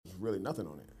really nothing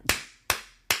on it.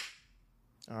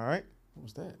 All right. What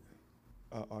was that?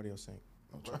 Audio sync.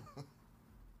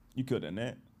 You could have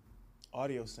that.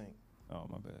 Audio sync. Oh,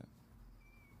 my bad.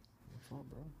 What's wrong,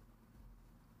 bro?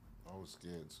 I was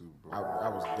scared too, bro. I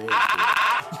was dead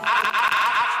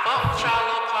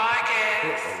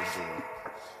scared.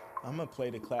 I'm going to play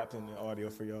the Clapton audio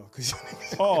for y'all.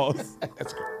 Pause.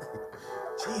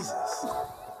 Jesus.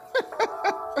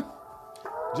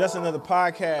 Just Another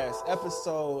Podcast,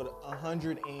 episode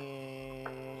 114?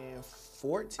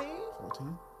 14?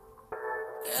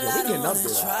 Yeah, we getting up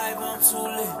there.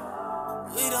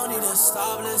 We don't need to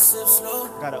stop, let's sip slow.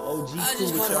 Got an OG crew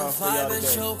with y'all for y'all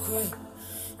today.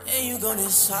 And you gon'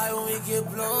 decide when we get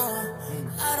blown.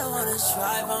 I don't wanna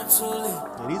drive, I'm too lit.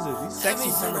 Yeah, these sexy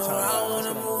summertime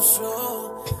vibes.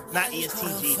 Not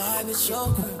ESTG.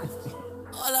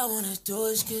 All I wanna do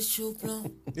is get you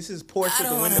blown. This is Porsche with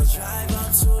the I windows. drive,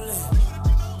 I'm too lit.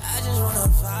 I just wanna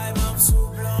vibe, I'm too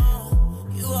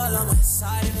blown. You all on my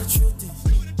side and the truth is,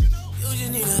 you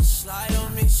just need to slide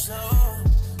on me slow.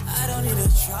 I don't need to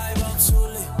drive, I'm too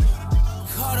lit.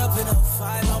 Caught up in a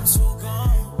vibe, I'm too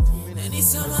gone.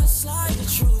 Anytime I slide, the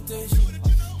truth is,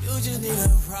 you just need to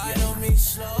ride on me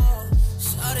slow.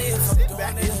 Sorry if I'm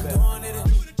doing it,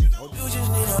 you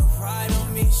just need to ride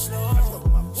on me slow.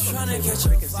 Tryna catch a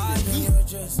vibe and you're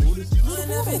just doing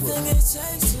everything it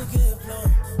takes to get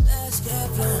blown. Let's get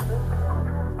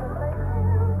blown.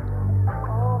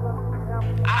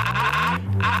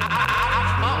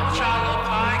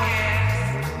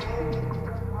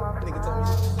 Nigga told me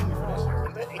to sue me for that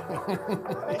shit.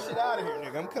 That shit out of here,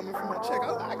 nigga. I'm coming for my check.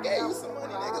 I gave you some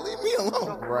money, nigga. Leave me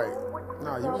alone. Right.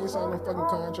 Nah, you ain't signed no fucking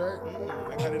contract.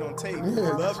 I got it on tape.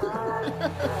 Yeah. Love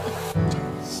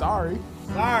it. Sorry.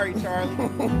 Sorry, Charlie.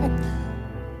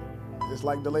 It's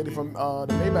like the lady from the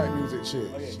Maybach music shit.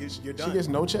 Oh, yeah, you're done. She gets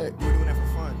no check. We're doing that for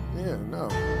fun. Yeah, no.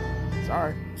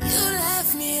 Sorry. You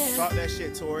left me in Talk that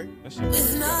shit, Tori. That shit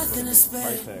with nothing to price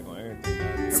spend. tag on everything.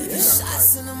 Taking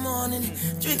shots in the morning,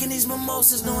 drinking these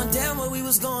mimosas, knowing damn where we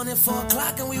was going at 4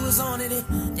 o'clock and we was on it.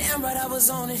 Damn right I was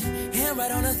on it. Hand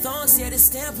right on the thong, see at the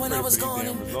standpoint I was going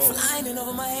in. Flying in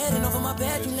over my head and over my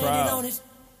bed, you landed on it.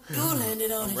 You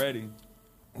landed on I'm it. ready.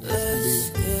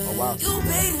 Oh, wow. You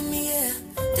baited me, yeah.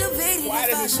 Debated Why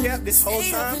if I does he should kept this whole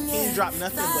stay time? up in He there. ain't dropped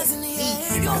nothing but Thighs in the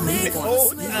heat. air, you Nah, made he's me going- wanna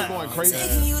he's smell. going crazy.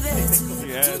 Taking you there too.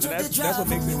 Yeah, Two so took that's the what drive,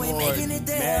 makes you it ain't more making it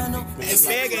there, no. maddening. If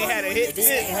Meg ain't had a hit If he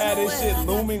since. had this shit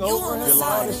looming over all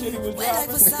the shit he was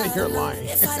dropping. You're lying.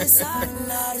 If I decide,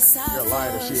 I decide. You're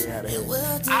lying if she ain't had a hit.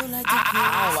 We'll do like the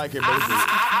I don't like it, but it's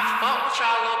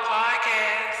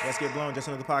Let's Get Blown. Just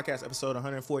Another Podcast, episode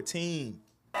 114.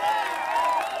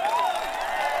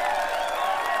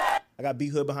 I got B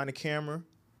Hood behind the camera.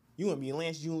 You want to be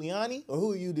Lance Giuliani, or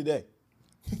who are you today?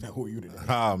 Who are you today?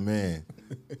 Ah man,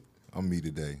 I'm me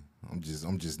today. I'm just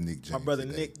Nick James. My brother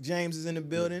today. Nick James is in the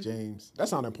building. James. That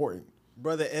sound important.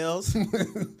 Brother Els.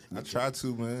 I try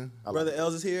to, man. Brother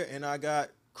Els is here, and I got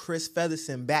Chris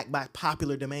Featherson back by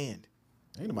popular demand.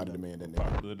 Ain't nobody demanding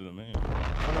that. Good to the man. No.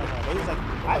 They was like,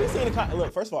 I didn't see the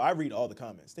look. First of all, I read all the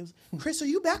comments. They was, Chris, are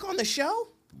you back on the show?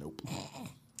 Nope.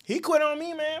 He quit on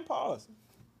me, man. Pause.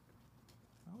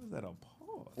 How is that a pause?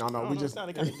 No, we It just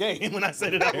sounded kind of gay when I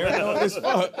said it out Air loud. as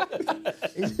fuck.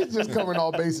 he's just covering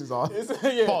all bases off.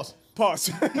 Yeah. Pause.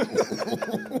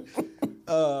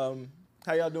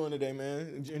 How y'all doing today,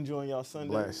 man? Enjoying y'all Sunday?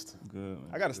 Blessed. Good, man.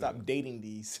 I gotta stop dating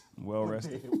these. Well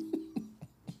rested.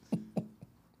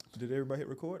 Did everybody hit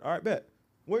record? All right, bet.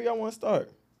 Where y'all want to start?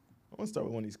 I want to start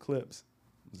with one of these clips.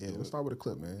 Yeah, let's start with a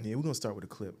clip, man. Yeah, we're gonna start with a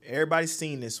clip. Everybody's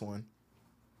seen this one.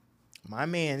 My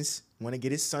man's want to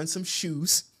get his son some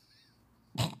shoes,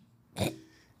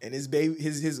 and his baby,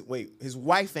 his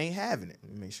wife ain't having it.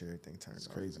 Let me make sure everything turns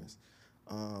crazy.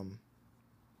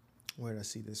 Where did I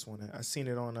see this one? I seen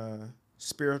it on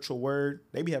Spiritual Word.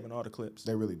 They be having all the clips.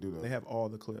 They really do, though. They have all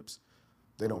the clips.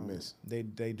 They don't miss. They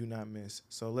do not miss.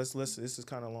 So let's. This is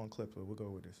kind of a long clip, but we'll go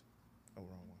with this. Oh,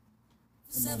 wrong one.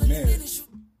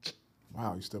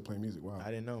 Wow, you still playing music? Wow. I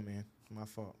didn't know, man. My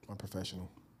fault. Unprofessional.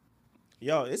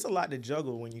 Yo, it's a lot to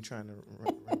juggle when you're trying to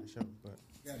run the show. But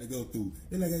Got to go through.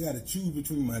 It's like I got to choose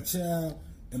between my child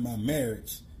and my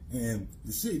marriage. And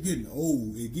the shit getting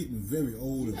old. It's getting very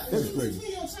old and frustrating.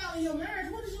 Between your child and your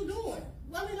marriage, what is you doing?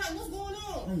 I mean, like, what's going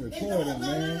on? I'm recording,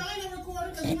 man. No, I ain't no recording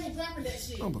because you ain't dropping that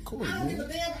shit. I'm recording, I don't give a man.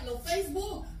 damn about no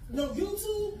Facebook, no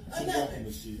YouTube, or nothing.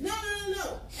 the shit. No.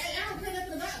 Hey, I don't care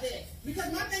nothing about that.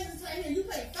 Because my thing is right here. You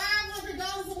pay $500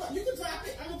 a month. You can drop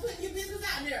it. I'm going to put your business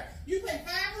out there. You pay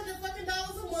 $500 fucking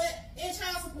dollars a month in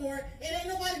child support, and ain't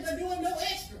nobody but doing no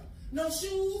extra. No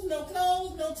shoes, no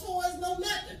clothes, no toys, no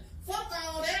nothing. Fuck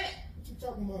all that. What you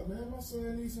talking about, man? My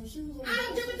son needs some shoes on. I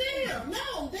don't give a damn.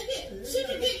 No, she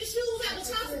can get the shoes out the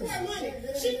child support money.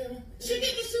 She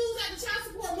get the shoes out the child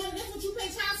support money. That's what you pay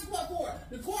child support for.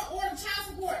 The court ordered child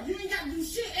support. You ain't got to do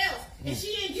shit else. And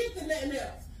she ain't gifted nothing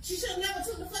else. She should never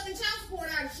took the fucking child support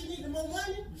out if she needed more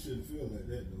money. You shouldn't feel like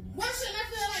that, though, man. Why shouldn't I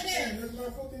feel like that? That's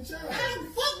my fucking child. I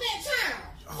don't fuck that child.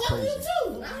 Fuck crazy. you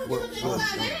too. I don't give a damn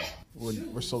about that.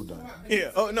 We're so done.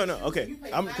 Yeah. Oh no. Okay.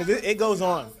 Because it goes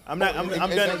on. I'm done.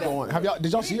 Go on.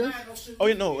 Did y'all see her? Oh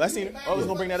yeah. No. I seen it. I was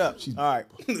gonna bring that up. All right.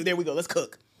 There we go. Let's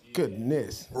cook.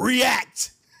 Goodness.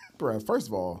 React. Bruh, first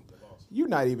of all, you're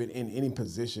not even in any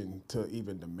position to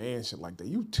even demand shit like that.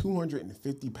 You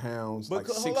 250 pounds, But like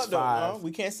hold up, though. 6'5". No,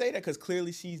 we can't say that because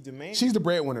clearly she's demanding. She's the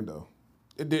breadwinner, though.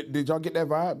 Did y'all get that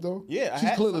vibe, though? Yeah,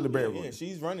 she's clearly the breadwinner. Yeah,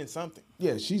 she's running something.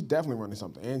 Yeah, she's definitely running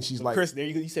something, and she's like Chris, there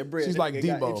you go. You said bread. She's That like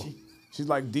nigga got Debo. itchy. She's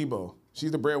like Debo.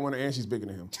 She's the breadwinner, and she's bigger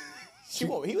than him. He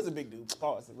was a big dude.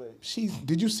 Pause. But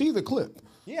Did you see the clip?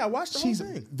 yeah, I watched the She's whole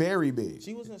thing. very big.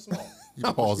 She wasn't small. You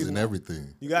pausing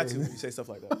everything. You got to when you say stuff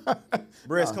like that.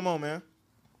 Brez, come on, man.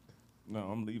 No,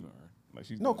 I'm leaving her. Like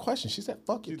she's No done. question. She said,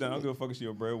 "Fuck you." She's done. I don't give a fuck if she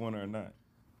a breadwinner or not.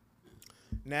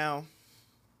 Now,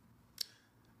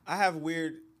 I have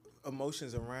weird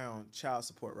emotions around child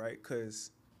support, right?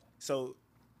 Because,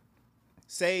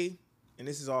 say, and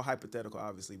this is all hypothetical,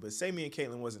 obviously, but say me and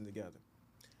Caitlin wasn't together,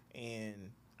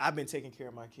 and I've been taking care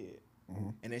of my kid,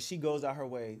 and then she goes out her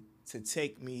way to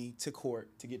take me to court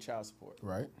to get child support.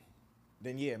 Right.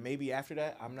 Then yeah, maybe after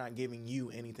that, I'm not giving you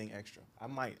anything extra.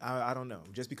 I don't know.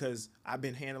 Just because I've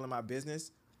been handling my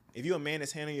business. If you're a man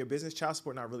that's handling your business, child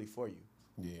support not really for you.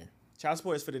 Yeah. Child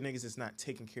support is for the niggas that's not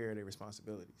taking care of their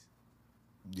responsibilities.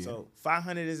 Yeah. So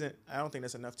 500 isn't, I don't think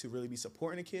that's enough to really be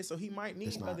supporting a kid. So he might need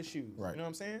It's not. other shoes. Right. You know what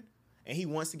I'm saying? And he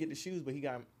wants to get the shoes, but he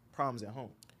got problems at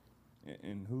home.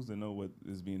 And who's to know what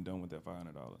is being done with that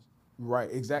 $500? Right.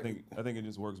 Exactly. I think it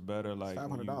just works better like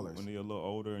 $500. when you're a little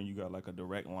older and you got like a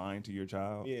direct line to your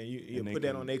child. Yeah, you and they put that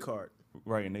can- on their card.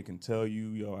 Right, and they can tell you,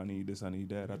 yo, I need this, I need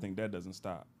that. I think that doesn't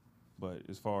stop. But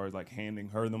as far as like handing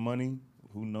her the money,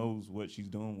 who knows what she's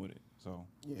doing with it. So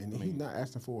Yeah, and he's not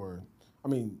asking for. I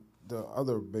mean, the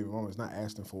other baby mama is not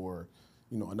asking for,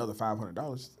 another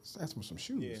 $500. It's asking for some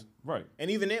shoes. Yeah. right. And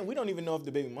even then, we don't even know if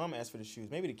the baby mama asked for the shoes.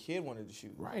 Maybe the kid wanted the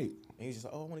shoes. Right. And he's just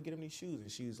like, oh, I want to get him these shoes.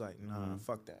 And she was like, nah,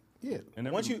 fuck that. Yeah. And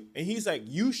And he's like,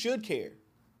 you should care.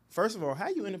 First of all, how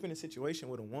you end up in a situation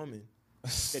with a woman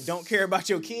that don't care about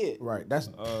your kid? Right. That's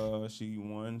She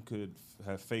could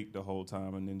have faked the whole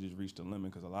time and then just reached the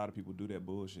limit because a lot of people do that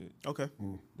bullshit. Okay.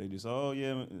 They just, oh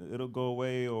yeah, it'll go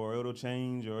away or it'll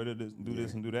change or it'll just do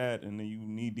this and do that, and then you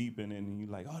knee deep in it and you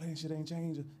like, oh, that shit ain't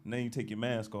changing. And then you take your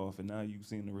mask off and now you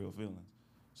seeing the real feelings.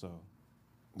 So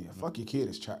fuck your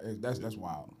kid. That's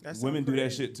wild. women do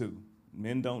that shit too.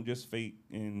 Men don't just fake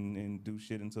and do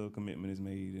shit until a commitment is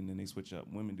made and then they switch up.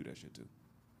 Women do that shit too.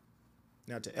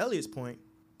 Now, to Elliot's point,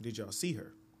 did y'all see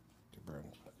her? Bro.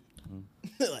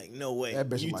 Like, no way. That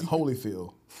bitch You is like do-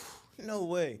 Holyfield. No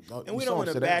way. No, And we you don't saw want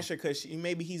her to sit bash her because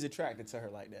maybe he's attracted to her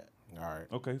like that. All right.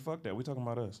 Okay, fuck that. We talking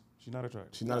about us. She's not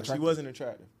attractive. She's not She attractive. wasn't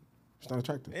attractive. She's not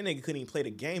attractive. That nigga couldn't even play the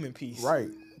game in peace. Right.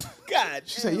 God.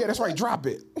 She said, "Yeah, that's right. Drop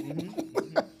it.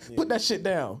 Put that shit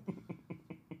down."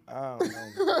 I don't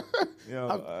know.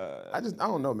 Yo, I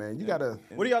don't know, man. You gotta,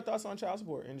 What are y'all thoughts on child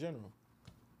support in general?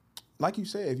 like you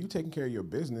said, if you're taking care of your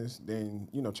business, then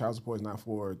child support is not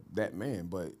for that man,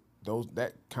 but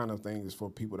that kind of thing is for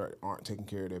people that aren't taking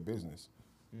care of their business.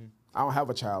 I don't have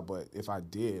a child, but if I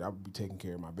did, I would be taking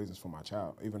care of my business for my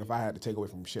child, even if I had to take away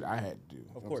from shit I had to do. Of You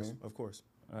know what I'm course. saying? Of course.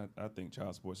 I think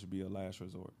child support should be a last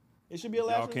resort. It should be a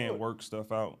last Y'all can't resort. work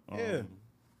stuff out Yeah.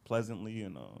 pleasantly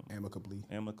and Amicably.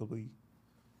 amicably.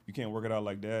 You can't work it out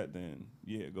like that, then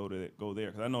yeah, go there.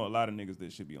 Because I know a lot of niggas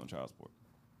that should be on child support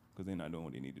because they're not doing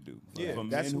what they need to do. Yeah, for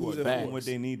that's men who who's are it doing for. what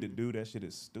they need to do, that shit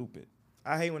is stupid.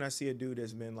 I hate when I see a dude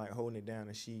that's been like holding it down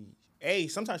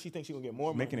and sometimes she thinks she gonna get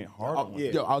more Making money. it hard. on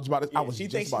yeah. them. Yo, I was She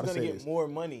just thinks she's about to gonna say get this. more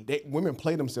money. Women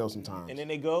play themselves sometimes. And then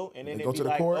they go, and then They they go be to the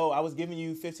like, court. "Oh, I was giving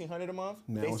you $1,500 a month.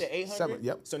 Now They it's said $800. $700,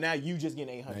 yep. So now you just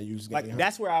getting $800. Now you just like getting $800.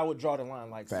 that's where I would draw the line.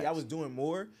 Like, see, I Facts. was doing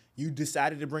more. You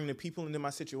decided to bring the people into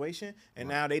my situation, and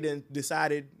now they didn't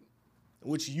decided,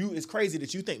 which is crazy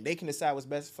that you think they can decide what's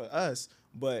best for us,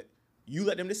 but you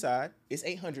let them decide. It's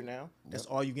 $800 now. That's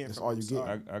all you get. That's from all them. you get.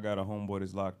 Sorry. I got a homeboy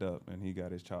that's locked up, and he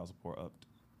got his child support upped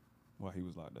while he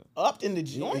was locked up. Upped in the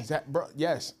joint. Exact, bro.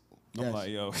 Yes. I'm like,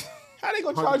 yo, How they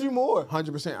gonna charge you more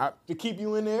 100%. to keep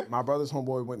you in there? My brother's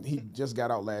homeboy, when he just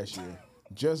got out last year,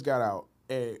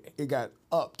 and it got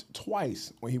upped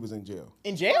twice when he was in jail.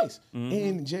 In jail?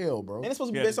 In jail, bro. And it's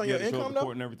supposed to he be had based on he your had to show up income to though.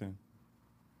 court and everything.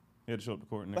 He had to show up to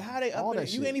court and But everything. how they All upping that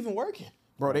it? You shit. ain't even working.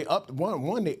 Bro, they upped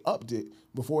they upped it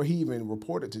before he even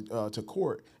reported to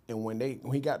court. And when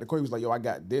he got to court, he was like, "Yo, I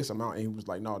got this amount," and he was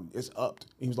like, "No, it's upped."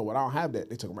 He was like, "Well, I don't have that."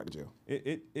 They took him right to jail. To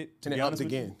And be it honest upped with you,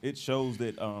 again. it shows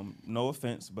that no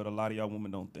offense, but a lot of y'all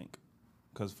women don't think.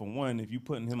 Because for one, if you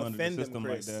putting him under the Offend them, system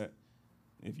Chris. like that,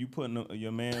 if you putting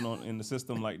your man in the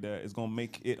system like that, it's gonna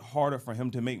make it harder for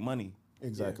him to make money.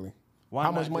 Exactly. Why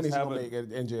How not much money is just he gonna have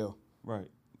make in jail? Right.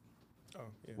 Oh,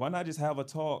 yeah. Why not just have a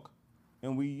talk?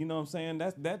 And we, you know what I'm saying?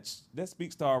 That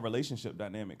speaks to our relationship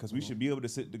dynamic because we should be able to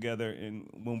sit together and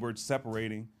when we're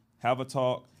separating, have a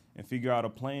talk and figure out a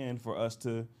plan for us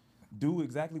to do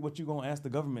exactly what you're gonna ask the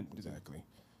government to do. Exactly.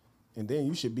 And then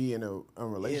you should be in a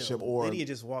relationship Ew, or Lydia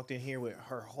just walked in here with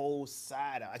her whole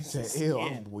side out. I said, just "Ew,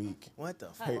 scared. I'm weak." What the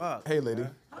Hey, fuck? hey, lady.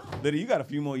 Liddy, you got a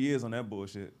few more years on that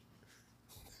bullshit.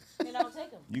 And I'll take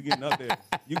him. You getting up there?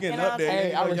 You getting And up I'll there? take You Hey,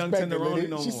 ain't I no young respect it, tenderoni lady.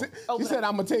 no She more. said, Oh, she but said,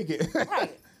 "I'm gonna take it."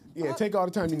 Right. Yeah, take all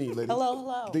the time you need, lady.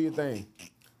 Hello. Do your thing.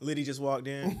 Liddy just walked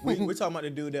in. We're talking about the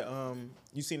dude that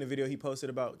you seen the video he posted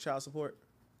about child support.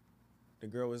 The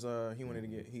girl was he wanted to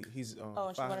get he's Oh,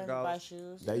 and she wanted to buy $500.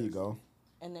 shoes. There you go.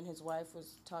 And then his wife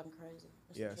was talking crazy.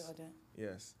 Or some Yes. shit like that.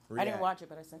 Yes. I didn't React. watch it,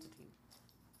 but I sent it to you.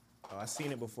 Oh, I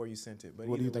seen it before you sent it. But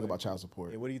What do you either think way- about child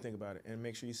support? Yeah, what do you think about it? And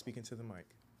make sure you speak into the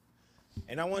mic.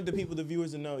 And I want the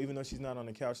viewers to know, even though she's not on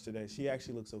the couch today, she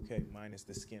actually looks okay, minus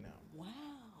the skin out. Wow.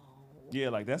 Yeah,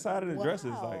 like that side of the dress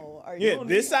is like. Are Yeah, you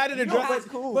this side of the dress that's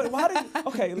is cool. But why do you,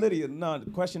 okay, Lydia, no,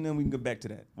 the question then we can get back to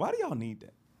that. Why do y'all need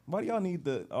that? Why do y'all need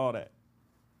all that?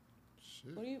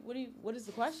 What is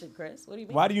the question, Chris? What do you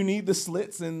mean? Why do you need the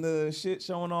slits and the shit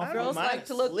showing off? I don't Girls mind like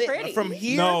to look split, but pretty. From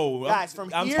here, No, guys,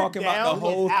 from I'm here talking about down the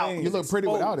whole is out. thing. You look pretty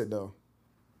Exposed. without it, though.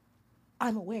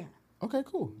 I'm aware. Okay,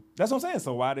 cool. That's what I'm saying.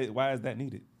 So why is that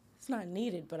needed? It's not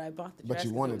needed, but I bought the But dress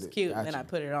you 'cause wanted it was it. cute, and then Gotcha. I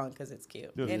put it on because it's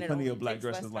cute. There was And it plenty only of black takes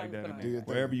less dresses time like to that put in on. Do your there.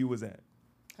 thing. Wherever you was at.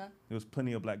 Huh? There was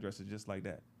plenty of black dresses just like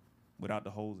that, without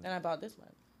the holes in. And I bought this one.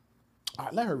 All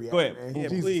right, let her react. Go ahead. Man. Yeah,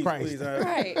 Jesus please, Christ. please.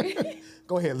 Right.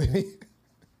 Go ahead, lady.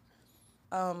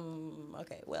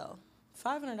 Okay, well,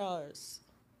 $500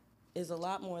 is a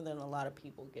lot more than a lot of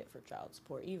people get for child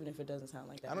support, even if it doesn't sound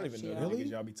like that. I don't much even to know y'all. the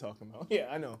niggas y'all be talking about. Yeah,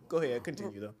 I know. Go ahead,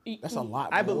 continue though. That's a lot.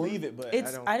 I more. believe it, but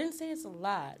It's. I don't. I didn't say it's a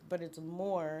lot, but it's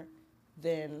more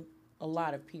than a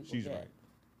lot of people She's get. right.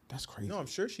 That's crazy. No, I'm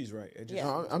sure she's right. It just, Yeah.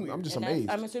 No, I'm just And amazed.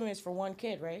 I'm assuming it's for one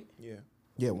kid, right? yeah.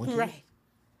 Yeah, one kid. Right.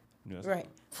 Yes. Right.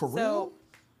 For So, real?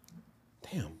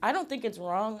 Damn. I don't think it's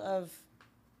wrong of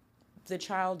the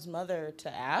child's mother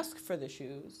to ask for the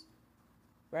shoes,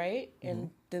 right? And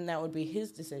then that would be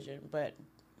his decision. But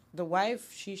the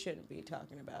wife, she shouldn't be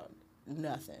talking about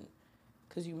nothing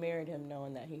because you married him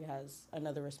knowing that he has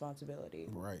another responsibility.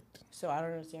 Right. So I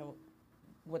don't understand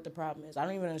what the problem is. I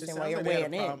don't even It understand sounds why you're like they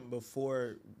had weighing a in. problem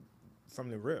before, from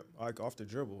the rip, like off the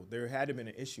dribble. There had to been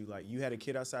an issue. Like you had a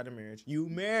kid outside of marriage. You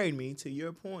married me. To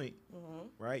your point,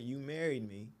 right? You married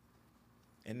me,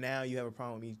 and now you have a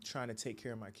problem with me trying to take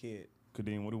care of my kid.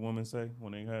 Kadeem, what do women say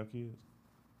when they have kids?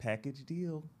 Package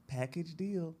deal. Package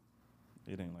deal.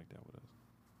 It ain't like that with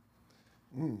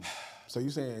us. So you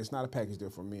saying it's not a package deal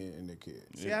for men and their kids?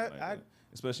 It See, ain't I- like I- that.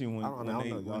 Especially when, I don't know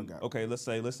y'all got it. okay, let's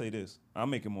say this. I'm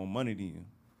making more money than you,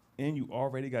 and you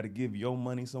already got to give your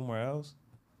money somewhere else.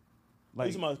 Like,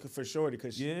 Like, about for shorty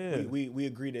because Yeah. we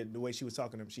agreed that the way she was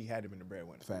talking to him, she had him in the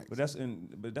breadwinner. Facts.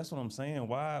 but that's what I'm saying.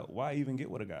 Why even get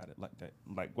with a guy like that?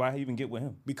 Like, why even get with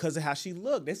him? Because of how she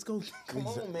looked. Let's go. Come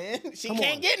on, man. She Come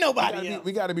can't on. get nobody else.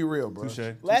 We got to be real, bro.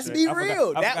 Touche. Let's touche. be I forgot-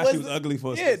 real. I That forgot was she was ugly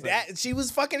for us. Yeah, that she was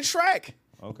fucking Shrek.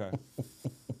 Okay.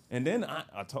 And then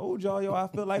I told y'all, I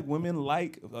feel like women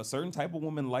like a certain type of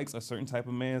woman likes a certain type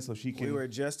of man, so she We can were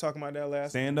just talking about that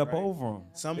last. stand night, up right? over him.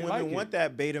 Some They women like want it.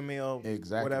 that beta male,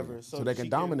 Exactly. whatever, So they can she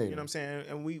dominate You know what I'm saying?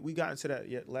 And we got into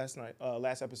that last night,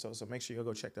 last episode. So make sure you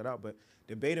go check that out. But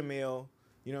the beta male,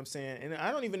 you know what I'm saying? And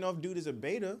I don't even know if dude is a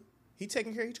beta. He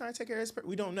trying to take care of his.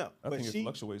 We don't know. I but think she, it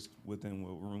fluctuates within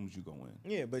what rooms you go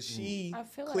in. yeah, but she I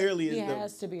feel clearly like he is the.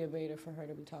 has to be a beta for her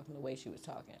to be talking the way she was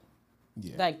talking.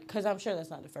 Yeah. Like, because I'm sure that's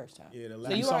not the first time. Yeah, the so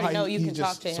last- you saw already how know he you can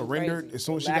just talk to him surrendered crazy. as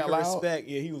soon as she Lack got of loud. respect.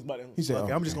 Yeah, he was about to. He said, "Fuck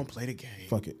it, "Oh, I'm just okay. gonna play the game."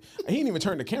 Fuck it. And he didn't even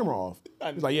turn the camera off.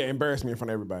 He's like, yeah, embarrass me in front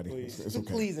of everybody. It's okay.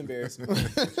 Please embarrass me.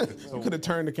 You could have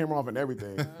turned the camera off and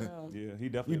everything. Yeah, he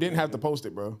definitely. You didn't have to post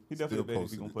it, bro. He definitely Still did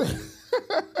if he gonna posted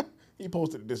put it. He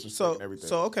posted the disrespect So and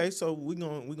everything. okay, so we're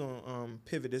gonna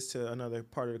pivot this to another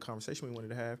part of the conversation we wanted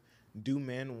to have. Do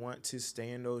men want to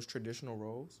stay in those traditional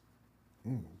roles?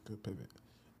 Good pivot.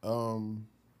 I'm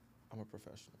a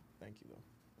professional. Thank you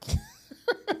though.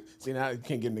 See, now you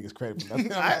can't give niggas credit for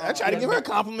nothing. I try to give her a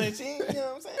compliment. She, you know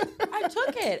what I'm saying? I I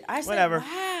took it. I said, Whatever.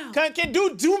 wow.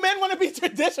 Do men want to be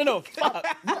traditional? Fuck.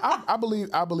 I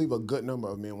believe a good number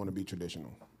of men want to be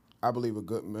traditional. I believe a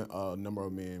good number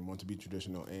of men want to be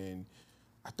traditional, and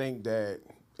I think that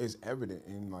is evident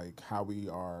in like how we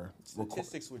are.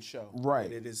 Statistics would show. Right.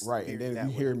 That it is right. And then if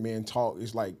you hear men talk,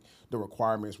 it's like the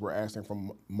requirements we're asking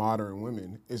from modern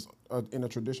women is in a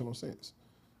traditional sense.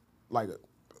 Like,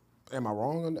 am I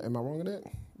wrong on that?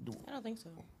 I don't think so.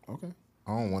 Okay.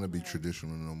 I don't want to be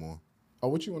traditional no more. Oh,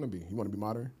 what you want to be? You want to be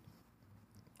modern?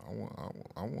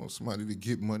 I want somebody to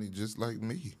get money just like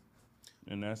me.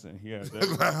 And that's it. Yeah.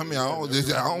 I mean, I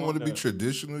don't want to be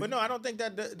traditional. But no, I don't think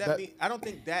I don't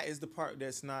think that is the part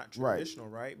that's not traditional,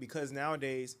 right? Because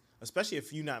nowadays, especially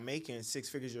if you're not making 6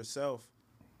 figures yourself,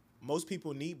 most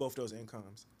people need both those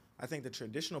incomes. I think the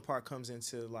traditional part comes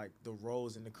into like the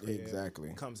roles in the crib.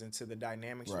 Exactly. Comes into the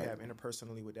dynamics you have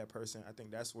interpersonally with that person. I think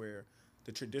that's where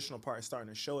the traditional part is starting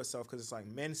to show itself, because it's like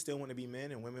men still want to be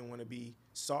men and women want to be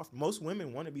soft. Most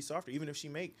women want to be softer. Even if she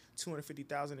make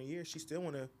 $250,000 a year, she still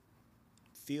want to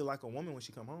feel like a woman when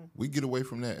she come home. We get away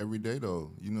from that every day, though.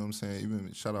 You know what I'm saying?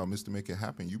 Even shout out Mr. Make It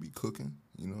Happen. You be cooking.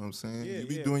 You know what I'm saying? Yeah, you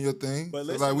be doing your thing. But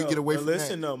so listen, like we get away from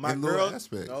listen, that. though, my in little girl.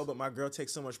 aspects. No, but my girl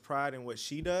takes so much pride in what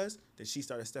she does that she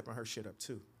started stepping her shit up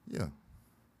too. Yeah. You know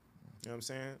what I'm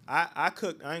saying? I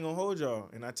cook. I ain't gonna hold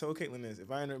y'all. And I told Caitlin this: if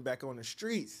I end up back on the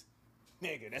streets,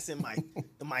 nigga, that's in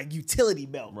my utility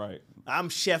belt. Right. I'm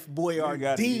Chef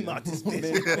Boyardee out this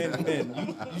bitch.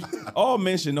 Men, all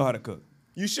men should know how to cook.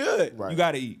 You should. Right. You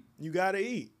got to eat. You gotta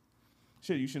eat.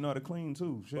 Shit, you should know how to clean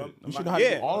too. Shit. You should know how to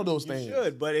do all of those things. You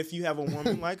should, but if you have a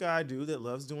woman like I do that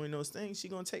loves doing those things, she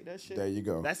gonna take that shit. There you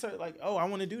go. That's her. Like, oh, I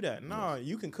want to do that. No,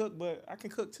 you can cook, but I can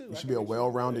cook too. You should be a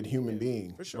well-rounded human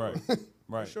being. For sure. Right.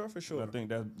 Right. For sure. I think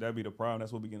that'd be the problem.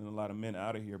 That's what we getting a lot of men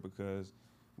out of here, because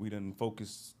we didn't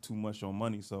focus too much on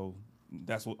money. So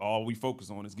that's what all we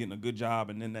focus on is getting a good job,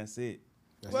 and then that's it.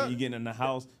 Then you get in the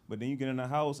house, but then you get in the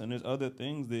house, and there's other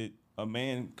things that a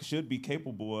man should be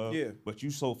capable of. Yeah. But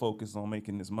you so focused on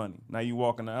making this money. Now you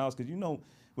walk in the house because you know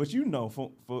what you know.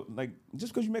 For like,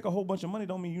 just because you make a whole bunch of money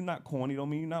don't mean you're not corny. Don't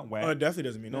mean you're not whack. Oh, it definitely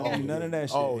doesn't mean Don't mean none of that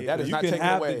shit. Oh, that is you not can taken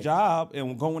have away. the job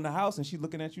and go in the house, and she's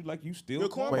looking at you like you still You're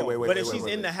corny. cornball. Wait, But if wait, she's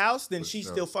wait, in wait. the house, then she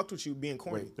still fucked with you being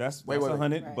corny. That's Wait,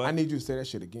 100. Right. But I need you to say that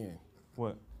shit again.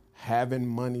 what? Having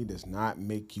money does not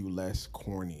make you less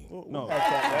corny. No.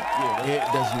 It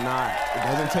does not. It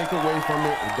doesn't take away from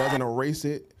it. It doesn't erase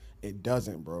it. It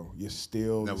doesn't, bro. You're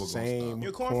still Never the gonna same stop.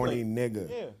 You're corny cornflake. nigga.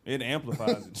 Yeah. It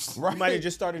amplifies it. Right. You might have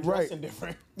just started Right. dressing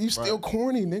different. You still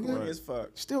corny, nigga. Corny as fuck.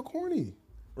 Still corny.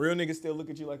 Real niggas still look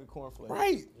at you like a cornflake.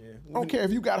 Right. Yeah. I don't care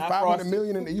if you got Not 500 frosted.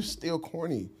 million in there, you still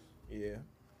corny. Yeah.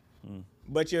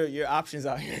 But your options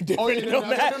out here are different. Oh, yeah, It no, don't no,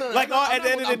 matter. no, no, Like no, at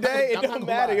the end of the I'm day, it not don't gonna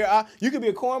matter. lie. You could be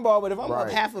a cornball, but if I'm up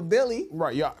Right. half a Billy,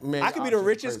 Right, yeah, man. I could be the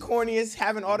richest, corniest,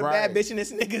 having all the bad Right.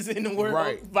 bitchiness niggas in the world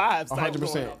Right. vibes. type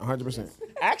 100%. going on. 100%.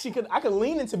 Actually, I could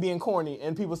lean into being corny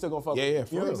and people still gonna fuck Yeah, with me. yeah,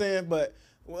 for You know what I'm real. saying? But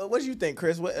what do you think,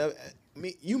 Chris? What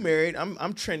you married?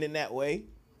 I'm trending that way.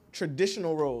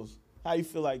 Traditional roles. How you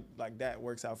feel like that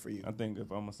works out for you? I think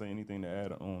if I'm gonna say anything to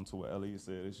add on to what Elliot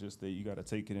said, it's just that you got to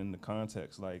take it in the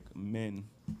context. Like men,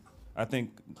 I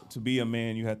think to be a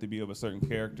man, you have to be of a certain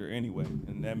character anyway,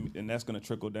 and that's gonna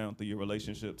trickle down through your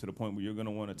relationship to the point where you're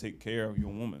gonna want to take care of your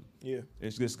woman. Yeah.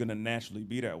 It's just gonna naturally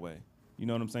be that way. You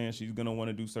know what I'm saying? She's gonna want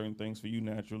to do certain things for you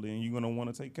naturally, and you're gonna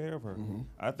want to take care of her.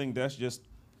 I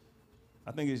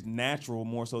think it's natural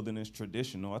more so than it's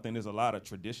traditional. I think there's a lot of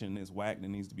tradition that's whack that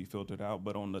needs to be filtered out.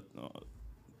 But on the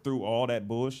through all that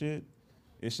bullshit,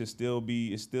 it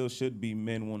still should be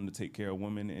men wanting to take care of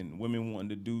women and women wanting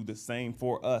to do the same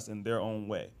for us in their own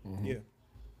way. Yeah.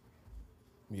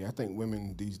 Yeah, I think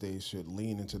women these days should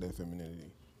lean into their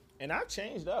femininity. And I've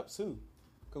changed up too.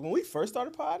 Cause when we first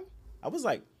started podding, I was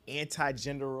like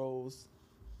anti-gender roles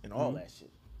and all that shit.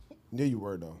 Yeah, you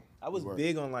were, though. I was You were.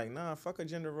 big on like, nah, fuck a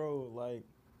gender role. Like,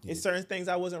 it's certain things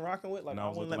I wasn't rocking with. Like, And I I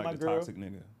was wouldn't looking let like my the girl. toxic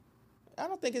nigga. I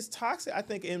don't think it's toxic. I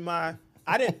think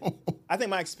I think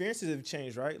my experiences have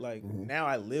changed, right? Like now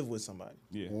I live with somebody.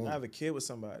 Yeah. I have a kid with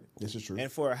somebody. This is true.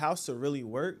 And for a house to really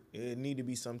work, it need to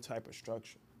be some type of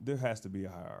structure. There has to be a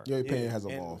hierarchy. Your opinion has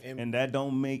And- evolved. And that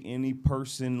don't make any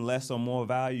person less or more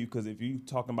value, because if you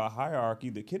talking about hierarchy,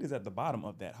 the kid is at the bottom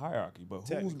of that hierarchy. But who's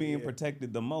Technically, being yeah.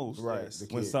 protected the most Right, the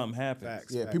when kid. something happens?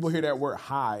 Facts. Yeah, people hear that word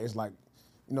high. It's like,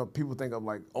 people think of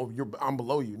like, oh, I'm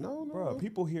below you. No, no. Bro,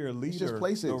 people hear just leader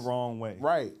places. the wrong way.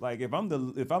 Right. Like if I'm the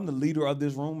leader of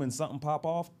this room and something pop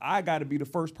off, I got to be the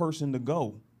first person to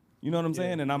go. You know what I'm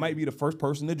saying? And I might be the first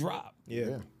person to drop.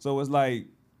 Yeah. So it's like,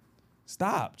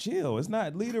 stop, chill. It's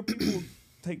not leader. People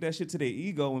take that shit to their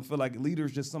ego and feel like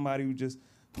leader's just somebody who just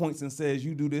points and says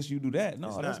you do this, you do that. No,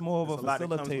 It's that's not. more of It's a a lot that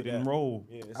comes with facilitating that. role.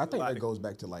 Yeah, it's I a think lot that goes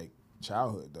back to like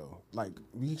childhood though. Like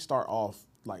we start off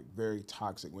like very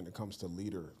toxic when it comes to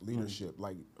leadership.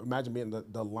 Like imagine being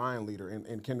the line leader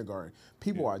in kindergarten.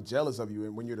 People are jealous of you,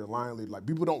 and when you're the line leader, like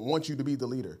people don't want you to be the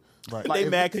leader. Right. Like, They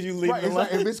if- mad 'cause you leading right, the it's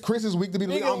like, line. if it's Chris's week to be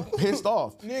the leader, I'm pissed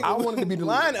off. I wanted to be the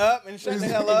line leader. up and shut the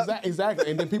hell up.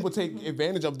 Exactly. And then people take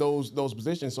advantage of those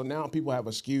positions. So now people have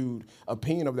a skewed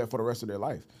opinion of that for the rest of their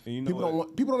life. And you know people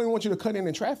what? people don't even want you to cut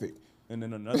in traffic. And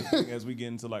then another thing, as we get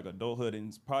into like adulthood,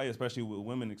 and probably especially with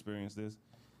women experience this,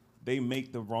 they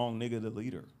make the wrong nigga the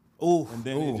leader. Ooh. And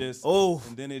then it just. Oh,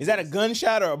 And then it is that a just-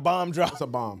 gunshot or a bomb drop? It's a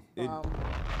bomb.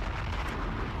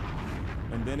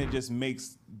 And then it just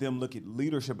makes them look at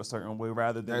leadership a certain way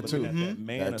rather than That looking too. at that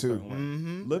man That a too. certain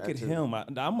way. Look That at too. him.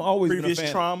 I'm always Previous been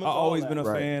a fan. traumas, I've all always that. been a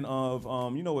Right. fan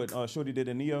of you know what Shorty did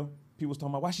in Neo. People was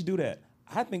talking about why she do that.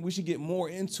 I think we should get more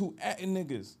into atting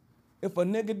niggas. If a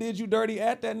nigga did you dirty,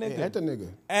 at that nigga. Yeah, at the nigga.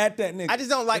 At that nigga. I just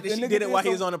don't like If that the she nigga did it while he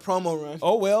was some- on a promo run.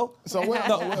 Oh well. So what?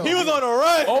 No, He was on a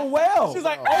run. Oh well. She's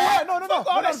like, oh yeah, no. fuck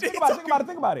all that Think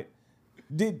shit. about it.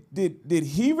 Did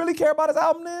he really care about his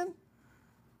album then?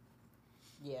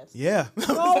 Yes. Yeah.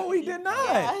 No, he did not.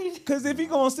 Yeah. Because if he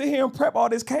gonna sit here and prep all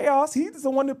this chaos, he's the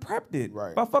one that prepped it.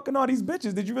 Right. By fucking all these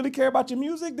bitches. Did you really care about your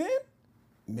music then?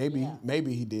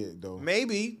 Maybe he did though.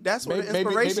 Maybe that's where the Maybe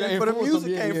inspiration that for the influenced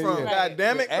music him. came Yeah, from. yeah. God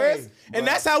damn it, Yeah, Chris. hey, And bruh.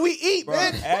 that's how we eat,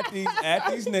 Bruh, bitch.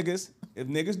 at these niggas, if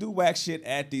niggas do whack shit,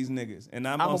 at these niggas. And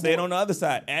I'm gonna a say it boy. on the other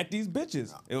side, at these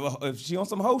bitches. If she on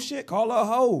some hoe shit, call her a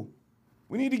hoe.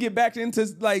 We need to get back into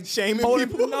like Shaming holding-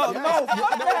 people? No, fuck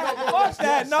that. Fuck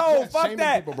that. No, yes, fuck shaming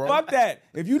that. people, bro. Fuck that.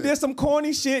 If you did some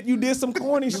corny shit, you did some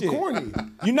corny shit. corny.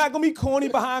 You're not gonna be corny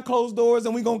behind closed doors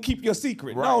and we gonna keep your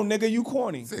secret. No, Right. nigga, you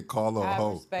corny. Said call her a I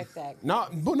hoe. respect that. No,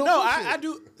 but No, bullshit. I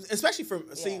do, especially for,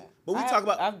 see, Yeah. but we I talk have-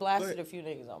 about. I've go blasted ahead. a few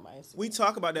niggas on my Instagram. We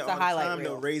talk about that It's a all the highlight time,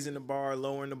 though, reel. raising the bar,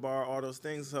 lowering the bar, all those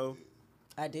things. So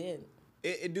I did.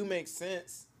 it do make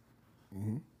sense.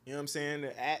 You know what I'm saying?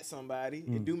 To at somebody,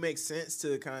 it do make sense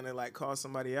to kind of like call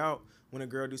somebody out when a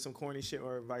girl do some corny shit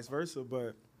or vice versa.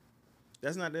 But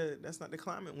that's not the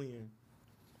climate we in.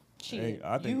 Hey, Shit.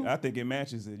 I think it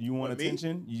matches it. You want What, me?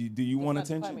 attention? Do you want not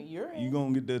the attention? climate you're in. You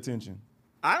gonna get the attention.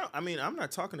 I mean, I'm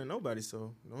not talking to nobody,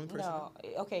 so the only person. No.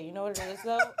 Okay, you know what it is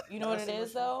though? You know what it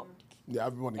is though? Yeah,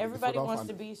 everyone. Everybody wants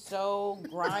to be so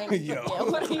grimy. Yeah,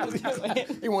 what are you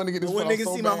doing? He wanted to get this. When foot off niggas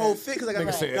so see my bad. whole fit, because I got Nigga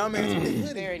my said- dumb ass big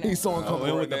hoodie. Very He's nice. so And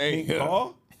uncomfortable with the right pink there.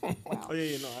 ball. Oh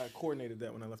yeah, no, I coordinated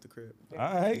that when I left the crib. All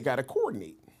You right. got to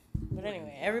coordinate. But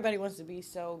anyway, everybody wants to be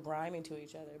so grimy to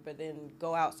each other, but then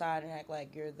go outside and act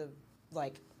like you're the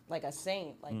like a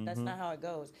saint. Like that's not how it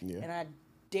goes. Yeah. And I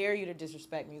dare you to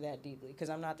disrespect me that deeply because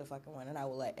I'm not the fucking one, and I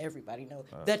will let everybody know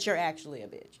that you're actually a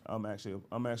bitch. I'm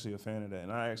actually a fan of that,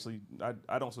 and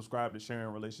I don't subscribe to sharing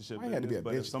relationship Why you had to be business. a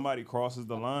But if bitch? somebody crosses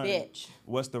the line, Bitch.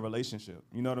 what's the relationship?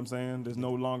 You know what I'm saying? There's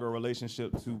no longer a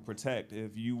relationship to protect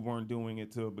if you weren't doing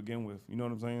it to begin with. You know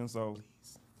what I'm saying? So,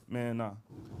 man, nah.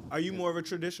 Are you more of a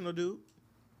traditional dude?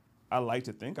 I like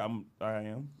to think I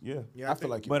am. Yeah. Yeah, I feel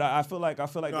like you. But I feel like No,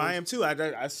 there's- I am too.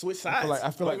 I switched sides.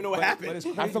 I feel don't like- even know what but happened. it's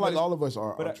I crazy, feel like but- all of us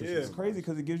are. But traditional. it's crazy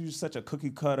because it gives you such a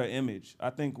cookie cutter image. I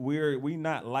think we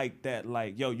not like that.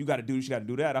 Like, yo, you got to do this, you got to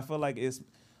do that. I feel like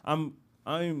I'm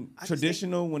just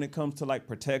traditional when it comes to like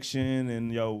protection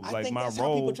and I like think my that's how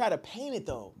role. people try to paint it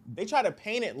though. They try to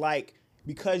paint it like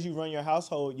because you run your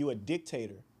household, you a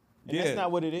dictator. And that's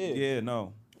not what it is. Yeah,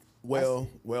 no. Well,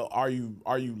 are you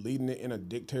leading it in a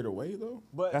dictator way though?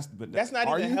 But That's- that's, but not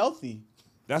are even you? healthy.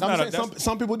 That's I'm not. saying That's,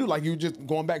 some people do. Like you just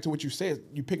going back to what you said.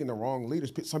 You picking the wrong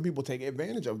leaders. Some people take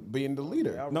advantage of being the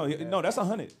leader. no, that's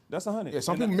 100. That's 100. Yeah,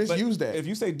 some And people but misuse that. If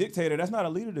you say dictator, that's not a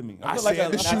leader to me. I feel like said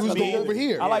the that's shoes to me- go over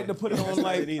here. I like to put it on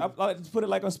like either. I like to put it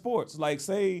like on sports. Like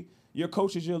say your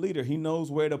coach is your leader. He knows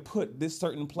where to put this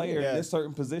certain player in this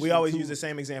certain position. We always to- use the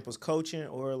same examples: coaching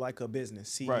or like a business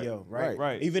CEO, right?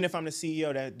 Right. Even if I'm the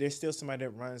CEO, that there's still somebody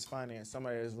that runs finance,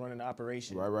 somebody that's running the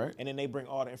operation, Right. And then they bring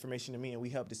all the information to me, and we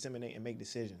help disseminate and make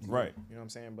decisions, Right. You know what I'm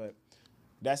saying? But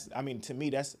that's, I mean, to me,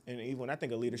 that's, and even when I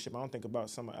think of leadership, I don't think about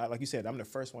like you said, I'm the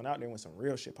first one out there when some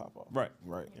real shit pop off, Right.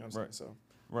 Right. You know what I'm Right. saying? So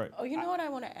Right. Oh, you know what I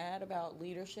want to add about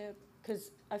leadership?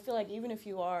 Because I feel like even if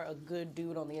you are a good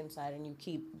dude on the inside and you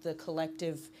keep the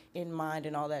collective in mind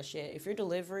and all that shit, if your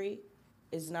delivery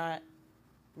is not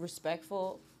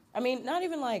respectful, I mean, not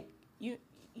even like you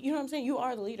know what I'm saying? You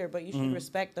are the leader, but you should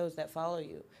respect those that follow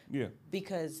you. Yeah.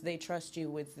 Because they trust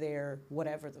you with their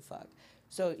whatever the fuck.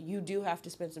 So you do have to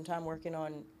spend some time working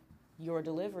on your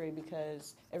delivery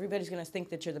because everybody's going to think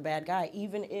that you're the bad guy,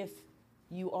 even if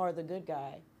you are the good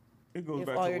guy. It goes if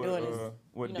back all to you're doing is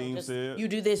what you know, Dean just, said. you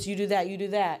do this, you do that, you do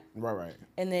that, Right.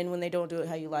 and then when they don't do it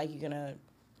how you like, you're gonna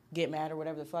get mad or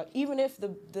whatever the fuck. Even if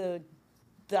the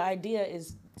idea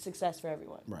is success for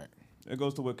everyone. Right. It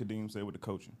goes to what Kadeem said with the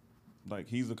coaching. Like,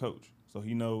 he's a coach, so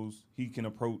he knows he can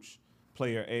approach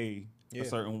player A a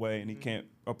certain way, and he can't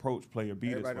approach player B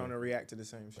Everybody this way. don't react to the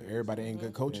same shit. Everybody ain't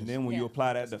good coaches. And then when you Yeah.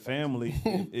 apply that to family,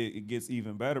 it gets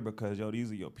even better because, yo,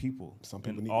 these are your people. Some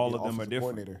people and need to all be of them are offensive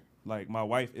different. coordinator. Like, my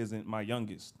wife isn't my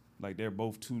youngest. Like, they're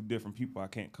both two different people. I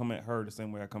can't come at her the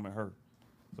same way I come at her.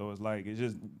 So it's like, it's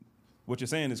just, what you're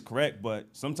saying is correct, but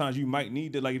sometimes you might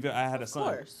need to, like, if I had a son,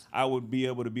 course. I would be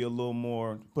able to be put a little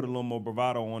more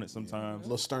bravado on it sometimes. A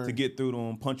little stern. To get through to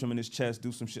him, punch him in his chest,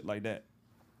 do some shit like that.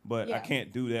 But I Yeah.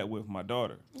 can't do that with my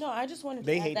daughter. No, I just wanted to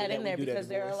They add hate that that in we there do that because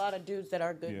there are a divorce. lot of dudes that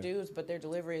are good Yeah. dudes, but their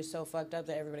delivery is so fucked up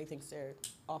that everybody thinks they're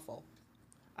awful.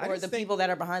 I Or just the think- people that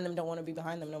are behind them don't want to be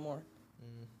behind them no more.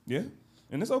 Yeah.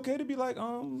 And it's okay to be like, I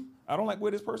don't like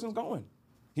where this person's going.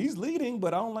 He's leading,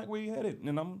 but I don't like where he headed.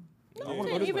 And I wanna go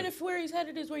And this even way. if where he's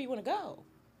headed is where you want to go.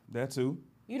 That too.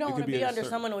 You don't It want could to be at a under certain-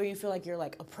 someone where you feel like you're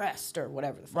like oppressed or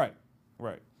whatever the fuck.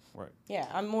 Right. Yeah,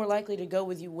 I'm more likely to go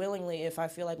with you willingly if I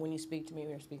feel like when you speak to me,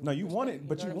 you're speaking. No, with you want respect. it,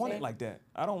 but know you what I'm want it saying? like that.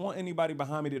 I don't want anybody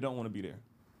behind me that don't want to be there.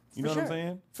 You For know what I'm sure.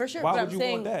 saying? For sure. Why but would I'm you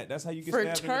saying want that? That's how you get for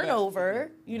stabbed in the back.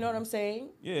 turnover. You know what I'm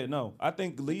saying? Yeah, no. I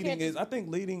think leading just is an fuck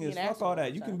asshole all all that.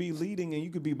 the You can time. be leading and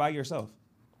you could be by yourself.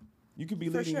 You could be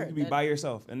For leading, sure. you could be That- by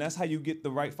yourself. And that's how you get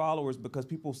the right followers because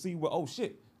people see, well, oh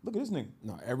shit, look at this nigga.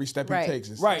 No, every step Right. he takes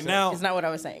is Right now, It's not what I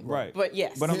was saying. right. But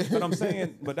yes. But I'm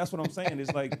saying, but that's what I'm saying.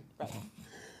 It's like,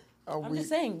 I'm just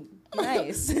saying,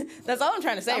 nice. That's all I'm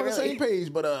trying to say, on the really. same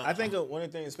page, but I think one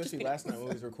of the things, especially last night when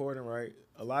we was recording, right?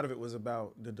 A lot of it was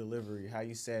about the delivery, how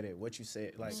you said it, what you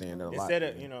said. Like Saying that a lot, instead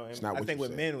of, man. you know, It's and not I what think you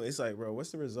with say. men, it's like, bro,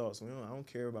 what's the results? I don't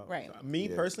care about. Right. Me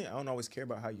Yeah. personally, I don't always care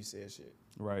about how you said shit.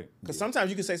 right. Because sometimes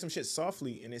you can say some shit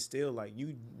softly and it's still like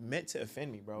you meant to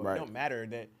offend me, bro. Right. It don't matter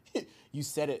that you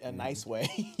said it a nice way.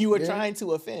 You were Yeah. trying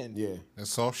to offend. yeah. That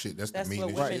soft shit. That's That's the what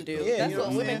meanest women shit. do. though. Yeah, That's you know what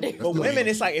what I'm women saying? do. But the women, meanest.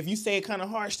 it's like if you say it kind of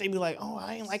harsh, they be like, "Oh,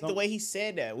 I ain't like the way he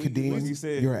said that." We Kadeem, he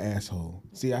said- you're an asshole.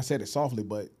 See, I said it softly,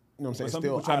 but you know what I'm saying? some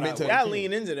Still, people try I to- meant to. gotta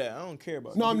lean into that. I don't care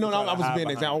about. No, that. no, try no. to I was hide being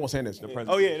behind example. I won't say this. the presence.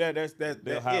 Oh yeah, that's that.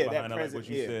 They'll that hide yeah, behind that it like present. what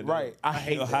you Yeah. said. Right. I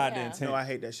hate They'll that. hide the Yeah. intent. No, I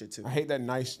hate that shit too. I hate that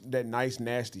nice,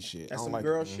 nasty shit. I That's don't some like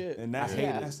girl it, man. shit. And that's I hate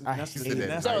it. that's I that's hate the it.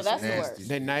 that's No, nice. that's the nasty worst.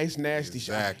 That nasty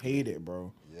shit. I Exactly. hate it,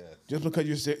 bro. Yes. Just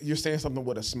because you're saying something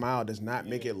with a smile does not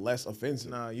make it less offensive.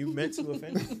 Nah, you meant to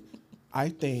offend me. I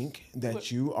think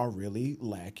that you are really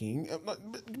lacking.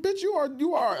 Bitch,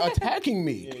 you are attacking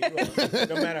me.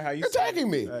 No matter how you say Attacking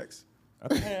it. me. Facts. I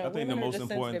think women the are most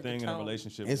just important sensitive to thing in a tone.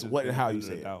 relationship It's is what and how you benefit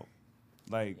say of it. the doubt.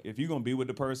 Like, if you're gonna be with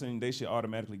the person, they should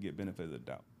automatically get benefit of the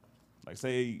doubt. Like,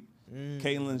 say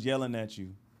Caitlin's yelling at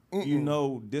you. You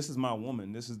know, this is my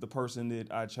woman. This is the person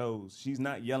that I chose. She's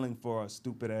not yelling for a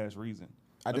stupid ass reason.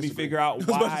 Let me disagree. figure out I was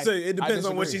about why. to say it depends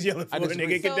on what disagree. she's yelling for. I Nigga,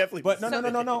 disagree. it can So- definitely. But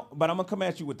no. But I'm gonna come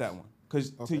at you with that one,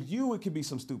 because to you it could be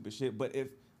some stupid shit. But if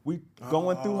we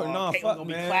going through her, nah, Caitlin's fuck gonna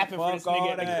be man, clapping for fuck this nigga all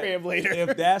at the that. crib later.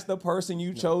 If that's the person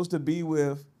you chose to be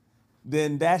with,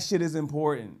 then that shit is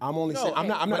important. I'm only saying I'm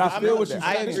not. I'm But not. I feel what disagreeing you're with that.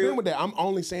 I'm saying. not disagreeing with that. I'm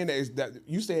only saying that is that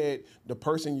you said the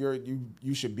person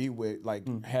you should be with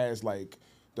has like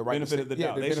the right Benefit of the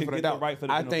doubt. They should get the right for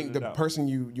the I benefit think of the the doubt. person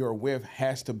you're with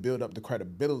has to build up the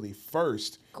credibility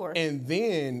first, course. and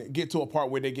then get to a part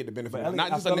where they get the benefit. But of it. Elliot, Not I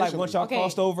just feel like initially. once y'all Okay.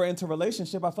 crossed over into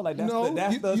relationship, I feel like that's No, the,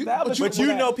 that's you- the you- but establishment. you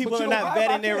for know that. people But are you not know, if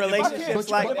I vetting their can't- if I relationships can't-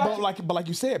 But, like- if I but like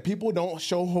you said, people don't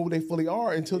show who they fully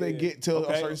are until they get to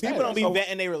Okay. a certain People status. don't be So-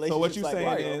 vetting their relationships. So what you like saying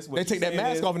that. is They take that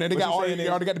mask off and then they what got you already- saying they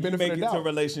already got the is benefit you of make the it to a doubt.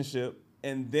 relationship,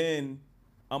 and then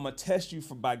I'm gonna test you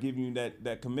by giving you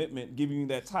that commitment, giving you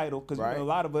that title, because Right. a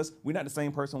lot of us we're not the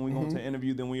same person when we go to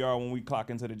interview than we are when we clock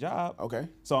into the job. Okay.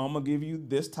 So I'm gonna give you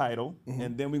this title,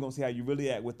 and then we're gonna see how you really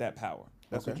act with that power.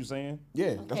 That's what Okay. you're saying. Yeah,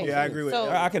 that's what I'm Yeah, I saying. agree with So-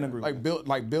 that. I can agree. with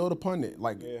Like build upon it.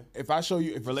 Like if I show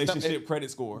you if relationship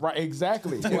credit score. Right,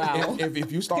 exactly. Wow.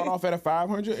 If you start off at a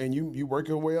 500 and you work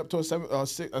your way up to a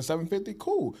 750,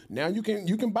 cool. Now you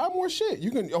can buy more shit.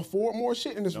 You can afford more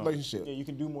shit in this relationship. Yeah, you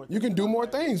can do more. You can do more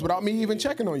things without me even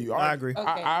checking on you. I agree. Okay.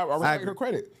 I respect agree. her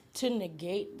credit. To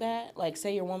negate that, like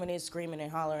say your woman is screaming and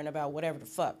hollering about whatever the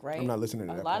fuck, right? I'm not listening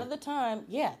to a that lot part. of the time,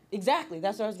 yeah, exactly.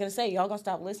 That's what I was gonna say. Y'all gonna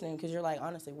stop listening because you're like,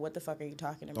 honestly, what the fuck are you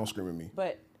talking about? Don't scream at me.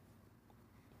 But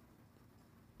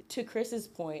to Chris's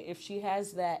point, if she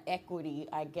has that equity,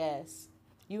 I guess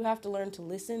you have to learn to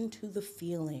listen to the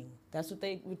feeling. That's what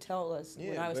they would tell us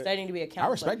when Yeah, I was but studying to be a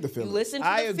counselor. respect the feeling. You listen to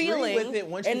I the agree feeling, with it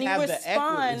once you and have the equity.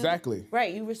 respond. Exactly.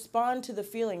 Right, you respond to the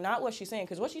feeling, not what she's saying,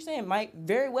 because what she's saying might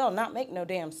very well not make no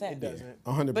damn sense. It doesn't.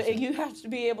 100%. But you have to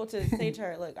be able to say to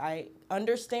her, look, I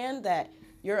understand that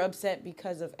you're upset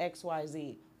because of X, Y,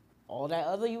 Z. All that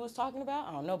other you was talking about,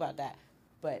 I don't know about that.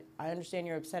 But I understand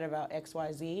you're upset about X,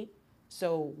 Y, Z,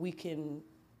 so we can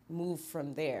move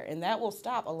from there. And that will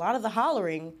stop a lot of the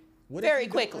hollering What if very you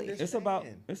don't quickly. understand? It's about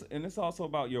it's also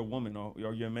about your woman or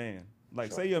your man.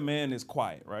 Like say your man is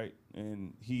quiet, right?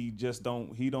 And he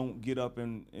don't get up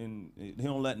and he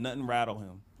don't let nothing rattle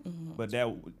him. Mm-hmm. But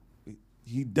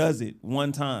he does it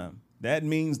one time. That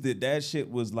means that shit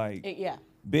was like Yeah.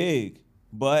 big.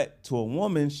 But to a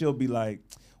woman, she'll be like,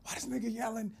 why this nigga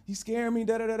yelling? He's scaring me,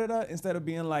 da da da da da. Instead of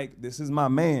being like, this is my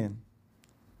man.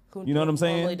 Who You know what I'm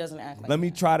saying? normally doesn't act like Let me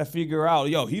that. try to figure out,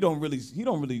 yo, he don't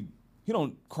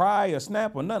cry or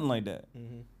snap or nothing like that.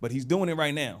 But he's doing it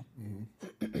right now.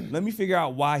 Let me figure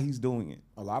out why he's doing it.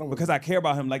 A lot of because I care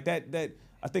about him. Like that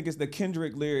I think it's the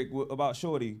Kendrick lyric about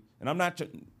Shorty. And I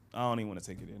don't even want to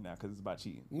take it in now because it's about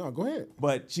cheating. No, go ahead.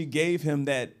 But she gave him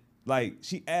that, like,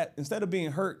 instead of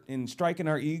being hurt and striking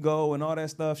her ego and all that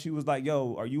stuff, she was like,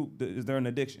 yo, is there an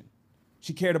addiction?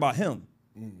 She cared about him.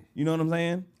 You know what I'm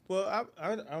saying? Well,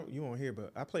 you won't hear,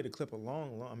 but I played a clip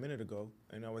a minute ago,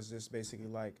 and I was just basically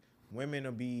like, women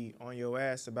will be on your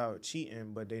ass about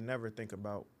cheating, but they never think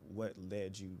about what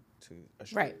led you to a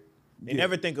strike. Right. They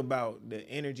never think about the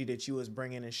energy that you was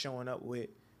bringing and showing up with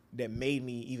that made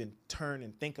me even turn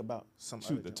and think about some other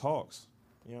Shoot, the junk. talks.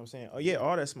 You know what I'm saying? Oh, yeah,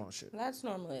 all that small shit. That's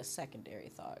normally a secondary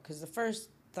thought, because the first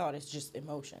thought is just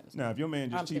emotions. Now, if your man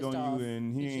just I'm cheat on pissed you off.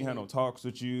 and he ain't had no talks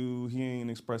with you, he ain't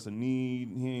express a need,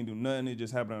 he ain't do nothing, it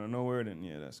just happened out of nowhere, then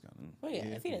yeah, that's kind of... Well, yeah,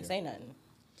 if he didn't say nothing.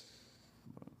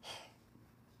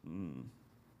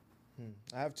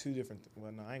 I have two different.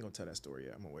 Well, no, I ain't gonna tell that story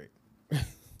yet. I'm gonna wait.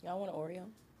 Y'all want an Oreo?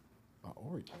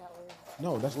 Oreo.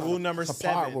 No, that's Rule not number that's a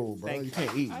pod 7. rule, bro. Thank You you.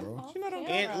 can't eat, bro.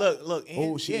 And look. And,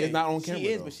 Oh, she is not on camera, She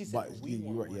is, though. but she said But we you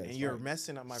want right, one, yeah, and that's you're right.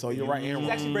 messing up my. So you're video. right, Aaron. She's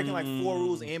actually breaking like 4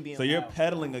 rules and being. So you're loud.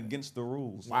 peddling against the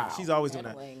rules. Wow. She's always doing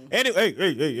that. Peddling. Anyway,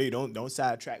 hey, don't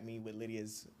sidetrack me with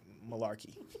Lydia's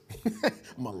malarkey.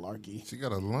 Malarkey. She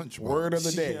got a lunch box. Word of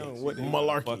the day. What the-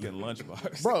 Malarkey. Fucking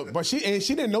lunchbox. Bro, but she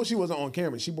didn't know she wasn't on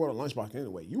camera. She brought a lunchbox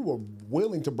anyway. You were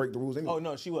willing to break the rules anyway. Oh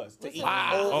no, she was to eat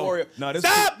Wow. whole Oreo. No, this-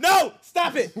 Stop! No,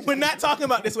 stop it. We're not talking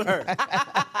about this with her.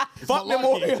 Fuck them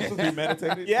Oreos.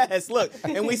 Premeditated? Yes, look,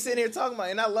 and we sitting here talking about,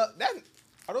 and I love that.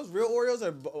 Are those real Oreos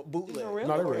or bootleg? Real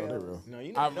No, they're Oreo. real. They're real. No,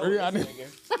 you I know really- I this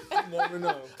didn't- nigga.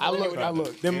 No. I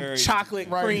look. Them Very- chocolate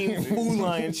cream food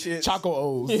lion shit. Choco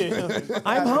O's.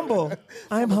 I'm humble.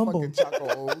 I'm humble.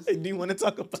 Choco O's. Hey, do you want to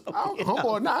talk about? I'm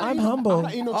humble. I'm humble. I'm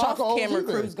not eating no Off Choco O's camera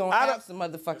either. crew's gonna I don't- have some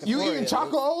motherfucking You Oreos. eating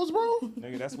Choco O's, bro?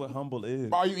 Nigga, that's what humble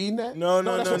is. Are you eating that? No,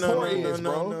 that's what four is,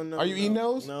 no, bro. no. Are you eating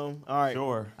those? No. All right.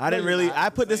 Sure. I didn't really. I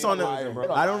put this on the. Liar,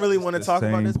 bro. I don't really want to the talk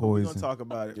about same this, but we're gonna poison. talk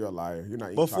about it. You're a liar. You're not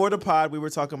eating Before Choco. the pod, we were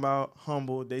talking about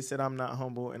humble. They said I'm not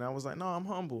humble, and I was like, no, I'm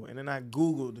humble. And then I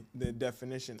Googled the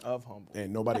definition of humble.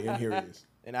 And nobody in here is.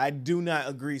 And I do not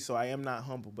agree, so I am not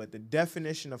humble. But the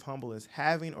definition of humble is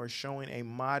having or showing a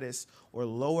modest or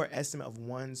lower estimate of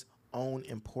one's own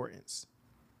importance.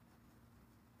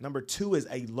 Number 2 is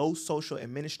a low social,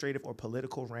 administrative, or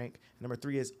political rank. Number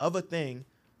 3 is of a thing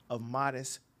of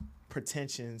modest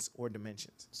pretensions or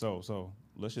dimensions. So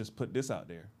let's just put this out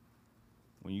there.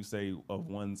 When you say of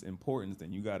one's importance,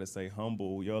 then you got to say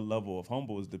humble. Your level of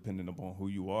humble is dependent upon who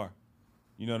you are.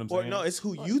 You know what I'm Or saying? no, it's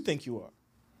who you think you are.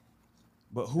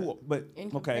 But who? But In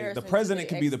okay, comparison the to president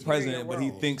the could be the exterior president, but he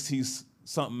world. thinks he's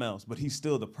something else. But he's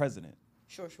still the president.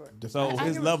 Sure. So I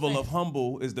his hear what level you're of saying.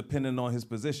 humble is dependent on his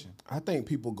position. I think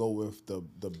people go with the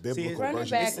biblical Run it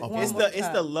version back of one It's more the it's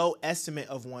time. the low estimate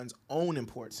of one's own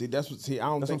importance. See, that's what. See, I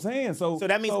don't That's what think. I'm saying. So So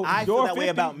that means I feel your that way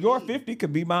about your me. 50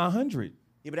 could be my 100.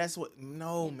 Yeah, but that's what.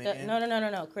 No, man.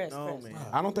 No, Chris. No, Chris. man.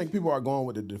 I don't think people are going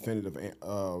with the definitive,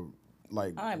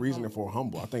 like I'm reasoning humble. for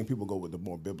humble. I think people go with the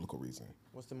more biblical reason.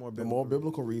 What's the more The biblical? more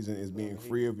biblical reason is being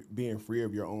free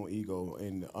of your own ego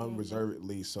and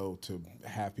unreservedly so to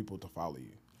have people to follow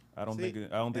you. I don't See?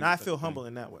 think. I don't think. And I it's such feel a humble thing.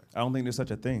 in that way. I don't think there's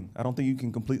such a thing. I don't think you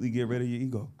can completely get rid of your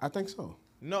ego. I think so.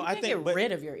 No, You I can think get but,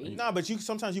 rid of your ego. No, but you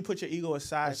sometimes you put your ego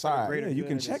aside. For the Aside. greater Yeah, you good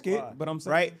can of the check it, squad, but I'm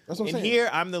saying- right. That's what I'm and saying. here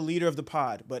I'm the leader of the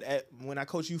pod, but when I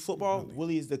coach you football,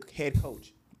 Willie is the head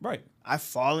coach. Right. I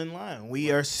fall in line.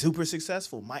 We are super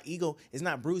successful. My ego is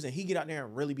not bruising. He get out there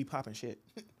and really be popping shit.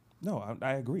 No,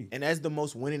 I agree. And as the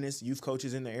most winningest youth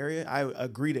coaches in the area, I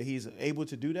agree that he's able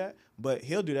to do that, but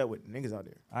he'll do that with niggas out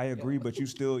there. I agree, but your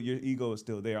ego is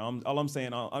still there. All I'm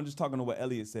saying, I'm just talking to what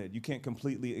Elliot said. You can't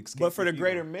completely escape. But for the your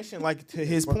greater ego. mission, like to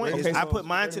his point, Okay, I so- put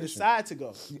mine to the side to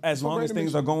go. As long as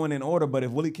things are going in order, but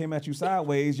if Willie came at you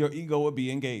sideways, your ego would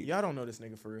be engaged. Y'all don't know this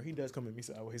nigga for real. He does come at me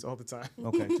sideways all the time.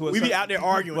 Okay, to a We be certain- out there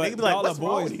arguing. But They be like, y'all what's are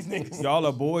wrong boys. with these niggas? Y'all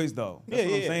are boys, though. That's Yeah,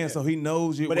 what I'm yeah, saying. yeah. So he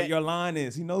knows But what that- your line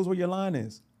is. He knows where your line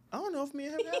is. I don't know if me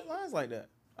and him have lines like that.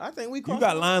 I think we cross You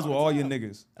got lines lines with the all your time.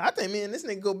 niggas. I think me and this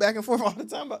nigga go back and forth all the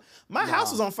time. But my house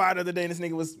was on fire the other day, and this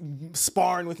nigga was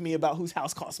sparring with me about whose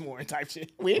house costs more and type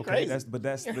shit. We ain't Okay, crazy.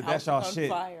 that's house y'all is on shit.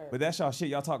 fire. But that's y'all shit.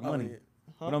 Y'all talk money. yeah.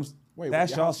 But I'm, Wait,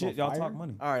 that's your y'all house on shit. Y'all fire? talk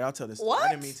money. All right, I'll tell this. story. What? I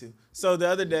didn't mean to. So the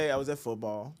other day I was at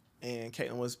football, and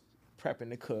Caitlin was prepping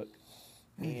to cook.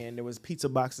 And there was pizza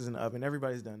boxes in the oven.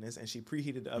 Everybody's done this, and she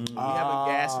preheated the oven. We have a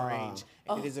gas range,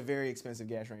 and it is a very expensive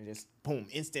gas range. It's boom,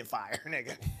 instant fire,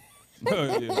 nigga.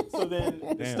 Yeah. So then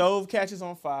the Damn. stove catches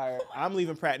on fire. I'm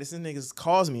leaving practice. This nigga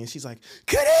calls me, and she's like,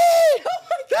 "Kadeem,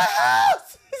 the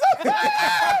house is on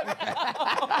fire!"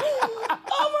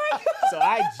 Oh my god. So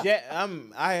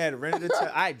I had rented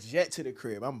I jet to the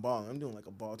crib. I'm balling. I'm doing like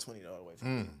a ball $20 away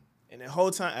from me. And the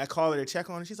whole time I call her to check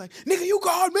on her, she's like, "Nigga, you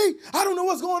called me. I don't know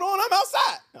what's going on. I'm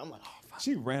outside." And I'm like, "Oh, fuck."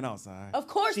 She ran outside. Of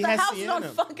course, She the has house is on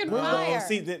Sienna. fucking No, fire.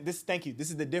 see, this. Thank you.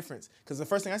 This is the difference. Because the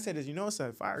first thing I said is, it's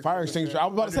a fire extinguisher. I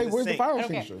was about to say, under where's the sink. fire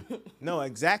Okay. extinguisher? No,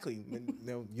 exactly.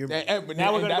 No, you're, But now we're and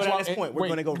going to that's go down why- this point. We're wait,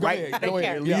 going to go go right. ahead, go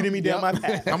ahead. You're leading me down my Yep.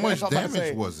 path. How much I was about to say.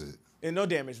 damage was it? And no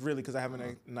damage, really, because I have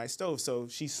a nice stove. So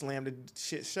she slammed the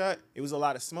shit shut. It was a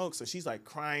lot of smoke. So she's like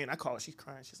crying. I call her. She's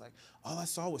crying. She's like, all I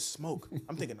saw was smoke.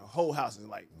 I'm thinking the whole house is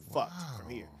like fucked from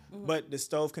here. But the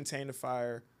stove contained the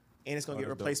fire, and it's going to get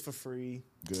replaced for free.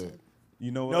 Good. You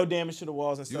know what? No damage to the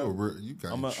walls and You, stuff. you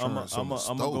got I'm insurance on the gonna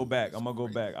stove. go back. I'm gonna go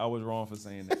back. I was wrong for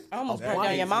saying that. I almost burned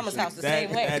down your mama's house the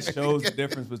same way. That shows the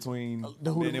difference between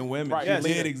men and women. Right. She Yes.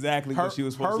 did exactly what she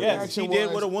was supposed to do. Yes, reaction she did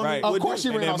was- what a woman Right. would Of course do.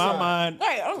 she And ran in my outside. mind,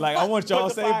 Right, like I want y'all Put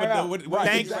to the say, fire but out. what Right.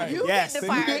 Thank Exactly. you. You Yes. lit the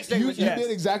You fire You extinguisher. did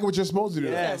exactly what you're supposed to do.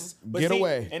 Yes. But Get see,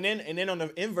 away. And then on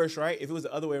the inverse, right? If it was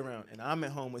the other way around, and I'm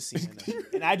at home with Sienna,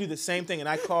 and I do the same thing, and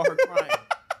I call her crying,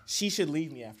 she should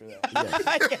leave me after that.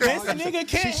 This nigga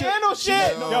can't handle shit.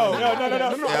 No.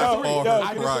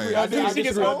 I cried. I disagree. She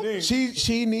gets home?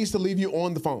 She needs to leave you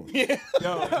on the phone.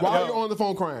 While you're on the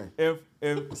phone crying.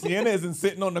 If Sienna isn't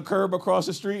sitting on the curb across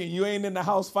the street and you ain't in the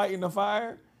house fighting the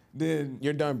fire, then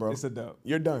You're done, bro. it's a dub.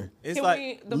 You're done. It's Can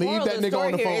like the leave moral that of the nigga story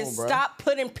on the here phone, is bro. stop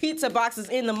putting pizza boxes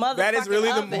in the motherfucking That is really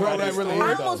the oven. moral. That really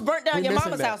I is, almost though. burnt down We your missing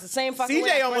mama's that. house the same fucking way.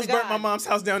 I CJ swear almost to burnt my God. mom's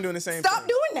house down doing the same Stop thing.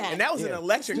 doing that. And that was an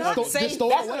electric Not oven. safe. Just throw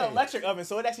That's it an away. electric oven,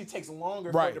 so it actually takes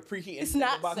longer Right. for it to preheat. It's and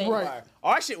not set the box safe. on Right. fire.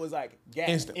 Our shit was like gas,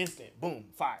 Instant. instant, boom,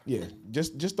 fire. Yeah.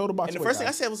 Just throw the box And the away, first thing I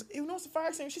guys. said was, "You know, it's a fire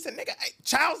extinguisher." She said, "Nigga,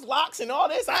 child's locks and all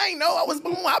this. I ain't know. I was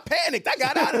boom. I panicked. I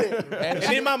got out of there." And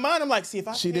in my mind, I'm like, "See, if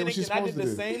I She did what panicked she's and I did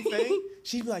supposed the to do. same thing,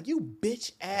 she'd be like, you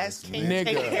bitch ass can't Nigga.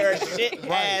 take care of shit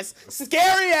ass,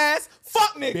 scary ass,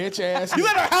 fuck nigga. Bitch ass. You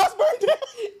let her house burn down."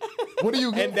 What do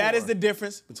you get And that for? is the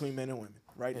difference between men and women,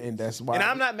 right? And that's why. And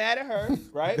I'm not mad at her,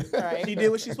 right? She did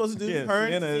what she's supposed to do. Yeah, Her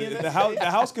and Sienna, Sienna. the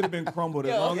house could have been crumbled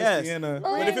as long Yes. as Sienna.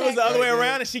 But if it was the other way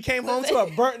around and she came home to a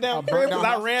burnt down crib because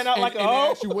I ran out like a and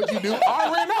hoe, asked you what you do.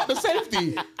 I ran out to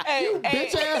safety. Hey,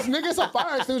 Bitch ass nigga, it's a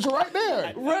fire extinguisher right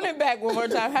there. Run it back one more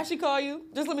time. How'd she call you?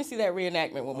 Just let me see that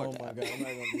reenactment one more oh my time. god, I'm not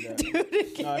gonna do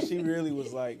that. Nah, she really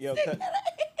was like, yo,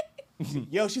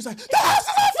 yo, she was like, the house is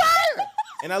on fire.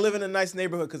 And I live in a nice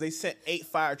neighborhood because they sent 8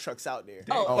 fire trucks out there.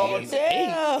 Oh,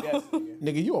 damn. Yes, nigga.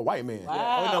 Nigga, you a white man.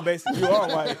 Oh no, basically you are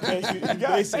white.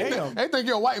 Damn. They think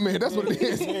you're a white man. That's what it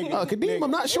is. Kadeem, I'm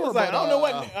not sure. It's like, I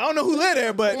but, don't know who live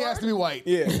there, but He has to be white.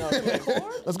 yeah.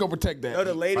 No, Let's go protect that. no,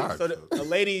 the lady. Fire So the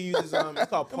lady uses it's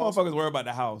called Them Pulse. motherfuckers worry about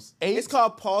the house. It's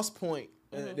called Pulse Point.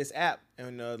 This app,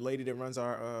 and the lady that runs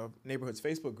our neighborhood's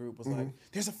Facebook group was like,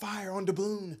 "There's a fire on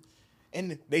Doubloon,"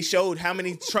 and they showed how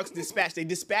many trucks dispatched. They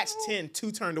dispatched 10,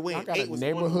 2 turned away, I and got 8 a was on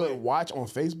the neighborhood way. watch on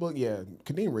Facebook. Yeah,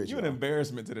 Kadeem Rich. You an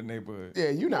embarrassment to the neighborhood. Yeah,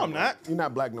 you not. I'm not. You're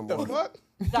not black no The more. fuck?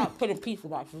 Stop putting pizza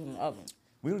boxes in the oven.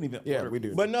 We don't even. Yeah, order- we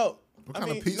do. But no. What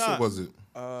kind of pizza was it?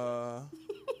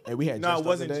 Hey, we had No, Jets it the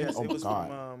wasn't other day. Jets. Oh It my was god!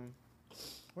 from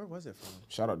where was it from?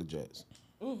 Shout out to Jets.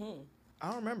 I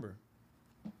don't remember.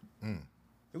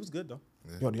 It was good though.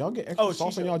 Yo, do y'all get extra Oh,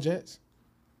 sauce she on y'all Jets?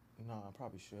 No, I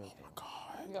probably should.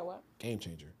 You got what? Game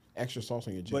changer. Extra sauce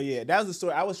on your Jets. But yeah, that was the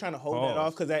story. I was trying to hold that Pause.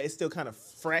 off because it's still kind of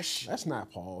fresh. That's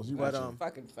not pause. You But right.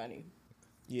 Fucking funny.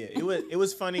 yeah, it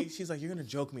was funny. She's like, "You're gonna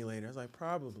joke me later." I was like,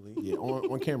 "Probably, Yeah,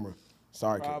 on camera.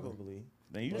 Sorry, Caitlin. probably."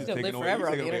 Then you just gonna taking live away, forever you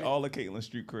on taking the away internet. all of Caitlin's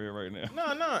street career right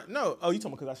now. No. Oh, you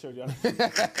talking because I showed y'all.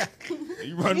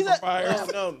 You running from fire.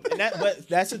 No. But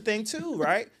that's the thing too,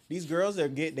 right? These girls they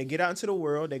get out into the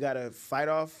world. They gotta fight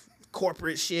off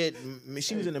corporate shit.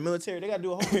 She was in the military. They gotta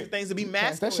do a whole bunch of things to be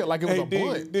masculine. That shit like it was Hey, a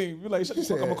blunt. D, you like, shut the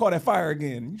fuck up, I'm gonna call that fire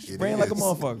again. You just ran like a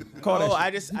motherfucker. Call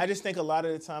that shit. I just think a lot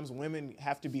of the times women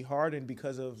have to be hardened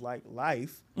because of like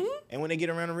life, and when they get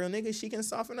around a real nigga, she can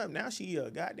soften up. Now she a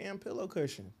goddamn pillow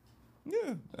cushion.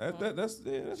 Yeah, that's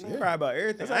She cry about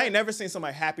everything. I ain't never seen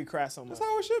somebody happy cry so much. That's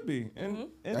how it should be. And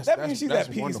That's- that means she's that's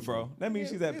at peace, wonderful. bro. That means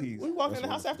she's at peace. We walked in the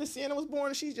house after Sienna was born,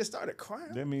 and she just started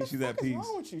crying. That means she's at What's peace.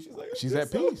 wrong with you? She's like, She's I'm at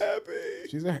so peace. happy.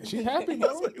 She's happy, I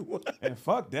bro. was like, what? And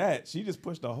fuck that. She just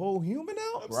pushed the whole human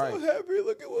out. I'm Right. so happy.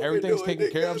 Look at what Everything's we're doing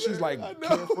taken care of. She's together. like I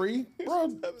know. carefree, bro.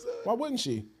 Why wouldn't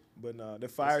she? But no, the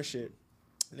fire shit.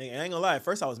 Nigga, I ain't gonna lie. At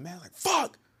first I was mad, like,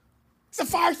 fuck. It's a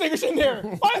fire extinguisher in there.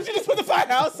 Why didn't you just put the fire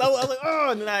out? So I was like, oh,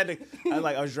 and then I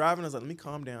was driving. I was like, let me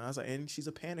calm down. I was like, and she's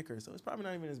a panicker, so it's probably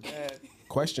not even as bad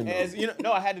Question though. as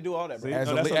No, I had to do all that, bro. See? As,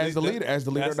 No, the, that's as the leader, of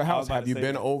the that's- I was house, about have to you say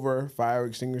been that. over fire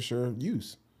extinguisher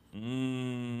use?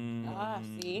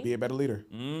 See? Be a better leader.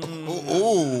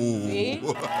 See?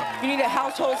 You need a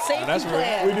household safety That's real.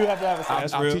 plan. We do have to have a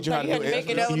That's I'll real. teach you how to You do had to make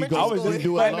it it. elementary I was school. just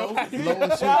do it low and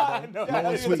sweet.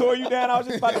 I just tore you down. I was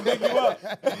just about to pick you up.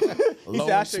 He said,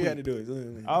 I'll show you how to do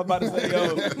it. I was about to say,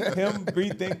 yo, him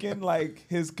rethinking like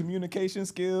his communication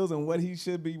skills and what he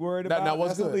should be worried about. That was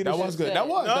That's some good. That leadership was good. shit.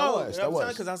 That was.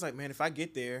 Because I was like, man, if I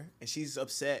get there and she's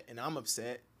upset and I'm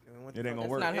upset, what the It ain't fuck? gonna That's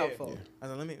work. not helpful.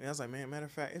 I was like, man, matter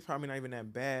of fact, it's probably not even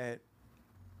that bad.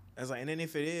 I was like, and then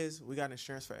if it is, we got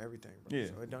insurance for everything, bro. Yeah.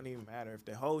 So it don't even matter if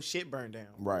the whole shit burned down.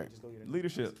 Right. Just go get it.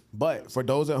 Leadership. But for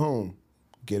those at home,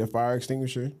 get a fire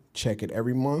extinguisher, check it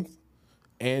every month,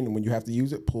 and when you have to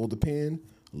use it, pull the pin,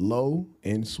 low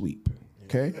and sweep.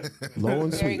 Okay? Low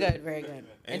and Very sweep. good, very good.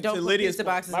 And don't to put Lydia's pizza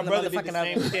boxes my in the brother did the motherfucking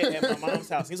same oven. shit at my mom's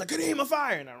house. He was like, "Good aim a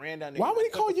fire," and I ran down there. Why would he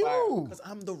call you? Because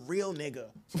I'm the real nigga.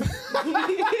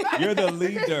 You're the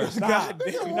leader. Stop.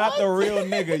 You're not the real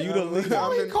nigga. You the leader. Why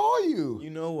would he call you? You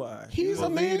know why? He's You a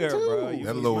man leader, too. bro. You-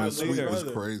 That He's low my and sweet leader. was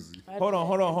crazy. Hold on.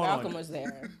 Malcolm was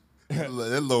there. That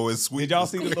low and sweet. Did y'all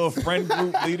was see the little friend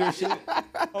group leadership?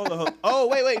 Hold on. Oh,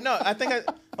 wait. No, I think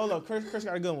hold on. Chris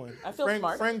got a good one. I feel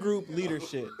smart. Friend group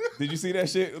leadership. Did you see that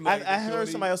shit? Like, I heard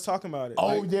shorty- somebody else talking about it.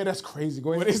 Oh, Like, yeah, that's crazy. Go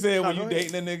When ahead. they said when go you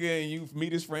ahead. dating a nigga and you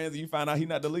meet his friends and you find out he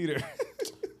not the leader.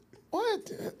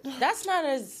 What? That's not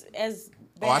as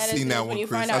bad I as seen it that is one, when you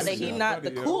Chris. find I out that seen he's that. not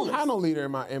the Yeah. coolest. I no leader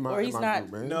in my Or he's not-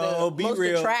 group, man. no, the be most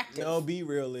real. attractive. No, be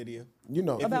real, Lydia. You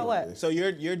know. About what? So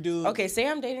your dude. Okay, say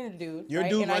I'm dating a dude, Your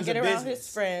right? dude and I runs get a around business.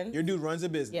 his friend. Your dude runs a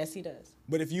business. Yes, he does.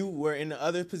 But if you were in the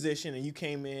other position and you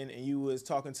came in and you was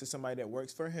talking to somebody that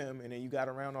works for him and then you got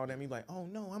around all them, you like, oh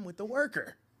no, I'm with the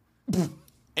worker.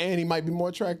 And he might be more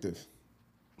attractive.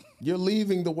 You're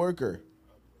leaving the worker.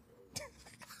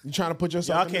 You're trying to put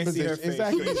yourself Y'all in can't the see her position.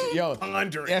 face. Exactly. Yo,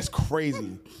 Pondering. that's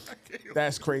crazy.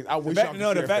 That's crazy. I wish y'all could see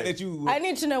the her fact face. that you I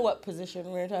need to know what position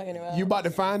we're talking about. You about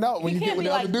to find out when You you get can't with be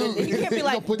the like other dude. the- you can't be He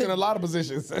like gonna put you in the- a lot of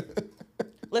positions.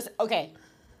 Listen, okay.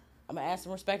 I'm gonna ask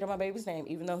some respect on my baby's name,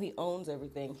 even though he owns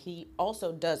everything. He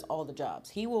also does all the jobs.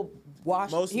 He will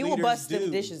wash. He will leaders bust do.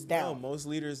 them dishes down. No, most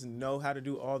leaders know how to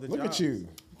do all the Look jobs. at you,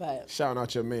 But shouting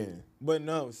out your man. But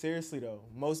no, seriously though,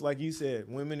 most like you said,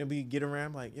 women will be get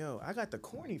around like, yo, I got the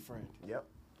corny friend. Yep.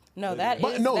 no, that is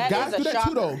But no, that guys is a do that shocker.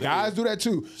 too, though. Guys do that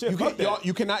too. Shit, You, fuck can't, that.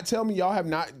 you cannot tell me y'all have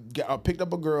not picked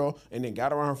up a girl and then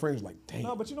got around her friends like, damn.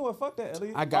 No, but you know what? Fuck that,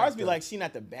 Elliot. I got Ours be that. like, she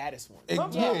not the baddest one.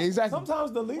 Yeah, exactly.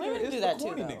 Sometimes the leader Women is do the that too,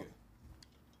 corny though. nigga.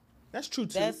 That's true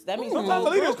too. That means Sometimes your whole the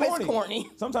leader's group is corny. corny.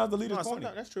 Sometimes the leader's No, corny.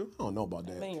 sometimes that's true. I don't know about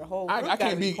that. I mean, your whole I group gotta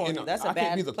can't be corny. in a- That's a I can't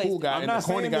bad be the place cool to guy be. I'm and not the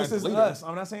corny saying guy's this is the leader. us.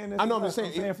 I'm not saying this. I know, is I'm us.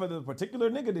 just saying, for the particular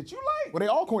nigga that you like. Well, they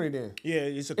all corny then. Yeah,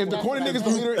 it's a If the corny nigga's the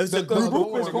leader, It's the a group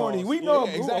Group is is corny. We know.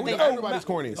 Yeah, exactly. We know Everybody's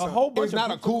corny. A whole bunch It's of not a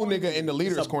groups are cool corny. nigga and the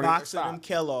leader It's is a corny. box of them Stop.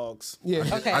 Kellogg's. Yeah.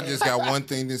 Okay. I just got one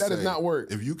thing to say. That does not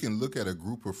work. If you can look at a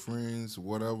group of friends,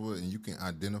 whatever, and you can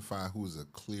identify who's a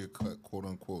clear-cut,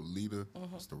 quote-unquote leader,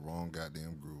 it's the wrong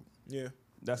goddamn group. Yeah.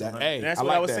 That's That- 100. hey, That's I what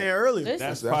like I was that. saying earlier. This-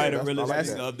 That's That's- probably the that's- I realest like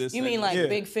thing that. of this. You mean like Yeah.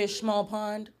 big fish, small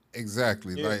pond?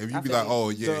 Exactly. Yeah. Like if you I be feel like, you. oh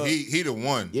yeah, So- he the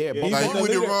one. Yeah, but like he's you the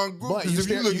with the leader. wrong group. But Because you if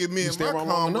you stay- look you- at me you and stay my wrong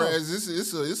long enough. comrades,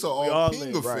 it's an all all ping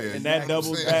live, affair. right. And You that know what I'm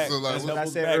doubles saying? back. So, like, That what-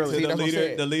 doubles said back earlier. to See, the that's what I leader.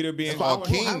 said. The leader being So I all won't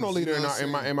have no kings, leader you know what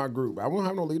I'm in my group. I won't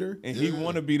have no leader. and he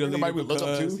want to be the Ain't leader nobody we look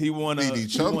up because to. he want Lead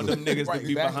each to want other. them niggas Right, to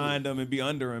be exactly. behind him and be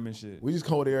under him and shit. We just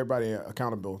hold everybody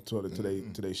accountable to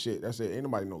they shit. That's it. Ain't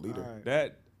nobody no leader.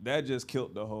 That just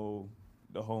killed the whole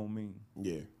meme.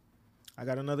 Yeah. I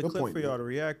got another Good clip point, for y'all man. to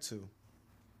react to.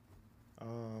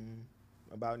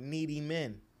 About needy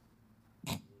men.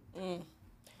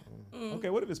 Okay,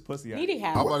 what if it's pussy out? Needy here?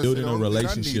 has. Building a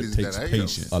relationship takes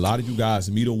patience. A lot of you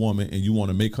guys meet a woman and you want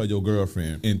to make her your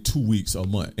girlfriend in 2 weeks or a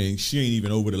month, and she ain't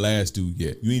even over the last dude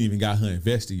yet. You ain't even got her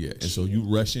invested yet, and so you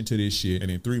rush into this shit.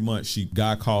 And in 3 months,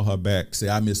 God call her back, say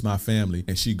I miss my family,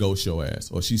 and she ghost your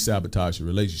ass or she sabotage your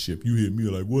relationship. You hit me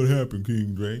like, what happened,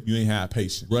 King Dre? You ain't have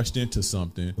patience. Rushed into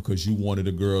something because you wanted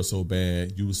a girl so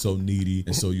bad, you was so needy,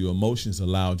 and so your emotions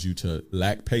allowed you to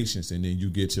lack patience, and then you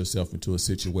get yourself into a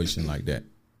situation like that.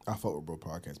 I fuck with Bro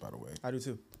Podcast, by the way. I do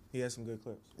too. He has some good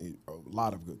clips. A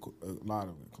lot of good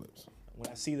clips. When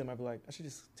I see them, I be like, I should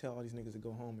just tell all these niggas to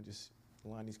go home and just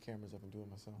line these cameras up and do it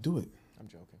myself. Do it. I'm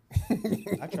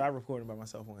joking. I tried recording by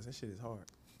myself once. That shit is hard.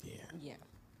 Yeah.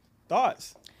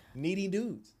 Thoughts? Needy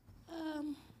dudes. I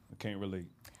can't relate.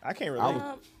 I can't relate.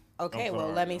 Okay, I'm well,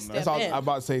 sorry. let me I'm step That's all in. I'm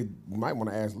about to say. You might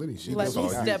want to ask Liddy. Let me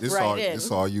step right in.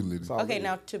 It's all you, Liddy. Okay,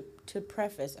 now to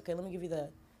preface, okay, let me give you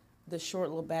the short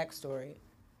little backstory.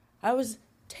 I was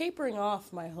tapering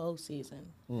off my hoe season,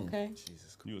 okay?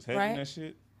 Jesus Christ. You was hedging Right? that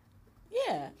shit?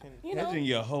 Yeah, you know, Hedging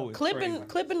your hoe is crazy.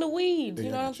 clipping the weeds, you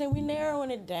know what I'm saying? We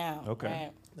narrowing it down. Okay.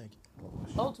 Right? Thank you.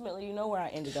 Ultimately, you know where I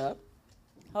ended up.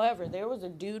 However, there was a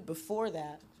dude before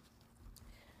that,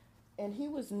 and he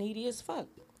was needy as fuck.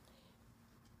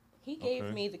 He gave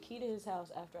Okay. me the key to his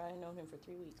house after I had known him for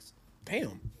 3 weeks.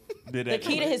 Damn. Did The that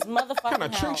key to his motherfucking What kind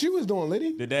of house. tricks you was doing,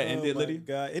 Liddy? Did that end it, Oh my Liddy?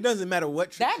 God. It doesn't matter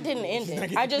what trick That you didn't do. end You're not it.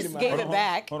 getting I the key to just my gave house. it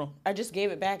back. Hold on. I just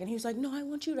gave it back, and he was like, "No, I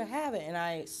want you to have it."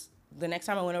 And the next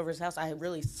time I went over his house, I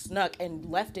really snuck and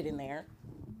left it in there.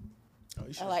 Oh,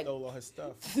 you should like- have stole all his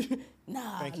stuff.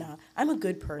 Nah, Thank you. I'm a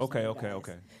good person. Okay, you okay, guys.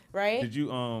 okay. Right? Did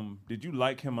you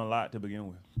like him a lot to begin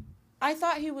with? I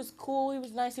thought he was cool. He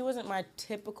was nice. He wasn't my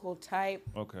typical type.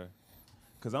 Okay.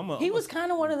 Cause He was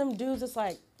kind of one of them dudes that's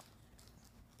like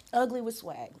ugly with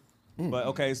swag. But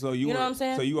okay, so you know were, what I'm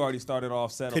saying? So you already started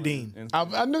off settling. Kadeem. and-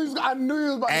 I knew he was about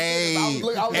to say Hey,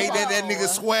 that. I was ain't that nigga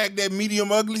swag, that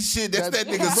medium ugly shit? That's that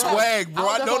nigga swag, bro.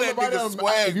 I know that nigga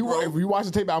swag, if you, bro. If you watch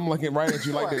the tape, I'm looking right at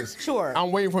you like this. Sure.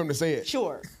 I'm waiting for him to say it.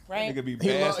 Sure, right? Nigga be He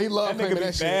bass. love that nigga claiming be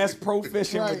that shit. bass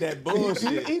proficient with that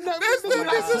bullshit. He never That's that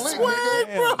nigga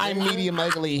swag, bro. I'm medium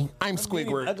ugly. I'm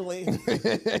Squidward. Ugly.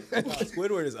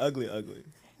 Squidward is ugly.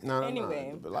 No,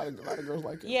 Anyway. But a lot of girls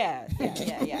like it. Yeah,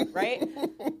 right?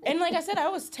 And like I said, I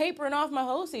was tapering off my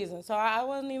whole season, so I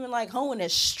wasn't even like hoeing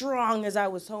as strong as I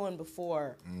was hoeing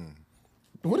before.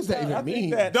 What does that even mean?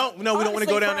 We don't want to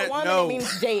go down for a that. woman, No. it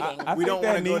means dating. I We think don't that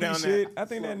wanna go needy down shit. that. I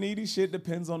think that needy shit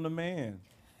depends on the man.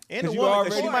 And the 'Cause you woman,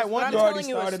 'cause already- she might But want I'm to. telling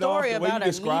you a started story off the way about you a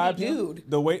described needy him.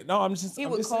 dude. The way, no, I'm just. He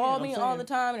I'm would just call saying, me I'm all saying. the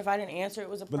time, and if I didn't answer, it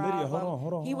was a But problem. Lydia,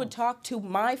 hold on. He would talk to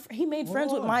he made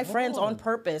friends with my friends on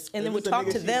purpose, and then If would it's a talk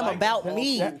nigga to she them likes, about that's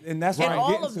me. And that's what And I'm all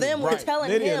getting of to. them were telling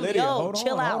him, Lydia, yo, hold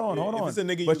chill out. Hold on. If it's a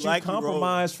nigga you but like, you you roll.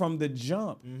 compromise from the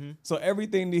jump. So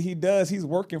everything that he does, he's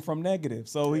working from negative.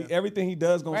 So everything he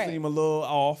does gonna Right. seem a little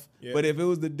off. Yeah. But if it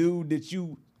was the dude that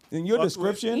you, in your Fuck with.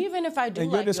 description, Even if I do in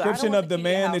like your you, I don't description want of the the key to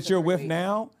the man house that you're in 3 with weeks.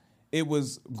 now, it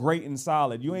was great and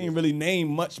solid. You ain't really named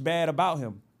much bad about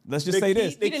him. Let's just The say key-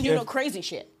 this. the He didn't do If- no crazy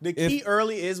shit. The key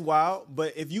early is wild,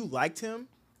 but if you liked him,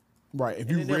 Right. If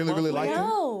you And then really, really like him,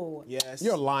 No. yes,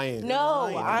 you're lying. No,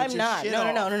 lying. Get I'm your not. shit No.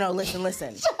 off.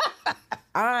 Listen.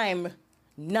 I'm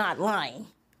not lying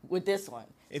with this one.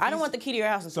 If I don't he's- want the key to your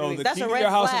house in 3 So weeks. the That's key a to red your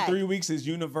house flag. in 3 weeks is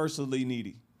universally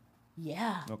needy.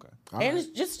 Yeah. Okay. And it's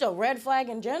just a red flag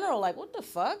in general. Like, what the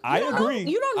fuck? I You don't know- agree.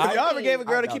 You don't know I- Have y'all ever me. gave a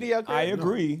girl the key to your crib? I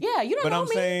agree. Yeah, you don't But know I'm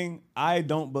me. saying I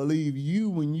don't believe you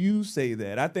when you say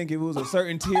that. I think if it was a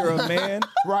certain tier of man,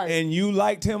 Right. and you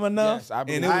liked him enough, Yes, I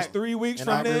believe and it was that. 3 weeks And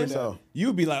I from agree then, with that.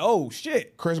 you'd be like, "Oh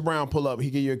shit!" Chris Brown pull up. He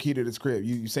give you a key to this crib.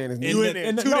 You saying his name? You in there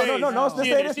And 2 no, days. no, let's She say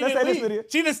didn't- this. she Let's say didn't this, leave. Lydia.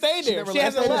 She didn't stay there. never She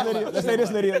left. hasn't Let's say left. this, Lydia. Let's say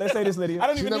this, Lydia. Let's say this, Lydia. I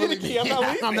don't even never need a key. leave. I'm not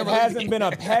leaving. I'm It never hasn't been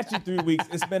a patchy 3 weeks.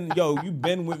 It's been, you've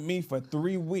been with me for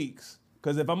 3 weeks.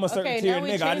 Because if I'm a certain Okay, tier now we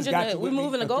nigga, I just changing got the, you we with me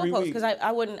moving the for 3 goalposts weeks. because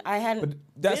I hadn't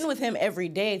that's- been with him every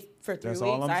day for 3 That's weeks.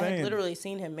 all I'm I had saying. literally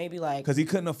seen him maybe like Because he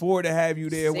couldn't afford to have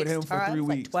you there with 6 him for times, 3 like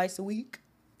weeks. twice a week.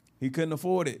 He couldn't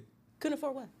afford it. Couldn't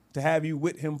afford what? To have you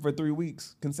with him for 3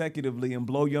 weeks consecutively and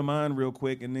blow your mind real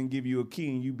quick and then give you a key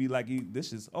and you be like,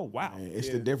 this is, oh, wow. It's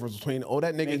the difference between that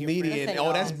nigga's Making needy friends. and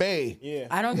Listen, that's y'all. bae. Yeah.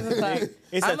 I don't give a fuck.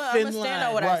 It's a I'm thin gonna stand line.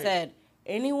 on what Right. I said.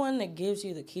 Anyone that gives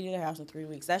you the key to their house in 3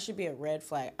 weeks, that should be a red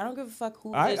flag. I don't give a fuck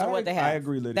who it is or what they have. I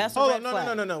agree, Lydia. That's a Hold red on,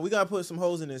 flag. no. We gotta put some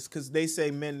holes in this because they say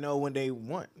men know when they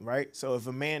want, right? So if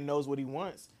a man knows what he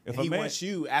wants, If and a he man- wants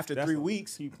you after That's 3 a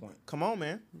weeks, key point. come on,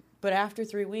 man. But after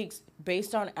 3 weeks,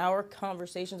 based on our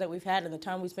conversations that we've had and the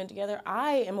time we spent together,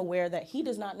 I am aware that he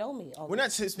does not know me. We're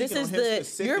not speaking This on is him you're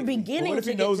specifically. But beginning what if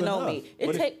to he get knows to know enough? me.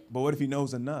 It take But what if he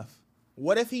knows enough?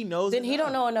 What if he knows? Then he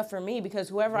don't know enough for me because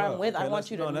whoever I'm with, I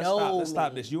want you to know. Let's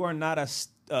stop me. this. You are not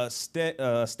a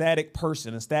static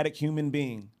person, a static human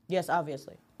being. Yes,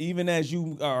 obviously. Even as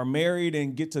you are married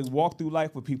and get to walk through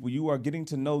life with people, you are getting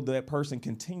to know that person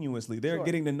continuously. They're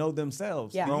getting to know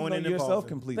themselves. Yeah. You Growing know and yourself evolving.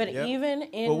 completely. But even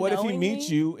in But what if he knowing meets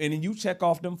me, you and then you check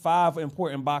off them 5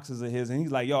 important boxes of his and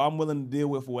he's like, yo, I'm willing to deal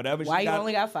with whatever Why she you got.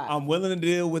 only got 5? I'm willing to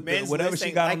deal with Man's whatever list she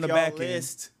ain't got like on the y'all back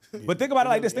list. end. But think about it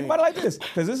like this. Think about it like this.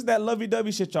 Because this is that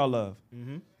lovey-dovey shit y'all love.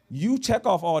 You check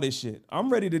off all this shit.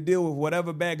 I'm ready to deal with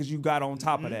whatever baggage you got on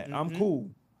top of that. I'm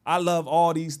cool. I love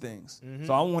all these things.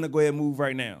 So I want to go ahead and move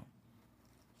right now.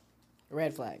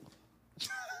 red flag.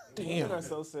 Damn, you're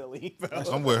so silly.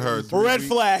 I'm with her. 3 Red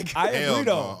weeks. flag. I Hell agree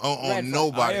no. though. On Red flag.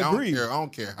 nobody. I agree. I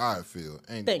don't care how I feel.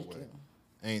 Ain't Thank no way. you.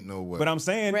 Ain't no way. But I'm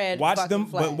saying, Red watch fucking them.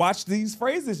 flag. But watch these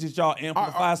phrases that y'all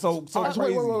amplify so crazy.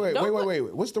 Wait.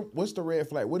 What's the red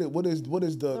flag? What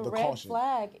is the The red caution?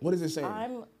 flag. What is it saying?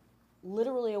 I'm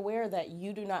literally aware that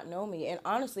you do not know me, and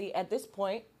honestly, at this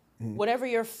point, Mm-hmm. whatever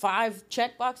your 5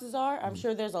 check boxes are, I'm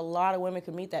sure there's a lot of women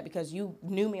could meet that because you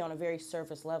knew me on a very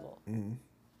surface level. Mm-hmm.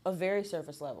 A very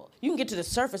surface level. You can get to the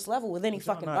surface level with any Y'all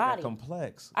fucking not that body.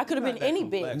 complex. I could have Not been that any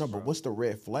complex, bitch. No, but what's the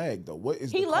red flag though? What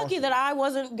is He the lucky caution? that I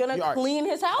wasn't gonna Yeah, all right. clean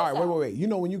his house All right, out. wait. You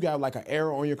know when you got like an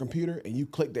error on your computer and you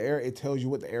click the error, it tells you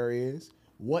what the error is.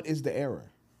 What is the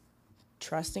error?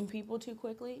 Trusting people too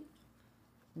quickly.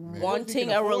 What if you Wanting can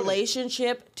a afford it?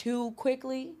 relationship too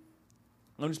quickly.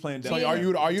 I'm just playing So devil. are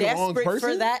you the wrong Desperate person?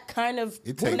 for that kind of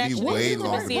It take me connection, way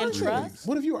intimacy, longer and than trust.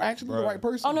 What if you were actually the right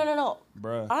person? Oh no.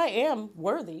 Bruh. I am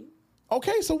worthy.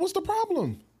 Okay, so what's the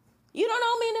problem? You don't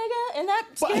know me, nigga, and that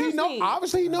But scares he know. me.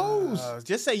 Obviously, he knows.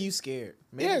 Just say you scared.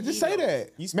 Maybe yeah, just he say knows. that.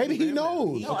 You Maybe speak he for him.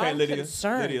 knows. No, Okay, I'm Lydia.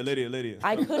 concerned. Lydia.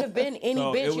 I could have been any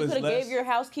So it bitch. You was could have less- gave your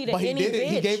house key to But he any did it.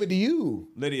 bitch. He gave it to you.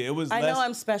 Lydia, it was I less. know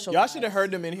I'm special. Y'all should have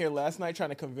heard them in here last night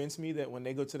trying to convince me that when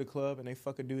they go to the club and they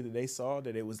fuck a dude that they saw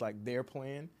that it was like their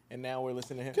plan, and now we're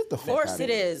listening to him. Get the Of fuck course out it of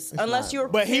here. is. It's Unless not, you're.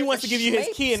 But he prepared wants to give you his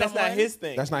shape key, and that's not someone. his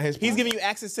thing. That's not his He's plan. giving you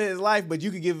access to his life, but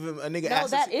you could give him a nigga No,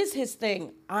 access. that is his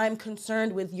thing. I'm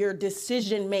concerned with your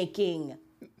decision making.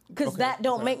 Because that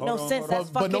don't make no sense. That's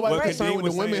But fucking nobody's What crazy. concerned with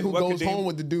was the women saying- who what goes Kadeem- home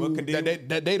with the what dude Kadeem-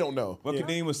 that they don't know. What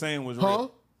Kadeem was saying was Huh?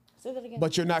 real. Say that again.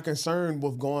 But you're not concerned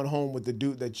with going home with the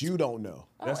dude that you don't know.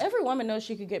 Oh, every woman knows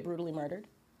she could get brutally murdered.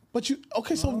 But you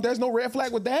okay? So there's no red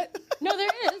flag with that. No, there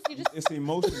is. You just It's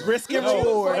emotional. Risk and No,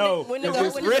 reward. No, When to it's go,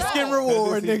 just when to risk go. and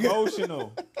reward, It's nigga.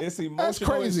 emotional. It's emotional.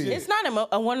 crazy. as shit. It's not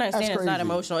a one night That's stand. It's not crazy.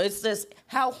 emotional. It's just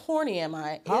how horny am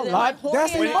I? How Am I lot- horny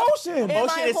that's enough? emotion. Am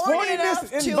Emotion I is horny horniness enough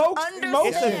to invokes understand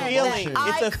emotion. It's a feeling. that I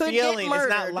It's a could feeling. get It's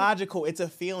not murdered? logical. It's a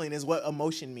feeling. Is what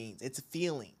emotion means. It's a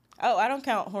feeling. Oh, I don't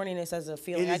count horniness as a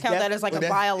feeling. It I is count that as like a Well,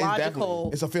 that's- it's biological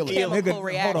definitely- it's a feeling. chemical Nigga,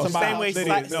 reaction. hold The on, same stop. way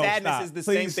Lydia, no, sadness stop. is the Please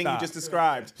same thing you stop. just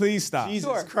described. Please stop. Jesus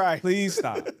Sure. Christ. Please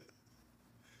stop.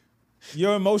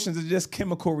 Your emotions are just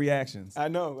chemical reactions. I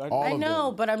know. All I of know,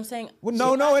 them. but I'm saying Well,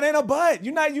 no, it ain't a but.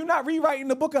 You're not rewriting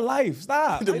the book of life.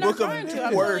 Stop. The I'm book not of trying to.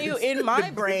 I'm words. telling you, in my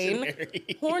brain,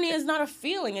 horny is not a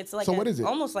feeling. It's like So what is it?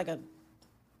 almost like a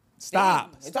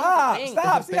Stop. It's Stop. almost a thing.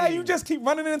 Stop. It's a See how thing. you just keep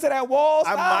running into that wall?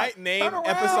 I Stop. might name Turn around.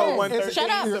 episode 113 Shut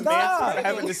up. semantics, Stop. but I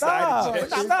haven't Stop.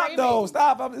 decided yet. Stop, though.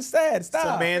 Stop. I'm sad.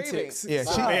 Stop. Semantics. Yeah,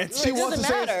 Semantics. she It wants to doesn't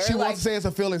say matter, she like- wants to say it's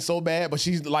a feeling so bad, but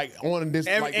she's like on this.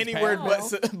 like, this Any path. word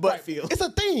but feel. It's a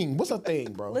thing. What's a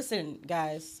thing, bro? Listen,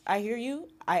 guys, I hear you.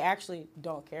 I actually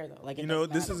don't care though. Like, it You know,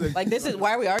 doesn't this matter. is a- like this is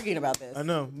why are we arguing about this? I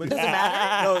know, but Doesn't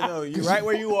matter. No, you're right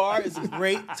where you are. It's a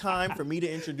great time for me to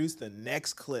introduce the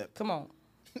next clip. Come on.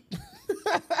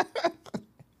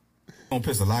 Gonna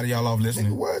piss a lot of y'all off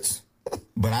listening. What?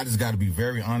 But I just got to be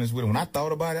very honest with it. When I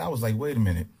thought about it, I was like, wait a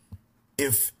minute.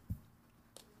 If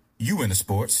you in the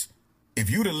sports, if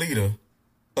you the leader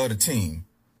of the team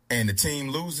and the team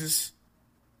loses,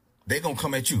 they gonna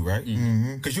come at you, right?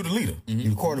 Because you the leader. You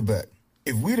the quarterback.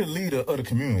 If we the leader of the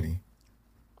community,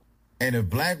 and if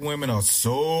black women are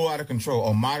so out of control,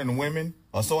 or modern women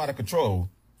are so out of control,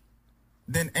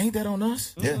 then ain't that on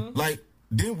us? Yeah. Like,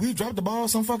 didn't we drop the ball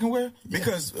some fucking where?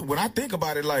 Because when I think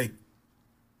about it, like,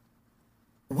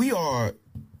 we are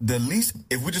the least,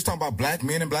 if we're just talking about black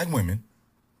men and black women,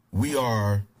 we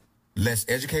are less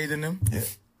educated than them. Yeah.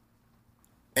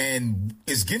 And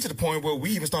it's getting to the point where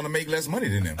we even starting to make less money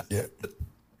than them. Yeah.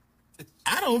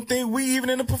 I don't think we even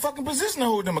in a fucking position to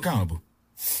hold them accountable.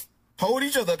 Hold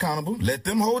each other accountable. Let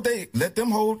them hold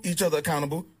each other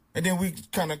accountable, and then we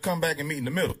kind of come back and meet in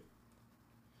the middle.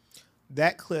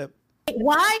 That clip,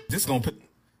 Why? This gonna put.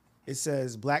 it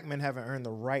says black men haven't earned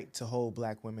the right to hold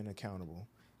black women accountable.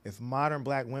 If modern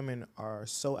black women are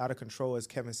so out of control as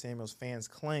Kevin Samuels fans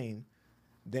claim,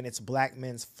 then it's black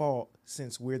men's fault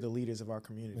since we're the leaders of our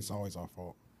community. It's always our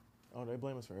fault. Oh, they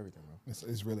blame us for everything, bro.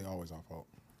 It's really always our fault.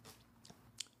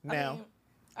 Now, I mean,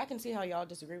 I can see how y'all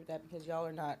disagree with that because y'all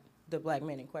are not the black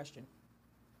men in question.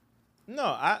 no,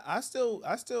 I still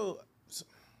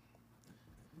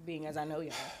Being as I know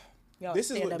y'all. Y'all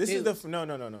this is stand what up this is dudes. the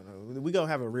no. We gonna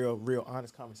have a real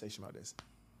honest conversation about this.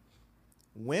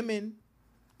 Women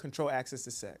control access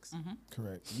to sex.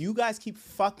 Correct. You guys keep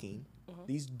fucking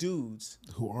these dudes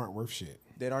Who aren't worth shit.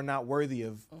 that are not worthy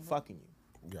of fucking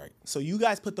you. Right. So you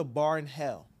guys put the bar in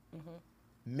hell.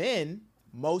 Men,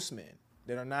 most men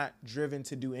that are not driven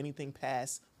to do anything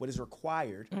past what is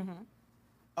required.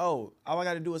 Oh, all I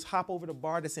got to do is hop over the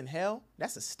bar that's in hell.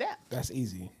 That's a step. That's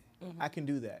easy. I can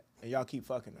do that, and y'all keep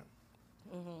fucking them.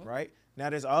 Right now,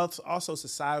 there's also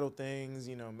societal things,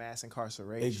 you know, mass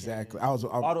incarceration. Exactly. all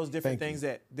those different thank you.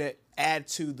 things that add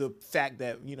to the fact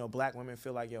that, you know, black women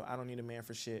feel like, yo, I don't need a man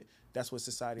for shit. That's what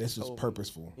society. This has is told me.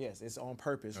 purposeful. Yes, it's on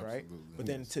purpose, right? Absolutely. But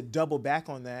then to double back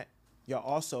on that, y'all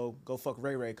also go fuck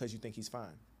Ray Ray because you think he's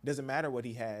fine. Doesn't matter what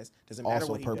he has. Doesn't matter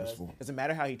Also what he purposeful. does. Doesn't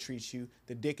matter how he treats you.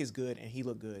 The dick is good and he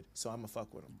look good, so I'm gonna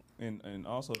fuck with him. And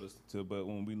also, but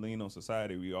when we lean on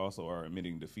society, we also are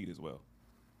admitting defeat as well.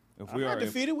 If I'm not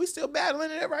defeated. We still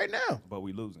battling it right now. but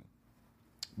we losing.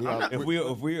 If We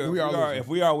losing. if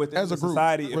we are within As a the group,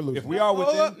 society, we're if losing. we are Hold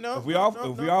within, up, no, if we no, are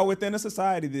no, if no. we are within a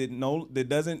society that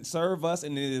doesn't serve us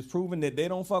and it is proven that they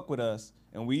don't fuck with us,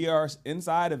 and we are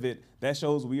inside of it, that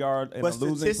shows we are in But a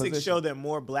losing statistics position. show that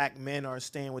more black men are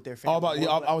staying with their All family.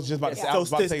 about, I was just about to say. I So was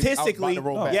about to say- I was about statistically, to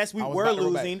roll back. yes, we I was were about to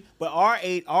roll back. losing, but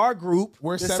our group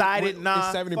We're decided we're- nah.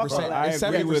 it's 70%. fuck all that. I It's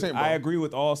agree with 70%, bro. I agree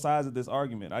with all sides of this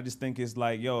argument. I just think it's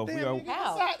like, yo, if we are,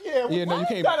 How? Yeah, no, you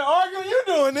can't. What kind of argument you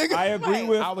doing, nigga? I agree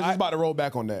with, I was just about to roll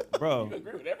back on that. bro. You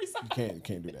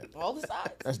can't do that. All the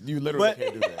sides. You literally But-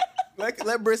 can't do that.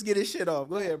 Let Briss get his shit off.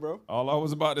 Go ahead, bro. All I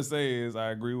was about to say is I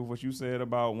agree with what you said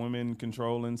about women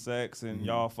controlling sex Mm-hmm. and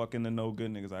y'all fucking the no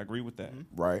good niggas. I agree with that.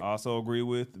 Right. I also agree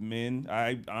with men.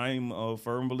 I'm a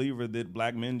firm believer that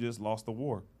black men just lost the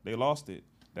war. They lost it.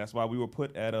 That's why we were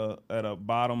put at a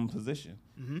bottom position,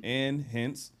 and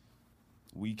hence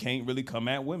we can't really come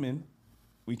at women.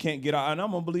 We can't get out. And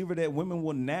I'm a believer that women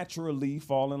will naturally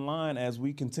fall in line as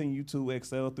we continue to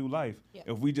excel through life. Yeah.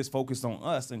 If we just focus on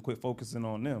us and quit focusing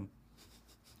on them.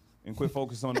 And quit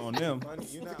focusing on them.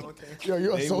 You're not okay. Yo,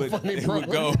 you're They so would, funny, they bro.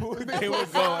 would go. They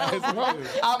would go as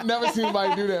I've never seen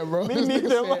anybody do that, bro. This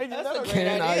nigga said,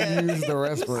 Can I use the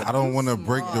restroom? I don't want to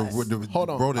break the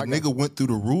Hold on, bro. The I got nigga went through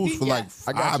the rules for like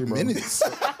I got 5 you, bro. minutes.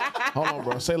 Hold on,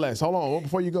 bro. Say less. Hold on.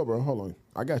 Before you go, bro. Hold on.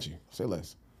 I got you. Say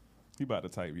less. He about to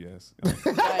type yes.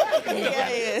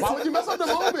 Why would you mess up the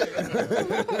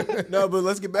moment? No, but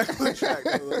let's get back on track.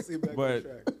 Bro. Let's get back on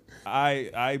But track.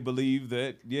 I believe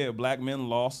that, yeah, black men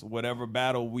lost whatever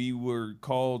battle we were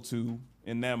called to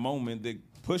in that moment that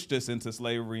pushed us into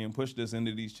slavery and pushed us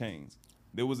into these chains.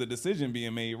 There was a decision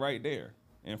being made right there.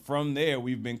 And from there,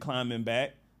 we've been climbing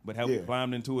back, but have we Yeah.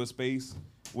 climbed into a space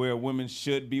where women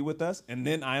should be with us? And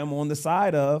then I am on the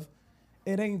side of,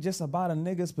 it ain't just about a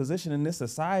nigga's position in this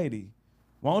society.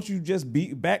 Why don't you just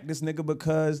beat back this nigga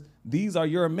because these are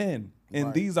your men and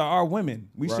Right. these are our women.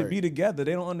 We should Right. be together.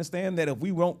 They don't understand that if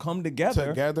we won't come together,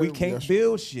 Together, we can't yes.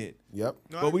 build shit. Yep.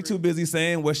 But we too busy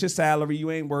saying, what's your salary?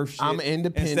 You ain't worth shit. I'm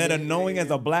independent. Instead of knowing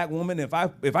as a black woman, if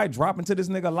I drop into this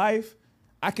nigga life,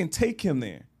 I can take him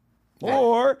there.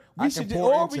 Or I we can should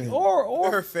pour or into we him.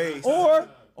 or Her face.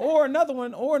 or another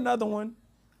one.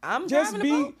 I'm Just driving the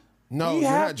be boat. No, we you're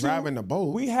have not to- driving the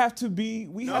boat. We have to be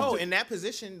No, in that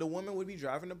position, the woman would be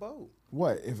driving the boat.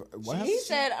 What? If what He happened?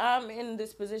 said I'm in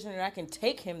this position and I can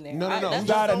take him there. No. You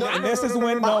gotta, and this is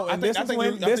when I think we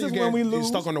you're lose.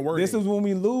 stuck on the wording. This is when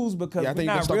we lose because Yeah, I we're think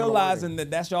you're not stuck on the realizing wording.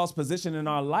 that that's y'all's position in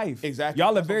our life. Exactly.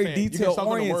 Y'all are That's what very I'm saying. You get detail stuck on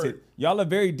the oriented. word. Y'all are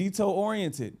very detail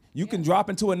oriented. You can drop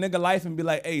into a nigga life and be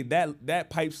like, "Hey, that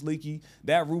pipe's leaky.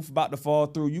 That roof about to fall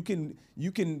through." You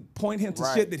can point him to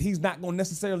Right. shit that he's not gonna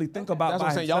necessarily think about That's by what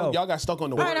I'm saying. himself. Y'all got stuck on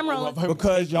the All word. right, I'm rolling. of him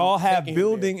Because taking- y'all have taking him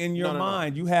building there. in your No.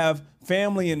 mind. You have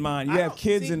family in mind. You I have don't-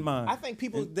 kids see, in mind. I think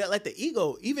people that let the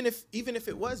ego, even if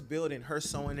it was building her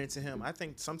sewing into him, I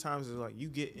think sometimes it's like you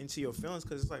get into your feelings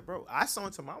because it's like, bro, I sew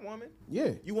into my woman.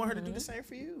 Yeah. You want her to do the same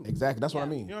for you. Exactly. That's what I Yeah.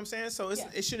 mean. You know what I'm saying? So Yeah.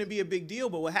 it shouldn't be a big deal.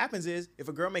 But what happens is if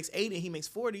a girl makes 80 and he makes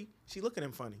 40, she look at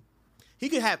him funny. He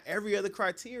could have every other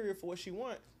criteria for what she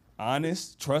wants.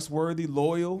 Honest, trustworthy,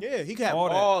 loyal. Yeah, he could have all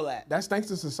all that. that. That's thanks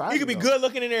to society. He could be though. good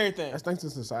looking and everything. That's thanks to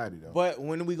society, though. But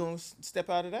when are we gonna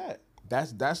step out of that?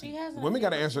 That's She has an women got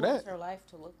to idea answer what she wants that. her life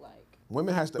to look like.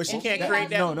 Women has to. But she And can't she create has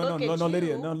that. to No, look at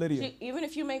Lydia, you. no, Lydia. Even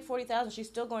if you make 40,000, she's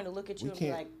still going to look at you and be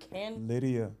can't. like, "Can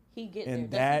Lydia. he get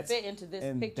And there? Does he fit into this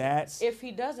and picture? that's- If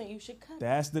he doesn't, you should cut it."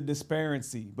 That's the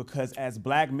disparity because as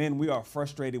black men, we are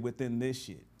frustrated within this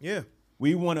shit. Yeah.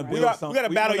 We want to build got- we something.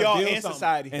 gotta battle wanna y'all build and something.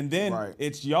 society. And then Right.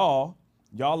 it's y'all.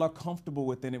 Y'all are comfortable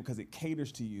within it because it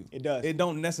caters to you. It does. It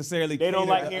don't necessarily. They don't cater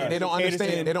like to hearing us. They don't Caters to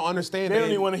understand. them. They don't understand. They don't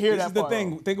even want to hear This that is the part.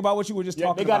 thing. Think about what you were just Yeah,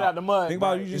 talking they got about. it out the mud, Think about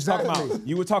right. what you just talking Exactly. about.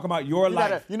 You were talking about your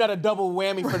life. You're not a double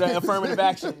whammy for the affirmative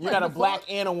action. You're not a black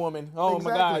and a woman. Oh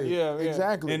my God. Exactly. Yeah.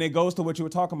 Exactly. And it goes to what you were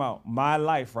talking about. My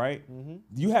life, right?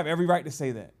 You have every right to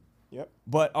say that. Yep.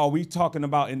 But are we talking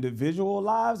about individual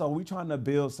lives? Or are we trying to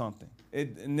build something?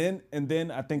 And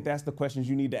then I think that's the questions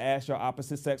you need to ask your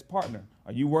opposite sex partner.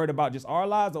 Are you worried about just our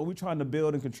lives, or are we trying to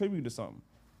build and contribute to something?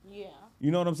 Yeah. You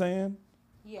know what I'm saying?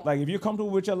 Yeah. Like if you're comfortable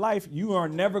with your life, you are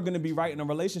never going to be right in a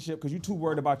relationship because you're too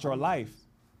worried about your life.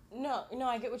 No,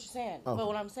 I get what you're saying. But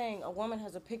what I'm saying, a woman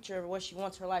has a picture of what she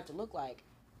wants her life to look like.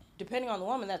 Depending on the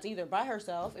woman, that's either by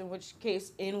herself, in which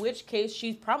case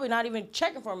she's probably not even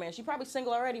checking for a man. She's probably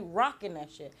single already, rocking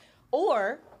that shit.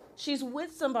 Or she's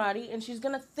with somebody and she's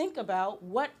gonna think about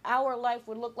what our life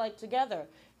would look like together.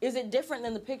 Is it different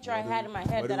than the picture I had in my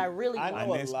head that I really I want? know a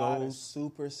Finance lot of goals.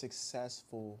 super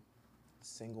successful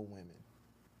single women,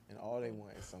 and all they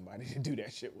want is somebody to do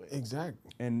that shit with. exactly.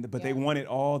 But they want it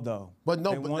all though. But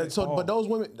no, They want it so all. but those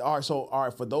women. All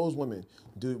right. For those women,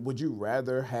 would you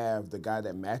rather have the guy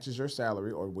that matches your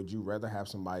salary, or would you rather have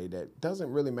somebody that doesn't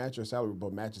really match your salary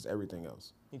but matches everything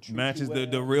else? He treats matches you well.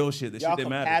 the real shit, the Y'all shit that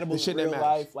matters. compatible The shit in that real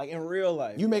matters. life, like in real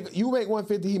life. You make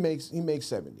 150, he makes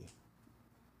 70.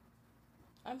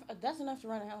 That's enough to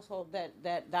run a household.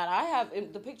 That I have.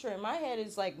 The picture in my head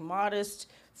is like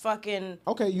modest, fucking.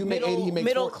 Okay, you make 80, he makes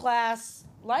middle 40. class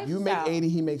lifestyle. You make 80,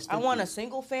 he makes 50. I want a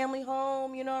single family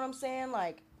home. You know what I'm saying?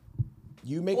 Like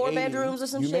You make 4 80, bedrooms or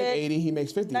some you shit. make 80, he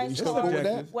makes 50. Nice You still car. cool with that?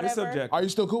 Subjective. Whatever. It's subjective. Are you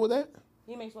still cool with that?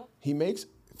 He makes what? He makes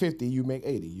 50, you make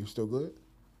 80. You still good?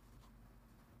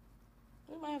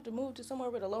 We might have to move to somewhere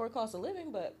with a lower cost of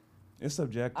living, but It's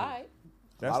subjective. all right,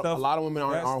 That A lot of women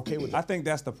aren't okay with I it. think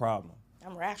that's the problem.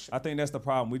 I'm rational. I think that's the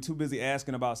problem. We're too busy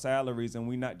asking about salaries, and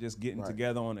we're not just getting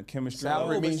together on a chemistry.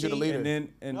 Salary level. means you're the leader.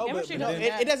 And No, but Chemistry no, don't it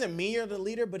matter. doesn't mean you're the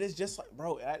leader, but it's just like,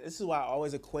 bro, this is why I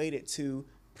always equate it to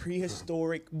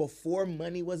prehistoric, before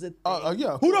money was a thing.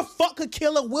 Yeah, of Who the course. fuck could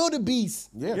kill a wildebeest?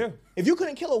 Yeah. If you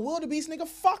couldn't kill a wildebeest, nigga,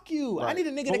 fuck you. I need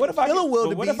a nigga But that what can if I kill a get- but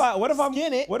wildebeest.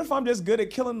 Skin it. What if I'm just good at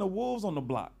killing the wolves on the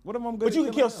block? What if I'm good? But you at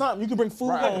can killing kill something. You can bring food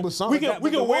Right, home. but something. We But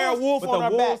can the wear a wolves- wolf but on the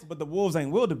our wolves, back. But the wolves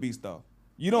ain't wildebeest though.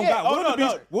 You don't Yeah, got oh, no,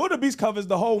 wildebeest. no. Wildebeest covers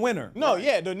the whole winter. No,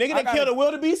 yeah, the nigga I that killed gotta- a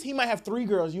wildebeest, he might have 3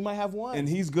 girls. You might have 1. And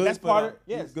he's good. That's for part the- of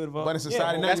yes. He's good for. But in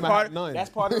society now, that's you might part- have none. that's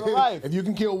part of the life. If you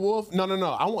can kill wolf, no.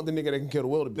 I want the nigga that can kill the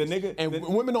wildebeest. The nigga- and the-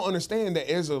 women don't understand that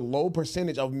there's a low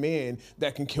percentage of men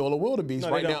that can kill a wildebeest No,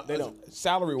 they right don't. now. They don't.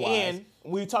 Salary wise. And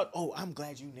we talked. Oh, I'm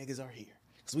glad you niggas are here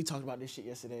because we talked about this shit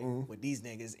yesterday with these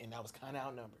niggas, and I was kind of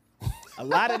outnumbered. A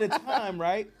lot of the time,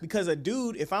 right? Because a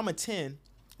dude, if I'm a 10,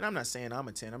 and I'm not saying I'm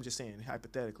a 10, I'm just saying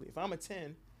hypothetically, if I'm a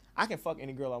 10, I can fuck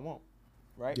any girl I want,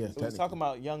 right? Yeah, so we're talking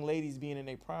about young ladies being in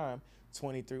their prime,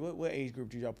 23. What age group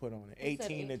did y'all put on it? They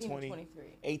said 18 to 20. 23.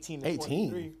 18 to 18?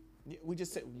 23. Yeah, we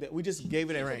just gave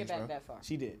it a took range, it back bro. that far.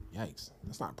 She did. Yikes.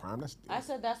 That's not prime. That's I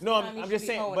said that's No, the time you I'm should just be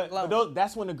saying, hoeing but low.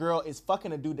 that's when the girl is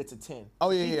fucking a dude that's a 10.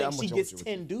 Oh, yeah, she yeah, thinks I'm she with you, gets I'm with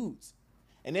you. 10 dudes.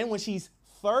 And then when she's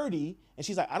 30 and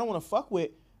she's like, I don't want to fuck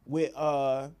with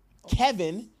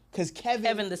Kevin, because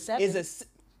Kevin the 7. is a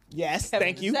yes, Kevin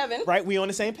thank the you. 7. Right, we on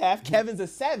the same path. Kevin's a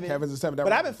 7. Kevin's a 7, that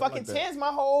But right, I've been something fucking like that. 10s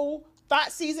my whole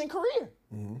thought season career.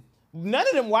 None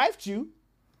of them wifed you.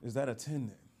 Is that a 10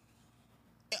 then?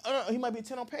 He might be a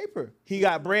 10 on paper. He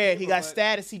got bread, he got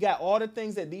status, he got all the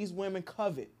things that these women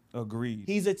covet. Agreed.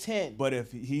 He's a 10. But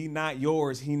if he not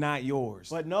yours, he not yours.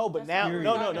 But now, not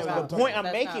no. what I'm talking The point about. I'm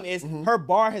That's making not- is her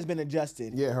bar has been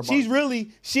adjusted. Yeah, her bar.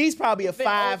 She's probably a been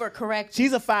 5. overcorrected.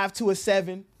 She's a 5 to a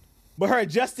 7. But her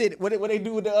adjusted, what they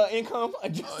do with the income?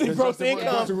 Adjusted gross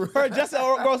income. Her adjusted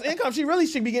gross income, she really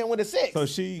should be getting with a 6. So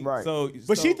she, Right.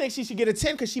 But she thinks she should get a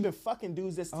 10 because she been fucking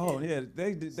dudes that's 10. Oh yeah,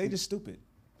 they just stupid.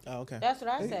 Oh, okay. That's what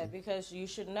I said, because you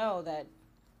should know that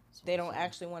they don't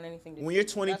actually want anything to do When you're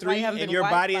with you. That's why 23 you haven't and been your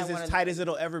wiped body by is one as of tight them. as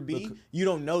it'll ever be, you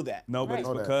don't know that. No, but Right. it's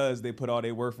Know that. because they put all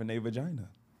their worth in their vagina.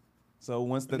 So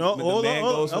once the, No, when the hold man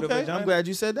on. goes for the Okay, vagina, I'm glad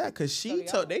you said that because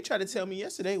they tried to tell me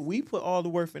yesterday we put all the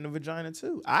worth in the vagina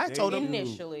too. I told them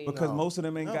Initially. because most of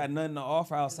them ain't got nothing to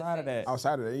offer outside of that.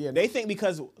 Outside of that, yeah. they think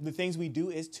because the things we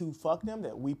do is to fuck them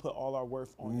that we put all our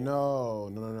worth on. them. No.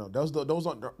 Those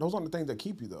aren't the things that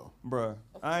keep you though. Bruh,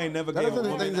 I ain't never That gave a isn't the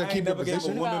woman, things that I ain't keep your never gave a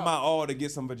position. woman my all to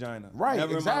get some vagina. Right,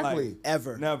 Never in my life. exactly.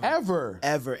 Ever.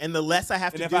 Ever. And the less I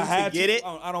have And to if do I had to get it,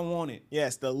 I don't want it.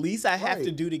 yes, the least I have Right.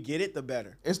 to do to get it, the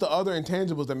better. It's the other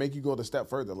intangibles that make you go the step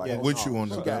further. Like, Yeah. oh, With you on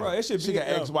she the got, Bro, it should she be- got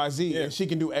X, Y, Z, and she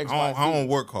can do X, Y, Z. I don't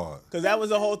work hard. Because that was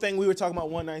the whole thing we were talking about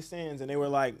one night stands, and they were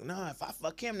like, "No, if I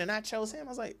fuck him, then I chose him." I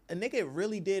was like, "A nigga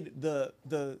really did the.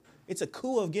 It's a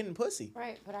coup of getting pussy."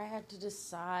 Right, but I had to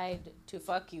decide to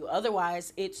fuck you.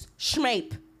 Otherwise, it's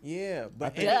schmape. Yeah,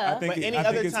 but think- I think but it- any I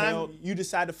think other it's time held- you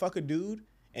decide to fuck a dude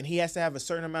and he has to have a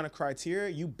certain amount of criteria,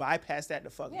 you bypass that to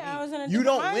fuck Yeah, me. I was in a you different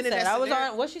don't mindset. win in that I was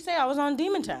scenario. on. What she say? I was on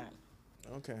demon time.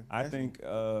 Okay. I think.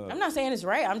 I'm not saying it's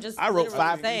right. I'm just I wrote literally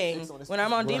 5 saying things on this when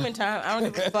I'm on demon time, I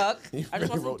don't give a fuck. I just really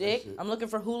want some wrote that dick. shit. I'm looking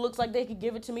for who looks like they could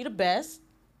give it to me the best.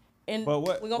 And But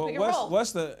what? we're gonna but pick a role.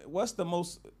 what's the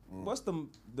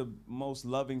most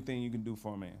loving thing you can do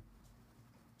for a man?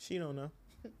 She don't know.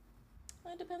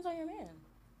 Well, it depends on your man.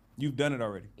 You've done it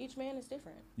already. Each man is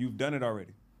different. You've done it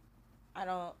already. I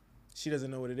don't. She doesn't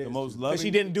know what it is. most Because she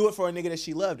loving- didn't do it for a nigga that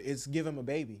she loved. It's give him a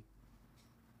baby.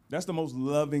 That's the most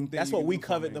loving thing. That's you what can we do for a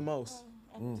covet man. the most.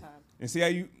 At the time. And see how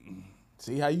you.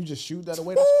 See how you just shoot that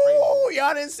away? That's Ooh, crazy.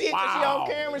 y'all didn't see it because she on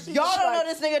camera. She Y'all just don't know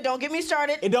like- this nigga. Don't get me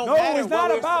started. It don't No, matter. it's not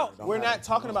what about- We're not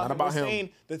talking about. Not about We're him. saying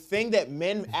the thing that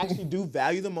men actually do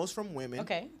value the most from women.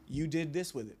 Okay. You did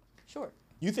this with it. Sure.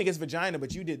 You think it's vagina,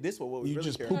 but you did this with what we You really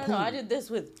just care poop- about. No, I did this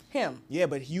with him. Yeah,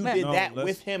 but you Man. did No, that let's-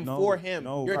 with him no, for him.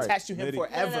 no. You're Right. attached to him Lydia.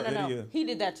 forever. No. Lydia. He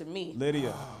did that to me.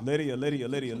 Lydia.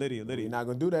 We're not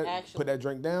gonna do that. Actually. Put that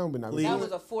drink down. We're not gonna That do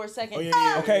was it. a 4-second. Oh,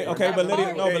 yeah. Okay, but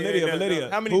Lydia. No, but Lydia. But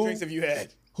Lydia. How many who, drinks have you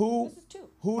had? Who? This is 2.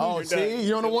 Who? Oh, did see,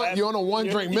 you're on a one. You're on a one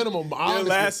drink minimum. Honestly,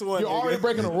 last one, You're already nigga.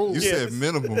 breaking the rules. You said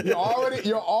minimum. You're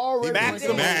already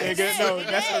Maximum, breaking the rules. nigga. No,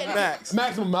 that's a max.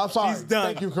 Maximum. I'm sorry. He's done.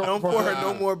 Thank you. Don't pour her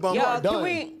no more bump. Y'all,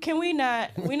 done. can we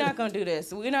not? We're not gonna do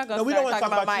this. We're not gonna No, we start don't wanna talking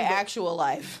talk about about my you, but- actual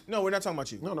life. No, we're not talking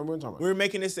about you. No, we're talking about. We're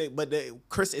making this, but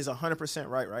Chris is 100%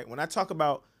 right? When I talk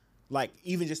about, like,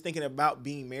 even just thinking about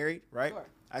being married, right? Sure.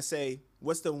 I say,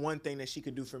 what's the one thing that she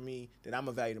could do for me that I'm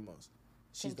gonna value the most?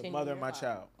 She's the Continue mother of your my life.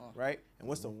 child, right? And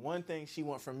what's the one thing she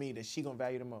want from me that she gonna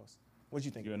value the most? What you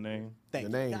think? Your name.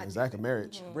 Thank The you. name God is damn like a it.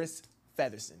 marriage. Briss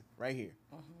Featherson, right here,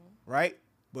 right?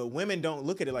 But women don't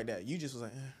look at it like that. You just was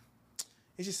like,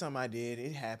 it's just something I did.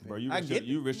 It happened. Bro, you I risk get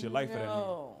you risk your life for that nigga.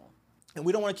 No. and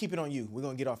we don't want to keep it on you. We're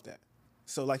gonna get off that.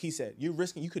 So, like he said, you're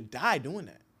risking. You could die doing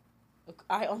that.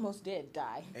 I almost did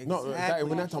die. No, Exactly.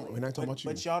 we're not talking about you.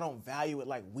 But y'all don't value it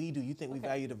like we do. You think we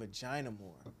value the vagina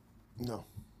more. No.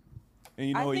 And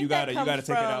you I know think you that gotta comes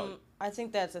take it from- out. I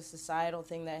think that's a societal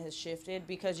thing that has shifted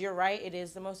because you're right, it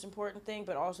is the most important thing,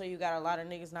 but also you got a lot of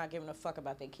niggas not giving a fuck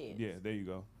about their kids. Yeah, there you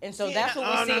go. And so Yeah, that's what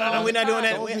we see no, all we're the not doing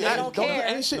time. that. They We- don't care.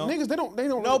 Ain't shit, No. niggas. They don't.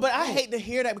 No, but I hate to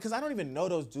hear that because I don't even know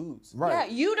those dudes. Right.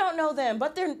 Yeah, you don't know them,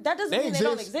 but that doesn't They mean they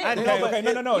don't exist. exist. I know, Okay, but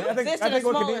okay, no. you I think exist in a what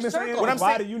smaller Kadeem is saying. circle. What I'm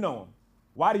Why saying- do you know him?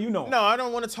 Why do you know him? No, I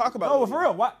don't want to talk about No, it. for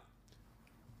real. Why?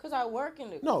 Because I work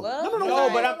in the No, club. no, No,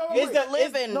 but I'm- I it's the-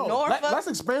 live in No, Norfolk. let's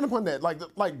expand upon that. Like,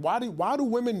 why do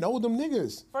women know them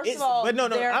niggas? First It's- of all, but no.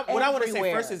 they're What I want to say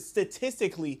everywhere. first is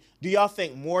statistically, do y'all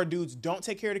think more dudes don't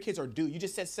take care of the kids or do? You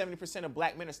just said 70% of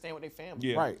black men are staying with their family.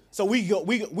 Yeah. Right. So we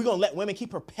gonna let women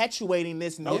keep perpetuating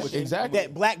this notion exactly.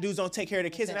 that black dudes don't take care of their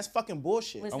kids, and that's fucking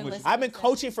bullshit. Listen, I'm with you. listen, I've been listen.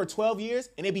 coaching for 12 years,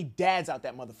 and it be dads out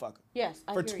that motherfucker. Yes,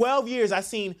 I For hear you. 12 years, I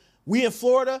seen we in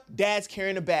Florida, dads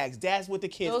carrying the bags, dads with the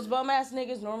kids. Those bum ass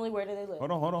niggas normally where do they live? Hold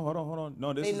on.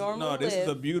 No, this They is normally this is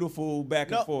a live- beautiful back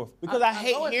and No, forth. because I'm I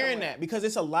hate going hearing somewhere. that because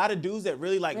it's a lot of dudes that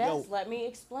really like, Yes, yo, let me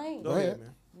explain. go ahead,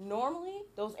 man. Normally,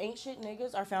 those ain't shit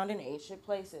niggas are found in ain't shit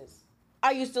places.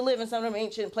 I used to live in some of them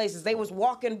ancient places. They was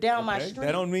walking down my Okay, street.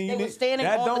 that don't mean you they need- was standing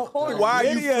that on the don't- corner. Why are you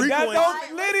Lydia, that frequent?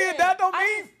 don't, Lydia, that don't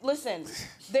mean. Listen,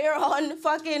 they're on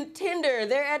fucking Tinder.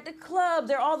 They're at the club.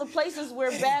 They're all the places where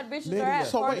bad bitches are at,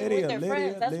 So partying wait, with their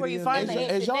friends. That's where you find the As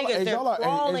ancient y'all niggas. They're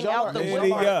crawling out the Lydia,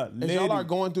 window. as y'all are Lydia.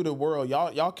 going through the world,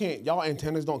 y'all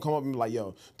antennas don't come up and be like,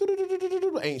 yo,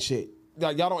 ain't shit.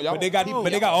 Like, y'all don't. Y'all But they got don't-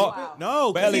 but they got all. Wow.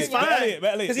 No, But because he's fine.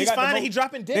 Because he's fine and he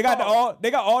dropping dick. They got off.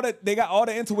 they got all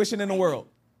the intuition in the world.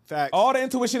 Facts. All the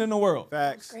intuition in the world.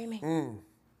 Facts. Screaming.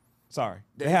 Sorry,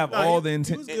 they have all the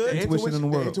intuition in the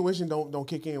world. The intuition don't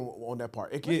kick in on that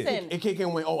part. It kick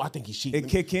in when I think he's cheating. It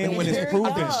kick in when it's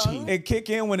proven. It kick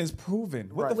in when it's proven.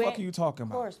 What the fuck are you talking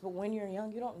about? Of course, but when you're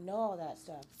young, you don't know all that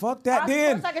stuff. Fuck that,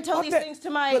 then. Of course, I can tell these things to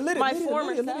my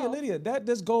former self. Lydia,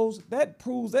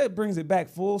 that brings it back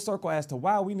full circle as to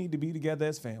why we need to be together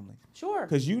as family. Sure.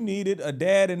 Because you needed a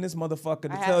dad in this motherfucker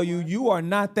to tell you you are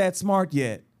not that smart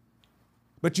yet.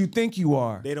 But you think you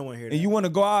are. They don't want to hear that. And you want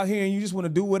to go out here and you just want to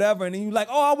do whatever. And then you're like,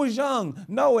 oh, I was young.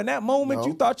 No, in that moment,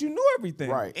 you thought you knew everything.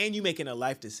 Right. And you making a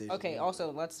life decision. Okay,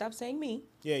 also, let's stop saying me.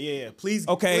 Yeah. Please.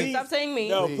 Okay. Please. Stop saying me.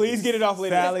 No, please get it off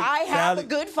later. I have a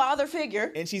good father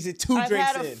figure. And she's at 2 I've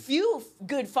drinks had a few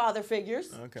good father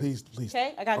figures. Okay. Please.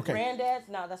 Okay, I got granddads.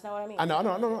 No, that's not what I mean. I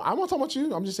know. I won't talk about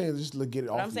you. I'm just saying, just get it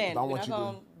off. I'm saying, I we're want not you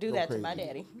going to do that to my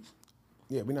daddy.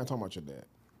 Yeah, we're not talking about your dad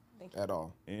at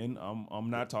all. And I'm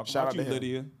not talking Shout about out you, to him.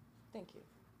 Lydia. Thank you.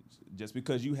 Just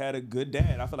because you had a good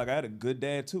dad, I feel like I had a good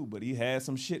dad too, but he had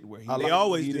some shit where he They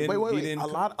always do. Wait. A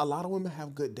lot of women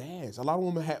have good dads. A lot of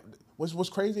women have. What's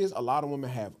crazy is a lot of women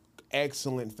have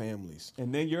excellent families.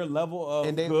 And then your level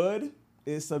of good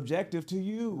is subjective to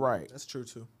you. Right. That's true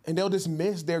too. And they'll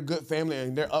dismiss their good family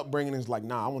and their upbringing is like,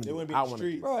 nah, I want to. They wouldn't be in the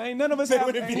streets. Bro, ain't none of us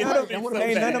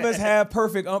have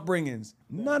perfect upbringings.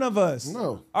 None of us.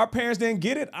 No. Our parents didn't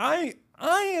get it. I'm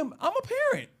a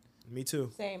parent. Me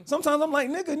too. Same. Sometimes I'm like,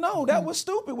 nigga, no, that was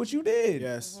stupid what you did.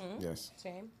 Yes. Yes.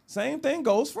 Same thing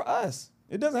goes for us.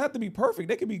 It doesn't have to be perfect.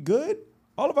 They could be good.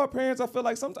 All of our parents, I feel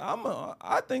like sometimes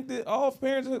I think that all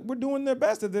parents were doing their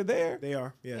best if they're there. They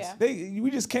are. Yes. Yeah.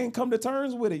 We just can't come to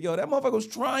terms with it. Yo, that motherfucker was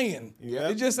trying. Yeah.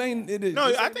 It just ain't.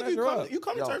 No, I think you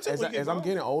come to terms with it. As I'm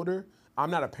getting older, I'm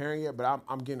not a parent yet, but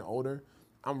I'm getting older.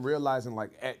 I'm realizing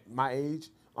like at my age,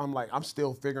 I'm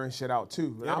still figuring shit out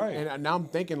too. And now I'm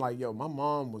thinking like, yo, my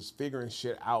mom was figuring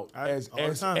shit out as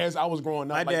I was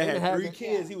growing up. My dad had 3 kids.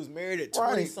 kids. He was married at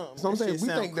 20 something. So I'm saying we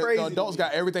think that the adults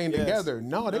got everything together.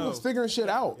 No, they was figuring shit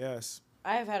out. Yes.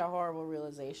 I have had a horrible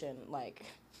realization, like,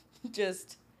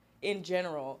 just in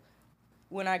general.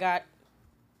 When I got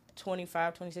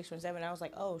 25, 26, 27, I was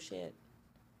like, oh shit,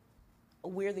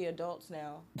 we're the adults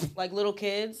now. Like little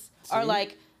kids are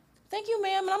like, thank you,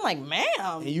 ma'am. And I'm like,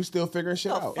 ma'am. And you still figuring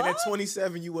shit out. And at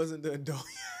 27, you wasn't the adult.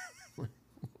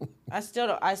 I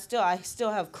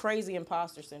still have crazy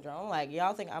imposter syndrome. I'm like,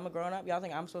 y'all think I'm a grown up? Y'all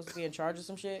think I'm supposed to be in charge of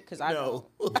some shit? Because I don't.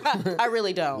 I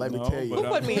really don't. Let me tell you. Who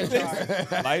put me in charge?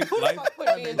 Life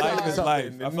is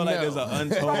life. I feel like there's an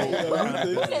untold.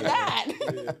 Who did that?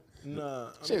 Yeah. Nah.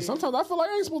 Shit, sometimes I feel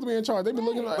like I ain't supposed to be in charge. They be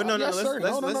looking like, but no, yes, sir.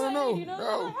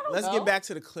 Let's get back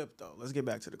to the clip, though. Let's get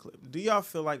back to the clip. Do y'all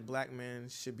feel like black men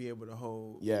should be able to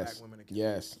hold black women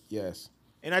accountable? Yes.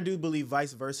 And I do believe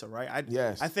vice versa, right?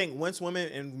 Yes. I think once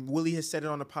women, and Willie has said it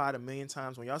on the pod a million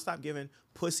times, when y'all stop giving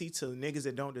pussy to niggas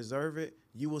that don't deserve it,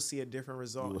 you will see a different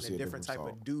result and a different type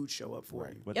of dude show up for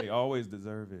you. But they always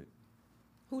deserve it.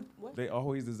 What? They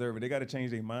always deserve it. They got to change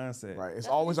their mindset. Right. It's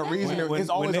always a reason. It's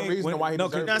always a reason why he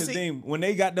deserves it. When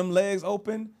they got them legs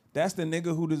open, that's the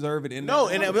nigga who deserve it.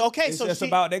 Okay, it's just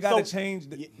about they got to change.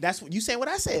 That's what you saying. What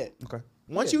I said. Okay.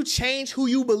 Once you change who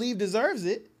you believe deserves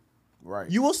it, right,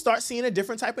 you will start seeing a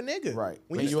different type of nigga. Right.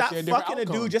 When you stop fucking a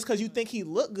dude just because you think he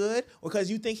look good or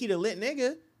because you think he the lit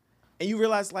nigga. And you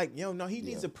realize, like, yo, no, he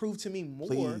needs to prove to me more.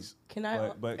 Please. Can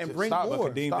I? And bring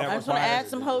more. I just want to add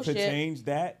some whole shit. To change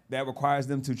that requires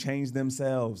them to change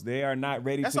themselves. They are not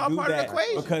ready to do that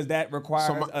because that requires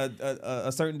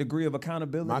a certain degree of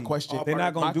accountability. My question, they're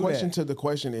not going to do that. My question to the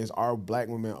question is, are black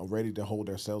women ready to hold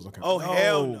themselves accountable? Oh,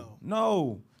 hell no.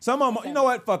 No. Some of them, you know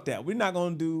what? Fuck that. We're not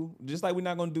going to do, just like we're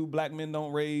not going to do black men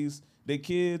don't raise their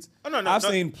kids. I've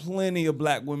seen plenty of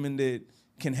black women that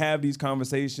can have these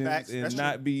conversations and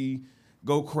not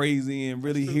go crazy and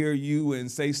really hear you and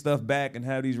say stuff back and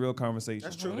have these real conversations.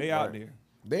 That's true. They out there.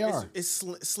 They are. It's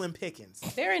slim pickings.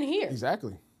 They're in here.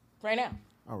 Exactly. Right now.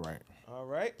 All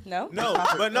right. No? No,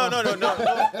 but no.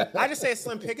 I just say it's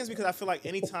slim pickings because I feel like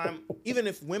anytime, even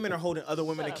if women are holding other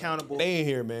women accountable. They ain't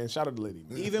here, man. Shout out to Liddy.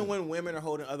 Even when women are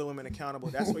holding other women accountable,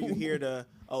 that's where you hear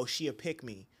she a pick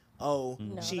me. Oh,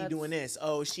 she doing this.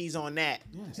 Oh, she's on that.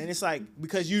 Yes. And it's like,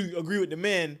 because you agree with the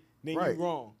men, then you're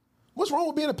wrong. What's wrong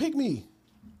with being a pick me?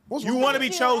 You want to be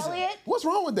chosen. Elliot. What's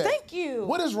wrong with that? Thank you.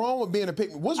 What is wrong with being a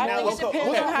pick me? What's I wrong? think it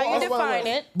depends on how you define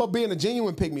it. But being a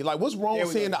genuine pick me, like what's wrong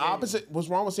with seeing the opposite? What's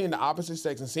wrong with seeing the opposite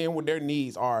sex and seeing what their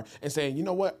needs are and saying, you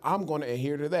know what, I'm going to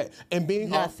adhere to that and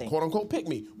being a quote unquote pick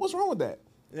me. What's wrong with that?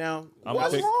 Now, I'm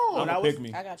What's a pick, wrong? I'm I a was- pick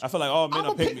me. I got you. I feel like all men I'm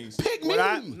are a pick pick, me's. pick me.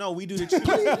 no, we do the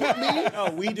choosing.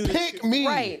 No, we do the Pick me.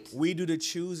 Right. We do the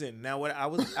choosing. Now, what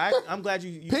I'm glad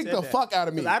you Pick said the that. fuck out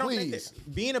of me, 'Cause I don't please. think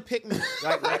that being a pick me,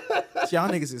 like y'all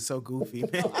niggas is so goofy,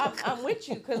 man. I'm with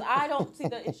you because I don't see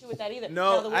the issue with that either.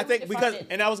 Now, No, the I women think define because, it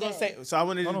and I was gonna today. say, so I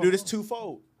wanted to do this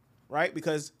twofold, right?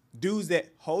 Because dudes that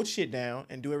hold shit down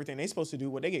and do everything they supposed to do,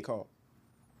 what they get called?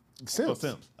 Simps.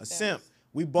 A simp.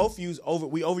 We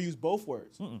overuse both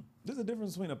words. There's a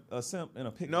difference between a simp and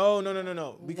a pick. No.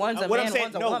 Because One's a what man, I'm saying,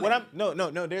 one's a no, woman. what I'm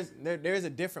no. There's a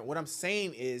different. What I'm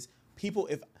saying is, people.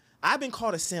 If I've been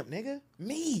called a simp, nigga,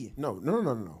 me. No.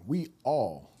 We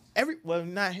all. Well,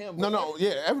 not him. No, but no,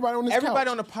 yeah, everybody on this Everybody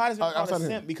couch. on the pod has been called a outside him.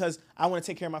 simp because I want to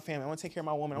take care of my family. I want to take care of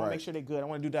my woman. I want Right. to make sure they're good. I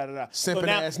want to do da. Simping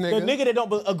now, ass nigga. The nigga that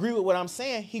don't agree with what I'm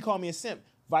saying, he called me a simp.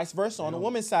 Vice versa on the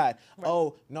woman's side. Right.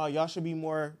 Oh, no, y'all should be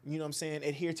more, you know what I'm saying,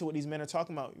 adhere to what these men are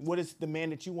talking about. What is the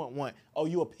man that you want? Oh,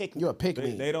 you a pick me. You a pick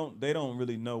me. They don't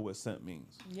really know what simp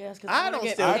means. Yes, because I don't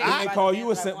still- I think they call you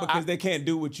a simp because they can't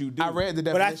do what you do. I read the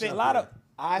definition. But I think a lot of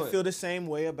I feel the same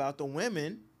way about the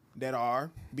women that are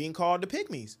being called the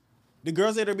pick-me's. The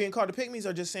girls that are being called the pick-me's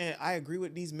are just saying, I agree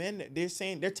with these men. They're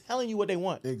saying, they're telling you what they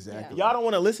want. Exactly. Y'all don't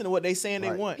want to listen to what they saying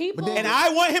they want. People- And I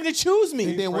want him to choose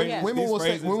me. And then phrases- women these will say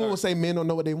phrases are- women will say men don't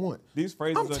know what they want. These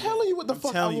phrases I'm are telling you what the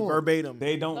fuck I telling you want. verbatim.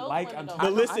 They don't Those like. women I'm don't. The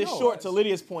tired- list I is know. short. To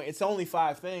Lydia's point, it's only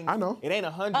 5 things. I know. It ain't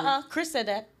 100. Chris said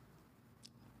that.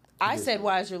 I said,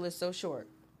 why is your list so short?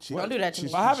 Don't do that to me.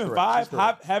 she's- But having correct. She's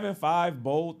correct. having 5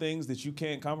 bold things that you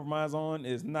can't compromise on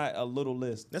is not a little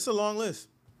list. That's a long list.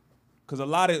 Because a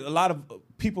lot of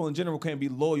people in general can't be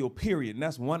loyal. Period, and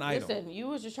that's one item. Listen, you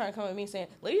was just trying to come at me saying,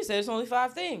 Lydia said it's only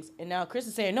 5 things. And now Chris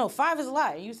is saying, no, 5 is a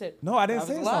lot. And you said, No, I didn't 5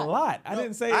 say is it's a lot. I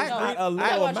didn't say it's not a little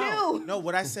I want amount. you. No,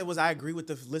 what I said was I agree with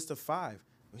the list of 5.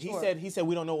 Sure. He said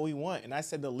we don't know what we want, and I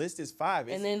said the list is 5.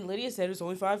 And then Lydia said it's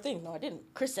only 5 things. No, I didn't.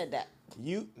 Chris said that.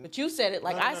 you But you said it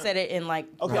like I said it in like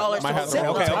Okay, y'all are might have to so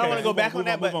roll simple. the I don't want to tape go back. back on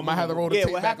that, but Might have to roll the yeah,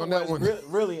 tape what back on happened that was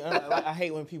one. really, I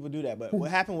hate when people do that. But what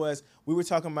happened was we were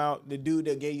talking about the dude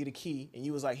that gave you the key, and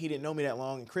you was like, he didn't know me that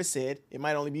long, and Chris said it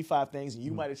might only be 5 things, and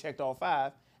you might have checked all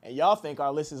 5, and y'all think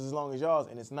our list is as long as y'all's,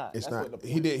 and it's not. It's That's not. What the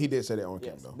He did say that on Yes,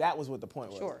 camera though. that was what the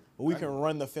point was. Sure. But we can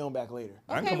run the film back later.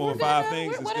 I can Okay, come up with we're 5 good.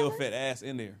 things and Whatever. still fit ass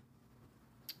in there.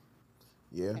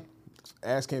 Yeah.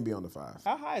 Ass can't be on the 5.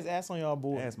 How high is ass on y'all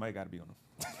board? Ass might got to be on them.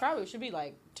 Probably should be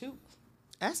like 2.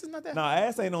 Ass is not that. No,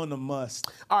 ass ain't on the must.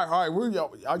 All right. Where y'all?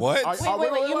 What?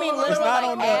 Wait, you mean literal not like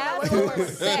on the- ass or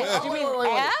sex? You mean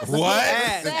ass? What?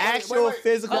 Ass, actual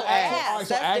physical Oh, ass. ass. All right,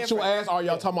 so That's actual different. ass, or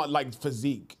y'all talking about like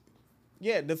physique?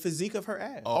 Yeah, the physique of her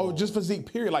ass. Oh, just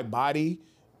physique. Period. Like body.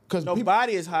 Because No,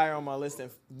 body is higher on my list than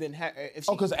if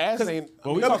she. because ass ain't.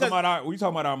 But we No, talking because-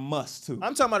 about our must too.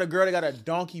 I'm talking about a girl that got a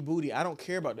donkey booty. I don't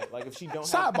care about that. Like if she don't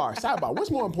have Sidebar.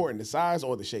 What's more important, the size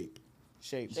or the shape?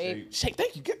 shape. Shape. Shape.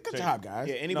 Thank you. Good job, guys.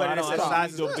 Yeah, No, anybody I that don't- says I don't size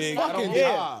need is no good. big. Fucking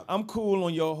Yeah. job. I'm cool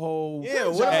on your whole Yeah,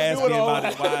 what I'm ass doing being all by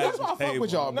that. the wise That's why I fuck table.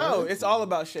 with y'all, man. No, it's all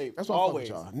about shape. That's why I fuck always.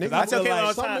 with y'all. I Niggas, I tell feel people all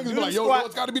like the some time. niggas do be the like, yo, squat.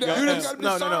 it's got to be the Yo, ass. It's got to be the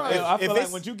no. size. I If feel like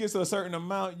it's- when you get to a certain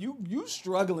amount, you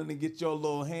struggling to get your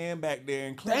little hand back there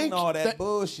and clean Thank all you. that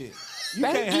bullshit. You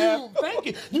Thank can't you. have. Thank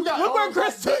you. You got Look where arms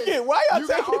Chris like took this. it. Why y'all You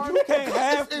got taking it? arms- You can't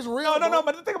have. It's real. No. bro.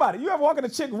 But think about it. You ever walk in a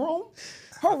chick room?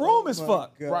 Her room is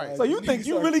fucked. Right. So you think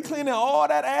you really cleaning all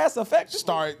that ass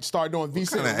effectively? Start doing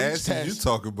V6 What kind of reach ass did you tests.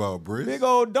 talk about, Britt? Big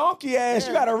old donkey ass.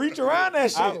 You gotta reach around that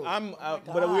shit.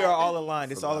 But we are all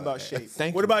aligned. It's all about shape.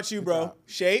 Thank What you. about you, bro?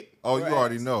 Shape? Oh, or you ass?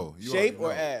 already know. You Shape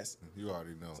already or know. ass? You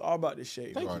already know. It's all about the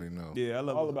shape. You already know. Yeah, I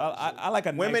love All it. about I like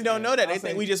a Women nice don't ass. know that. They I'll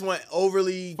think say- we just want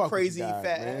overly Fuck with crazy you guys,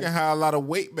 fat man. You can ass. have a lot of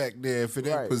weight back there if it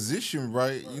ain't Right. positioned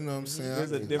right. You know what I'm saying?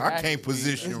 There's a I difference. can't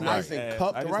position It's right. nice and Ass.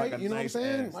 cupped, I just right? like a You know what I'm nice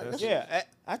saying? ass. Like, That's- Yeah,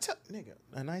 I tell nigga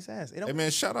a nice ass. It don't Hey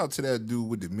man, shout out to that dude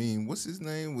with the meme. What's his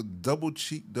name? With double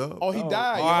cheeked up. Oh, he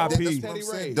died. yo. R.I.P. That's That's what I'm Teddy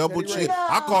saying. Ray. Double Teddy cheek. Ray.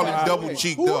 I call him double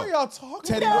cheeked Who up. are y'all talking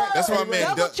Teddy about? Ray. That's what I Teddy Ray.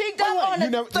 meant. Double cheeked up on You a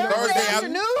never- Thursday Thursday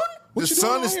afternoon? The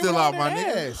sun is still out, my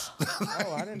nigga. Ass.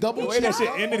 Double The way that cheek.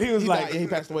 shit ended, he was He like, died. Yeah, he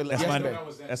passed away That's my yesterday.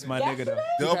 nigga. That's my nigga though.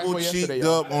 Double away yesterday, cheeked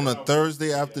y'all. up on a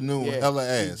Thursday afternoon. Yeah. Hella He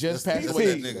ass. just That's passed away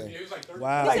that yesterday. nigga.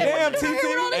 Wow. Like, damn, TT.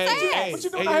 with all this ass? What you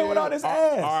doing out here with all this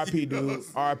ass? R.I.P. dude.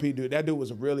 R.I.P. dude. That dude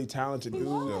was a really talented dude,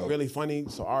 really funny.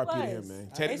 So R.I.P. to him,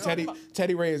 man.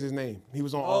 Teddy Ray is his name. He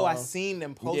was on. Oh, I seen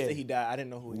them post yeah. that he died. I didn't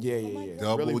know who he was. Yeah.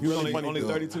 Double Really, really cheeked funny. Only dude.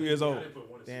 32 years old.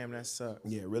 Damn, that sucks.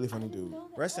 Yeah, really funny dude.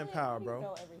 Rest in power, Know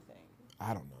bro. everything.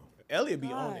 I don't know. Elliot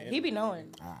be on it. He be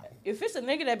knowing. If it's a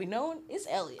nigga that be knowing, it's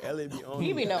Elliot. Elliot be on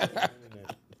He it. be knowing.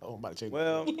 I'm about to change.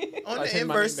 Well, on I the changed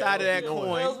my inverse name to side of that LB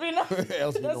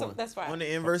coin, Noin. That's fine. on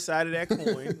the inverse side of that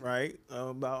coin, right?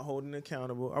 About holding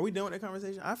accountable. Are we done with that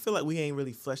conversation? I feel like we ain't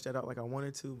really fleshed that out like I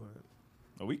wanted to, but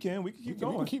Oh, we can We keep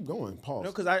can going. keep going. Pause.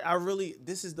 no, because I really,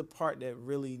 this is the part that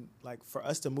really, like, for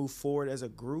us to move forward as a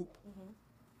group,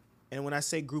 and when I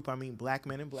say group, I mean black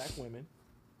men and black women,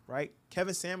 right?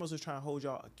 Kevin Samuels was trying to hold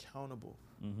y'all accountable.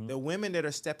 The women that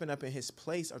are stepping up in his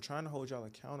place are trying to hold y'all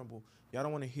accountable. Y'all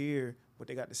don't want to hear what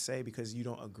they got to say because you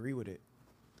don't agree with it.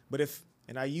 But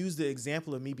and I use the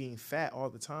example of me being fat all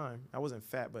the time. I wasn't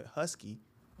fat, but husky.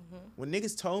 When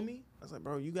niggas told me, I was like,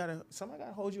 bro, somebody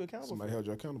gotta hold you accountable. Somebody held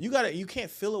you accountable. You can't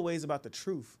feel a ways about the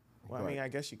truth. Well, I mean, I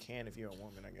guess you can if you're a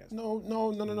woman, I guess. No.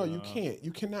 You can't.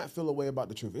 You cannot feel a way about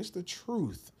the truth. It's the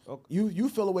truth. Okay. You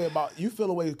feel a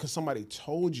way because somebody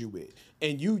told you it,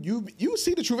 and you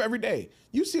see the truth every day.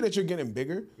 You see that you're getting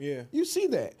bigger. Yeah. You see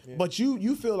that, but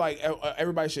you feel like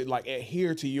everybody should like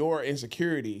adhere to your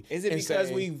insecurity. Is it and because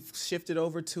say, we've shifted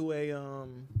over to a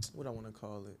what I want to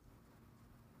call it?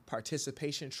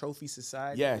 Participation trophy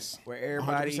society. Yes. Where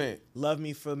everybody 100%. love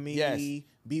me for me. Yes.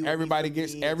 Be with Everybody me for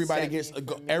gets me, everybody accept gets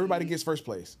me for me. everybody gets first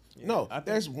place. No, I think-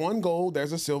 there's one gold,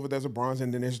 there's a silver, there's a bronze,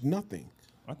 and then there's nothing.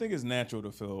 I think it's natural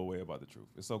to feel a way about the truth.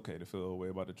 It's okay to feel a way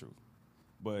about the truth,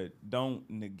 but don't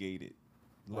negate it.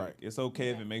 Like, Right. It's okay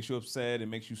if it makes you upset, it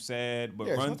makes you sad, but Yeah,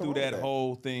 there's run nothing through wrong with that that.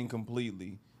 whole thing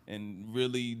completely and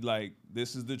really like,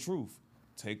 this is the truth.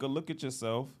 Take a look at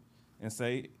yourself and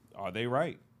say, are they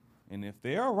right? And if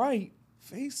they are right,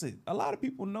 face it. A lot of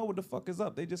people know what the fuck is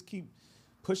up. They just keep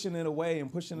pushing it away and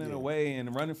pushing it away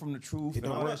and running from the truth. It and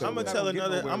don't all work that that I'm shit. gonna way. tell Not another. get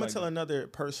nowhere I'm gonna like tell that. another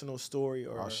personal story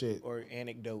or shit. or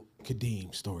anecdote.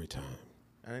 Kadeem story time.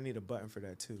 And I need a button for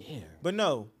that too. Yeah. But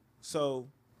no. So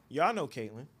y'all know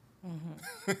Caitlyn.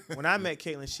 When I met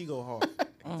Caitlyn, she go hard.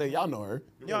 So y'all know her.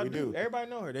 Y'all we do. Everybody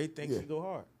know her. They think Yeah. she go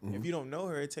hard. If you don't know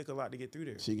her, it take a lot to get through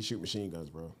there. She can shoot machine guns,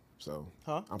 bro. So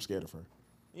I'm scared of her.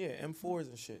 Yeah, M4s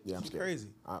and shit. Yeah, I'm She's scared. crazy.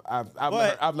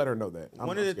 I've let her know that.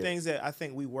 One of the things that I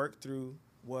think we worked through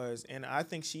was, and I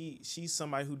think she's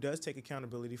somebody who does take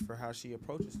accountability for how she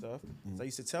approaches stuff. So I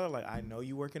used to tell her, like, I know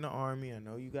you work in the Army. I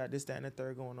know you got this, that, and the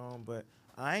third going on, but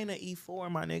I ain't an E4,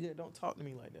 my nigga. Don't talk to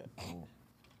me like that.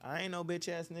 I ain't no bitch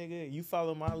ass nigga. You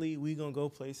follow my lead, we gonna go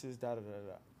places, da da da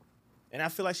da. And I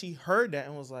feel like she heard that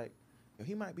and was like, yo,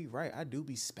 he might be right. I do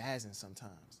be spazzing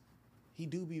sometimes. He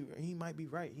might be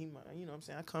right. He might, you know what I'm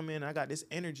saying? I come in, I got this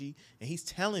energy, and he's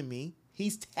telling me,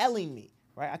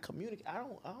 right? I communicate. I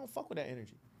don't fuck with that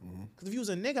energy. Because if you was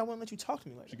a nigga, I wouldn't let you talk to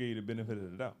me like She that. gave you the benefit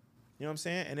of the doubt. You know what I'm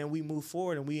saying? And then we move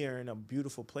forward, and we are in a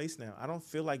beautiful place now. I don't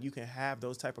feel like you can have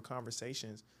those type of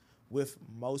conversations with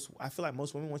most. I feel like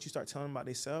most women, once you start telling them about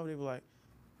themselves, they be like,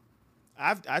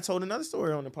 I told another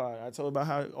story on the pod. I told about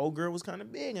how old girl was kind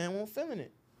of big and wasn't feeling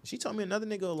it. She told me another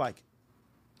nigga like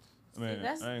it. Man,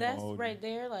 That's I ain't gonna hold you. right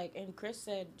there. Like, and Chris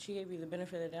said she gave you the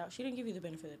benefit of the doubt. She didn't give you the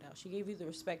benefit of the doubt. She gave you the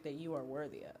respect that you are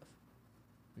worthy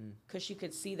of. Because she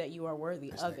could see that you are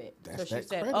worthy of it. So that's she that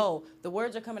said, credit. "Oh, the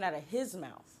words are coming out of his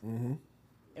mouth."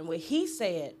 And when he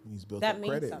said, He's built that up means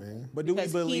credit, something. man. But do we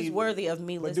Because believe he's worthy of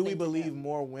me But listening do we to believe him.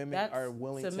 more women That's are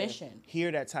willing submission. to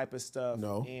hear that type of stuff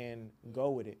No. and go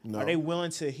with it? No. Are they willing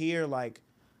to hear like,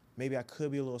 maybe I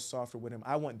could be a little softer with him.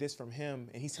 I want this from him,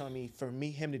 and he's telling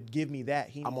me him to give me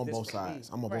that. I'm on needs both this from me. sides.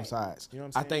 I'm on Right. both sides. You know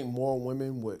what I'm I think more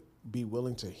women would be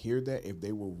willing to hear that if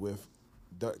they were with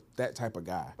that type of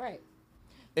guy. Right.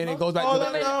 And it goes back Oh, to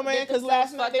no, the, no, man, Get because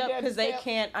themselves last night fucked they up tried to because they tell-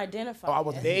 can't identify. Oh, I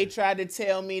wasn't it. They tried to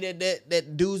tell me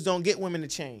that dudes don't get women to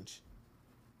change.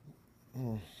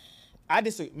 I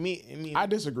disagree. I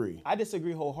disagree. I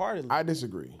disagree wholeheartedly. I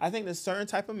disagree. I think a certain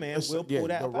type of man will pull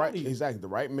that the up right, out of you. exactly. The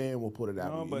right man will put it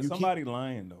out No, of you. but You keep- somebody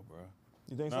lying though, bro.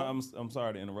 You think No, so? I'm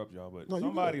sorry to interrupt y'all, but No, you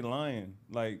somebody good. lying.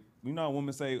 Like, you know how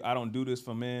women say, I don't do this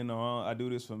for men or I do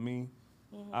this for me.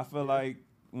 I feel like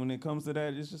when it comes to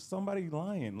that, it's just somebody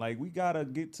lying. Like, we gotta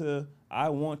get to I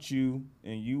want you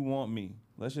and you want me.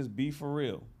 Let's just be for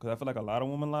real. Because I feel like a lot of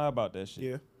women lie about that shit.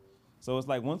 Yeah. So it's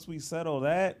like once we settle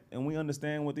that and we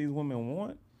understand what these women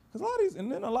want, because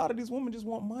a lot of these women just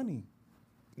want money.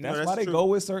 No, That's why they true. go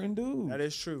with certain dudes. That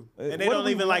is true. Uh, And they what do don't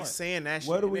we even like want? saying that shit.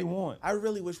 What do And we they- want? I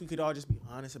really wish we could all just be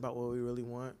honest about what we really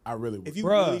want. I really would. If you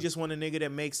Bruh. really just want a nigga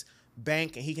that makes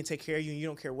bank and he can take care of you and you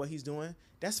don't care what he's doing,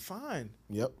 that's fine.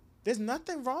 Yep. There's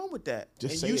nothing wrong with that.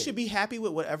 Just and say you it. should be happy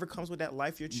with whatever comes with that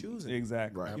life you're choosing.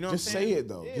 Exactly. Right. You know what Just I'm say saying? it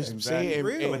though. Yeah, Just Exactly. say it.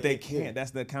 Real. But they can't.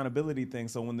 That's the accountability thing.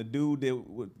 So when the dude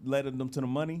that led them to the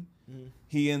money,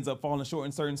 he ends up falling short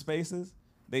in certain spaces.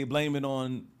 They blame it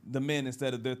on the men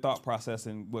instead of their thought process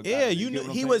and what. Yeah, got it. you get knew what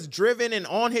I'm he saying? was driven and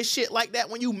on his shit like that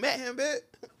when you met him, bitch.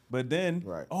 But then,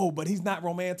 but he's not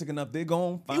romantic enough. They're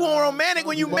going. You weren't romantic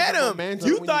when you met him.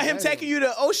 You thought him taking you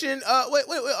to Ocean.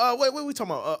 What we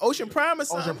talking about? Ocean Prime or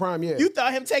something? Ocean Prime, yeah. You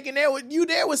thought him taking you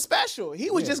there was special.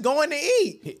 He was just going to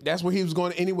eat. That's where he was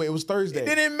going anyway. It was Thursday.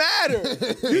 It didn't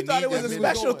matter. You thought it was a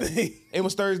special thing. It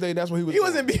was Thursday. That's what he was. He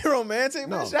wasn't being romantic.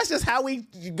 No. That's just how we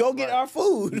go get our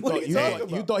food. What are you talking about?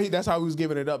 You thought that's how he was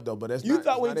giving it up though, but that's you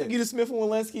thought when he took you to Smith and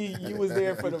Wollensky, you was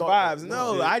there for the vibes.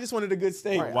 No, I just wanted a good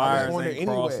steak. Wires ain't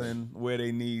crossing where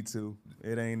they need to.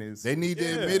 It ain't as they need to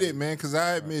admit it, man, because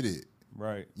I admit it.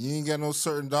 Right. You ain't got no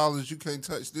certain dollars. You can't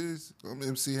touch this. I'm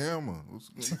MC Hammer.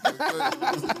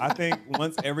 I think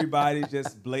once everybody's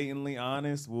just blatantly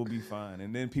honest, we'll be fine.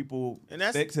 And then people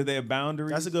stick to their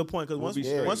boundaries. That's a good point, because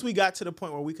once we got to the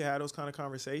point where we could have those kind of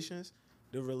conversations,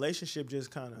 the relationship just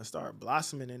kind of started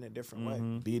blossoming in a different way.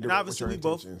 And obviously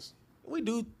we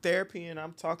do therapy, and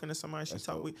I'm talking to somebody.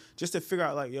 Just to figure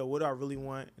out like, yo, what do I really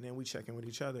want, and then we check in with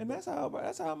each other. And that's how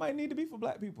it might need to be for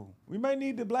black people. We might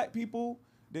need the black people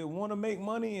that want to make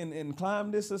money and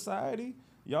climb this society.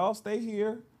 Y'all stay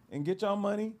here and get y'all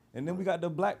money, and then we got the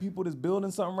black people that's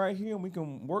building something right here, and we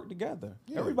can work together.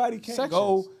 Yeah. Everybody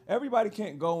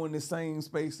can't go in the same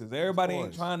spaces. Everybody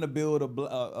ain't trying to build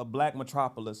a black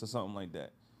metropolis or something like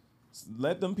that.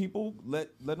 Let them people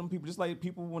just like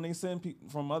people when they send people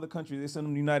from other countries, they send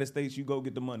them to the United States, you go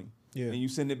get the money. Yeah. And you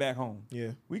send it back home.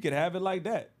 Yeah. We could have it like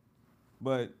that.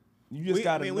 But you just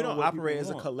gotta know we don't what operate as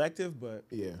want. a collective, but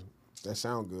yeah. That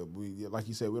sound good. We, like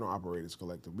you said, we don't operate as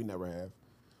collective. We never have.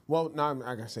 Well, no,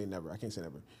 I can say never. I can't say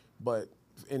never. But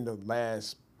in the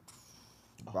last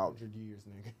about 100 years,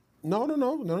 nigga. No,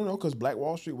 because Black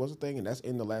Wall Street was a thing, and that's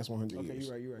in the last 100 years.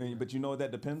 Okay, you're right. But you know what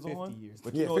that depends 50 on? years.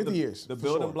 But you know 50 years. The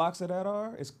building blocks of that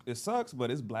are, it sucks, but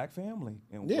it's black family.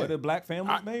 And what are black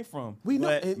families made from? We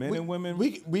know, men and women.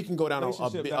 We can go down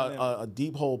a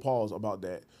deep hole pause about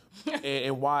that,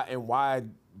 and why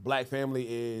black family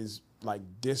is like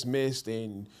dismissed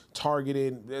and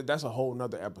targeted. That's a whole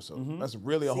nother episode. That's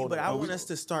really a whole. But I want us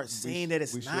to start saying that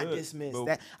it's not dismissed.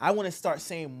 That I want to start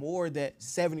saying more that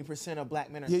 70% of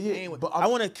black men are staying with. But I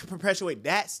want to perpetuate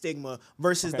that stigma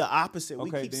versus the opposite.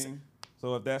 Okay,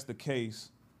 so if that's the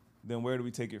case, then where do we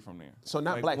take it from there? So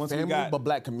not black family, but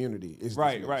black community is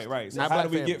right. So how do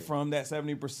we get from that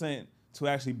 70% to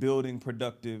actually building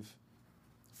productive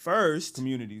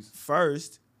communities?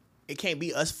 First, it can't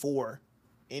be us four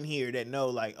in here that know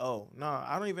like, oh, no,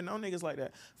 I don't even know niggas like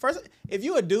that. First, if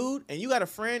you a dude and you got a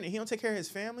friend and he don't take care of his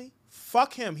family,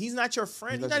 fuck him. He's not your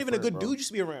friend. He's not even a good dude. You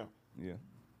should be around. Yeah.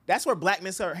 That's where black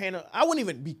men start handling. I wouldn't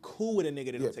even be cool with a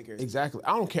nigga that don't take care of his family. Exactly.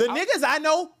 I don't care. The niggas I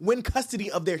know win custody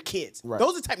of their kids. Right.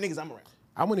 Those are the type of niggas I'm around.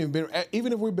 I wouldn't even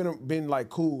even if we've been like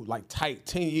cool, like tight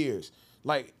 10 years,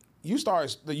 like you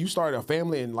started a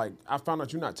family and like I found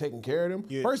out you're not taking care of them.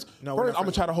 Yeah. First I'm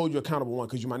gonna try to hold you accountable, one,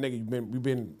 because you my nigga. We've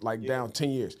been like down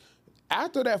 10 years.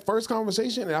 After that first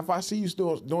conversation, and if I see you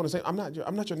still doing the same, I'm not your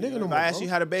nigga no more. If I ask you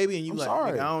had a baby and you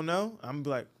sorry. I don't know, I'm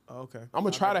like, oh, okay. I'm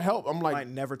gonna try to help. I'm like, I might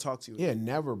never talk to you. Yeah,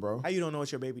 never, bro. How you don't know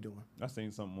what your baby doing? I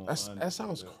seen something more. That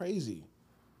sounds crazy.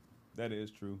 That is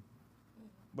true,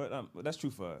 but that's true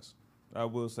for us. I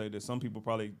will say that some people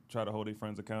probably try to hold their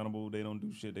friends accountable. They don't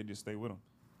do shit. They just stay with them.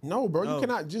 No, bro, you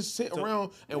cannot just sit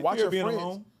around and watch your friends.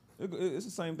 Alone, it's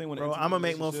the same thing when. Bro, I'm gonna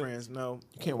make more friends. No,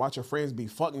 you can't watch your friends be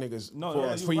fuck niggas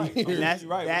for years. And that's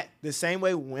that the same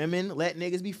way women let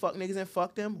niggas be fuck niggas and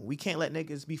fuck them. We can't let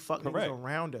niggas be fuck niggas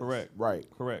around us.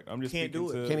 Correct. I'm just can't do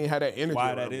it. Can't even have that energy.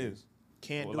 Why that is?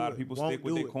 Can't do it. A lot of people stick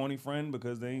with their corny friend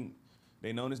because they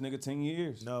known this nigga 10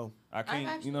 years. No, I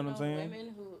can't. You know what I'm saying?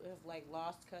 Women who have like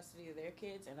lost custody of their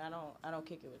kids, and I don't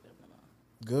kick it with them no more.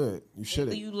 Good. You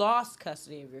shouldn't. You lost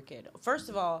custody of your kid. First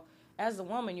of all, as a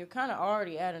woman, you're kind of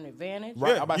already at an advantage.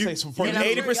 Right. I'm about to say, so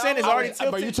 80% is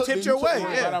already tipped your way.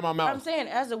 Right out of my mouth. I'm saying,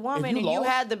 as a woman, and you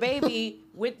had the baby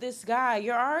with this guy,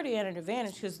 you're already at an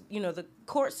advantage because the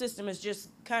court system is just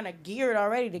kind of geared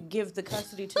already to give the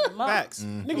custody to the mom. Facts.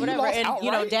 Or whatever,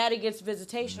 and daddy gets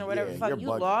visitation or whatever. Fuck, you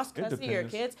lost custody of your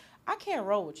kids. I can't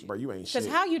roll with you. Bro, you ain't shit.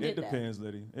 Because how you did that? It depends,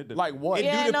 Liddy. It depends. Like what?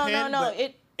 Yeah, no.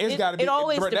 It's got to be. It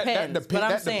always depends.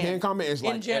 That depend comment is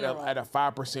like at a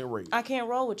 5% rate. I can't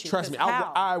roll with you. Trust me.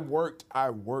 I worked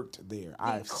there.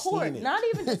 I've seen it. Not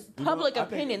even just public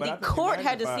opinion. The court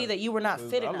had to see that you were not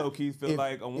fit enough. I low key feel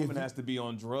like a woman has to be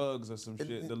on drugs or some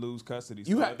shit to lose custody.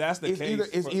 So that's the case.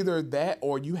 It's either that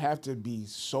or you have to be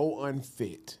so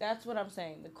unfit. That's what I'm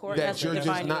saying. The court has to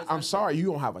define you as I'm sorry. You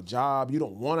don't have a job. You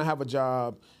don't want to have a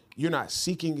job. You're not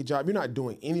seeking a job. You're not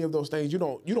doing any of those things. You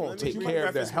don't take care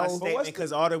of their health.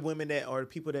 Because all the women or the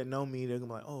people that know me, they're gonna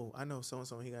be like, oh, I know so and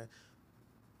so.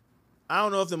 I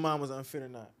don't know if the mom was unfit or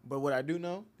not, but what I do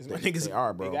know is my niggas they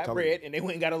are, bro. They got Tell bread me. and they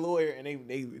went and got a lawyer and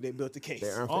they built the case.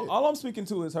 They're unfit. All I'm speaking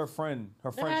to is her friend.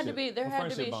 Her There friendship. had to be. There her had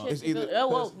to friendship be bond. shit. It's either- Oh,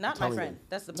 well, Chris, not tell my me friend. that.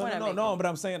 That's the No, point. no, I'm no, making. but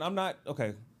I'm saying I'm not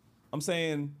okay. I'm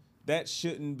saying that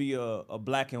shouldn't be a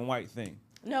black and white thing.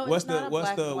 No, what's it's not the a what's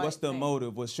black the and what's white the thing.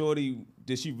 motive? Was Shorty,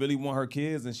 did she really want her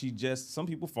kids, and she just, some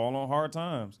people fall on hard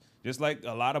times, just like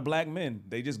a lot of black men.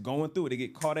 They just going through it. They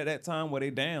get caught at that time where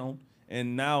they down,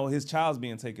 and now his child's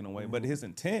being taken away. But his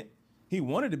intent, he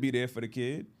wanted to be there for the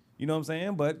kid. You know what I'm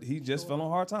saying? But he just fell on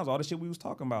hard times. All the shit we was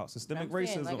talking about, systemic I'm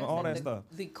saying, racism, like I all said, that stuff.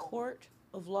 The court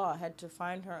of law had to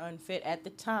find her unfit at the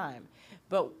time.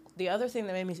 But the other thing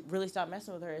that made me really stop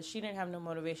messing with her is she didn't have no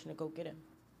motivation to go get him.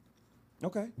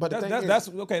 Okay, But the thing that's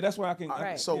okay. That's where I can.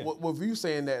 Right. So yeah. with you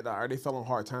saying that they fell on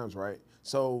hard times, right?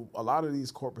 So a lot of these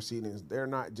court proceedings, they're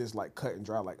not just like cut and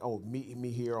dry, like, oh, meet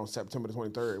me here on September the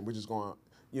 23rd, and we're just going to,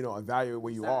 evaluate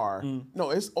where you are.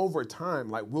 No, it's over time.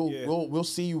 Like we'll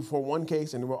see you for one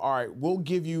case, and we'll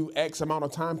give you X amount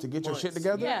of time to get your shit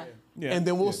together. Yeah. Yeah. And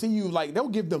then we'll see you, like, they'll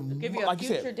give them, give you a like you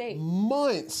future said, date.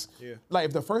 months. Yeah. Like,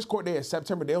 if the first court day is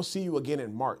September, they'll see you again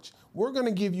in March. We're going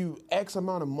to give you X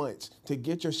amount of months to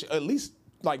get your shit, at least,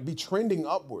 like, be trending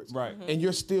upwards. Right. And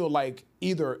you're still, like,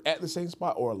 either at the same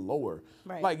spot or lower.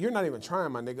 Right. Like, you're not even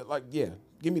trying, my nigga. Like, yeah,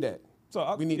 give me that.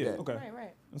 So we need yeah, that. Okay.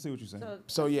 Right. Let's see what you're saying.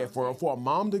 So, yeah, for a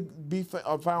mom to be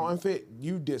found unfit,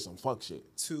 you did some fuck shit.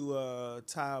 To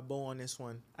tie a bow on this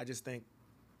one, I just think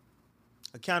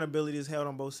accountability is held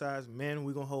on both sides. Men,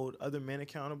 we're going to hold other men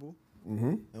accountable.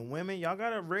 Mm-hmm. And women, y'all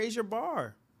got to raise your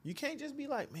bar. You can't just be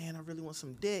like, man, I really want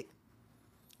some dick.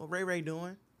 What Ray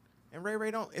doing? And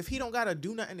Ray don't, if he don't got to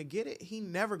do nothing to get it, he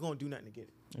never going to do nothing to get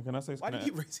it. And can I say Why do you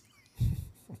keep raising?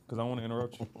 Because I want to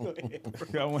interrupt you.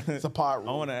 Go ahead. It's a pot I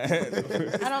rule. want to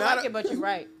add. I don't like it, but you're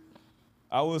right.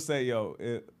 I will say,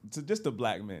 to just the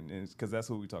black men, because that's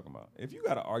what we talking about. If you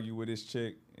got to argue with this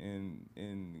chick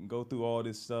and go through all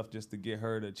this stuff just to get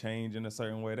her to change in a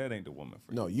certain way, that ain't the woman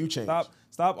for you. No, you change.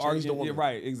 Stop Change arguing. the woman. Yeah,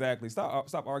 right, exactly.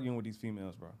 Stop arguing with these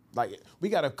females, bro. Like, we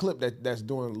got a clip that's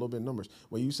doing a little bit of numbers.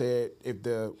 When you said if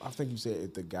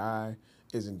the guy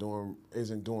isn't doing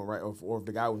right, or if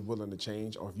the guy was willing to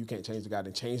change, or if you can't change the guy,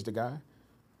 then change the guy.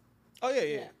 Oh,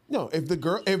 yeah. No, if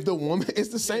the woman, it's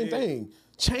the same thing.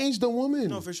 Change the woman.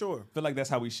 No, for sure. I feel like that's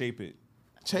how we shape it.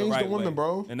 Change the woman, way.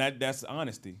 bro. And that's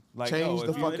honesty. Like, Change the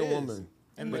if you- fucking it is. woman.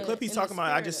 And the Yeah, clip he's in the talking about, I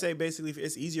spirit just of- say basically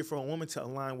it's easier for a woman to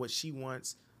align what she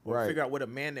wants or Right. figure out what a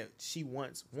man that she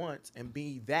wants and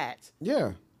be that.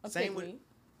 Yeah. Same with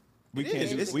we It can't is.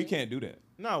 do, It's- we can't do that.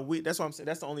 no, that's what I'm saying.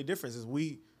 That's the only difference is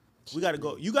we gotta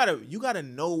go. You gotta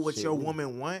know what your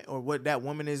woman want or what that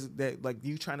woman is that like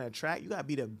you trying to attract. You gotta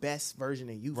be the best version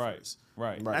of you Right. first.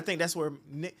 Right. And I think that's where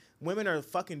women are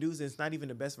fucking dudes. That's not even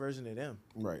the best version of them.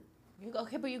 Right.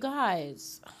 Okay, but you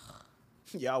guys,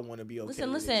 Y'all want to be okay. with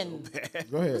listen. it so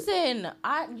bad. Go ahead. Listen,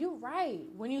 you're right.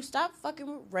 When you stop fucking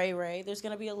with Ray, there's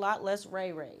gonna be a lot less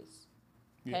Rays.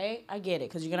 Okay, I get it,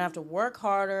 because you're gonna have to work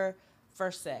harder for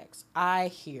sex. I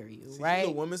hear you, See, right? She's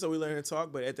a woman, so we let her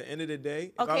talk. But at the end of the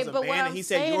day, if Okay, I was a but man what and I'm he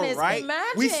said saying you're is, right,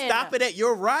 we imagine- stop it at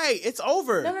you're right. It's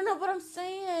over. No, but I'm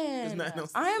saying There's nothing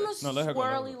else to I am say. a No, let her go, let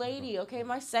her swirly go. lady. Okay,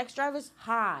 my sex drive is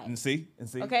high. And see.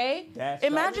 Okay, That's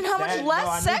imagine right. how much That- less no,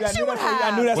 I knew sex that- you would have.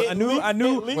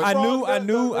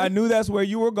 I knew that's where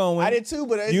you were going. I did too,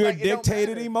 but it's you're like, it don't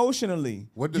dictated matter. emotionally.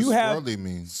 What does you have swirly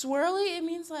mean? Swirly, it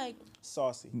means like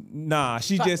Saucy. Nah,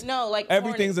 she Fuck, just no, like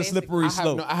everything's a horny, slippery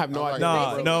slope. I have no idea. Nah,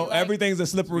 Basically, no, like- everything's a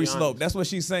slippery Be slope. honest. That's what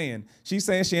she's saying. She's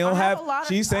saying she don't I have have. a lot of-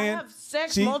 She's saying I have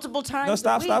sex she- multiple times No, a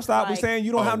stop. week, We like- saying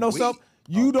you don't have no week? self.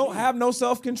 You don't have no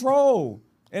self control,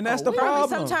 and that's the probably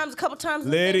problem. sometimes a couple times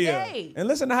in the Lydia, day. and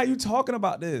listen to how you talking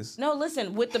about this. No,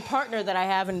 listen, with the partner that I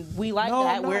have and we like No,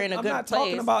 that, I'm we're not- in a I'm good not place.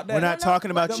 talking about that. We're not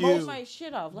talking about you. Hold my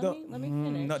shit off. Let me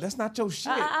finish. No, that's not your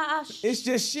shit. Shh. It's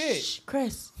just shit. Shh,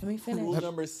 Chris, let me finish. Rule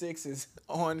number 6 is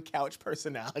on couch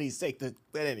personalities.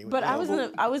 But anyway. But I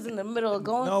was in the middle of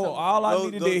going. No, somewhere. all I Those-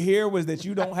 needed those- to hear was that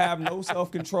you don't have no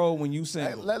self control when you Hey,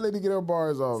 single. let Lady get her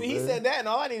bars off. See, he man. said that, and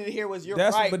all I needed to hear was you're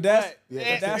That's right. but that's but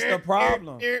that's the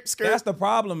problem. skirt. That's the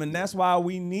problem, and that's why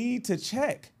we need to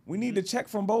check. We need to check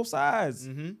from both sides.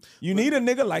 You need a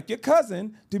nigga like your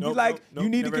cousin to be Nope, like, nope, you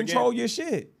need to never control again. your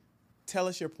shit. Tell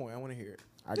us your point. I want to hear it.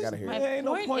 I gotta hear My it. There ain't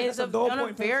no point point. is That's a dull on a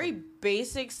point very pencil.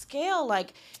 basic scale.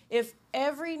 Like, if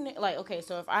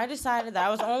so if I decided that I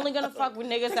was only gonna fuck with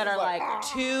niggas that are like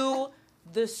to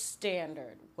the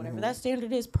standard, whatever that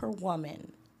standard is per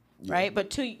woman, right?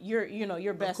 But to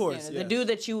your best course, standard, yes. the dude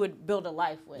that you would build a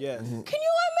life with. Yes. Can you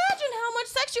imagine how much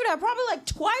sex you'd have? Probably like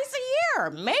twice a year,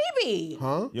 maybe.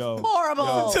 Huh? Yo,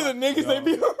 Horrible. To the niggas, they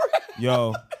be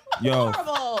yo, Yo,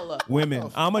 Horrible.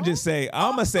 women. I'ma say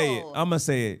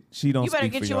it. She don't. You better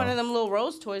speak get for you one y'all. of them little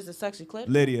rose toys, the sexy clip.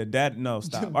 Lydia,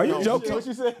 stop. Are you joking? What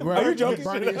you said? Are you joking?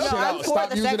 Burning your shit No, I'm out. for Stop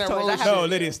the using sex that toys. I rose have- No, shit.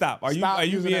 Lydia, stop. Are you Stop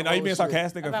using being that rose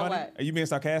sarcastic or About funny? what? Are you being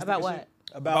sarcastic? About and what? shit?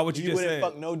 About what you just wouldn't said.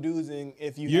 fuck no dudes in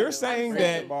if you. You're had to, saying raise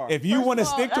that the bar. if you First want to of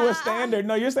all, stick to a standard,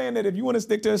 no, you're saying that if you want to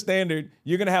stick to a standard,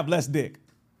 you're gonna have less dick.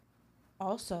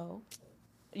 Also,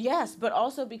 yes, but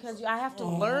also because I have to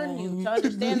learn you to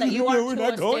understand that you are We're to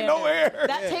not a going standard. nowhere.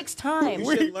 That takes time.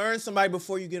 You should learn somebody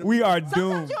before you get. We are Sometimes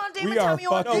doomed. you don't even We tell are me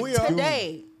you want fucking dick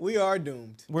today. We are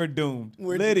doomed. We're doomed.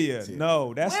 We're Lydia, doomed.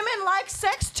 no, that's Women like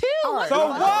sex too. What so the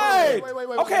what? fuck?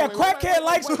 Wait, Okay, a crackhead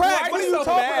likes crack. What are you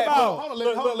talking about? Hold on,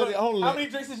 Lydia. Hold on, Lydia. Hold on, How Lydia. many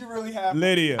drinks did you really have?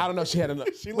 Lydia, I don't know. She had enough.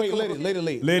 Wait,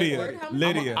 Lydia.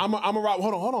 Lydia. I'm a rock.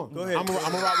 Hold on. Go ahead. I'm a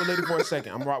rock with Lady for a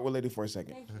second. I'm a rock with Lady for a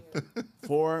second.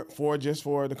 For just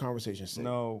for the conversation's sake.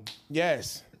 No.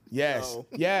 Yes. Yes. No.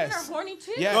 Yes. Women are horny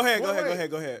too. Yes. Go ahead.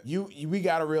 Wait. Go ahead. We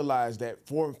gotta realize that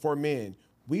for men,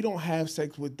 we don't have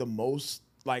sex with the most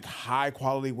like high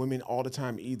quality women all the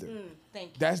time either.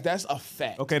 Thank you. That's a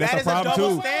fact. Okay, that's That a is a problem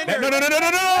double too. standard.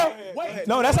 No. Wait.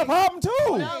 No, that's a problem too.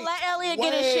 No, let Elliot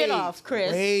get his shit off,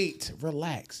 Chris. Wait,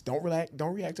 relax. Don't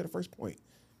react to the first point.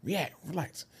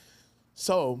 Relax.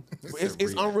 So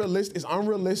it's unrealistic. It's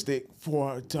unrealistic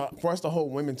for us to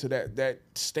hold women to that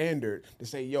standard to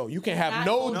say, yo, you can have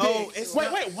no dick. it's Wait.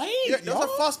 Those are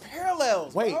false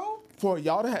parallels. Wait. Bro. For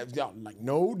y'all to have like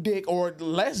no dick or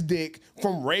less dick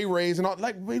from Ray Rays and all,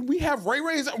 like we have Ray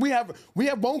Rays, we have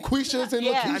Bonquishas and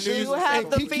Yeah, Lakeishas you have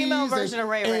and the Kikis female version of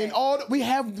Ray Ray. and all. We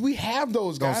have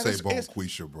those Don't guys. say It's-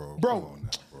 Bonquisha, bro. bro. Come on now,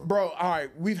 bro. Bro, all right,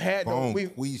 we've had those.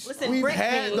 Bonquisha. Listen, We've Brittany,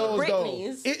 had those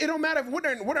Brittany's. though. It don't matter what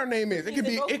her name is.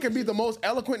 It could be the most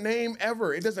eloquent name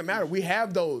ever. It doesn't matter. We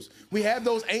have those. We have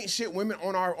those ain't shit women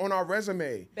on our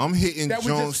resume. I'm hitting That we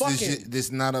Jones just this fucking- shit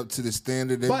that's not up to the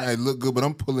standard. They But- might look good, but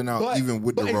I'm pulling out But- even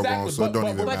with the but rubber on, exactly, so it don't but-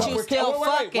 even but matter. you still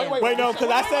fucking. Wait, no, because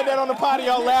I said that on the potty.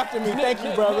 Y'all laughed at me. Thank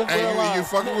you, brother. Hey, you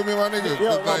fucking with me, my nigga? Yo,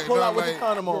 'Cause, no, like, pull no, out with like, the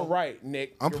condom You're on. right,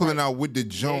 Nick. I'm You're pulling right. out with the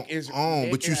junk on,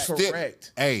 Nick but you is still,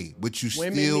 correct. but you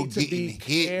Women still need to getting be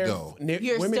hit careful. though. Nick,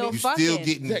 You're women still need- You still fucking.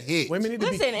 getting hit. Women need to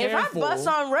Listen, be if I careful. bust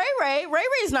on Ray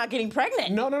Ray's not getting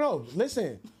pregnant. No.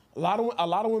 Listen, a lot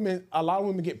of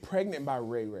women get pregnant by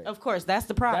Ray Ray. Of course, that's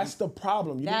the problem. That's the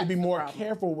problem. You need That's to be the more problem.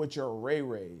 careful with your Ray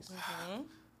Rays.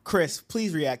 Chris,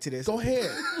 please react to this. Go ahead.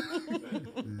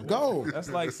 Go. That's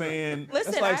like saying.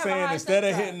 Listen, that's I like have a saying high instead of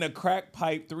sex drive. hitting the crack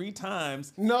pipe 3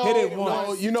 times, No, hit it no,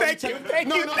 once. you know. Thank you. You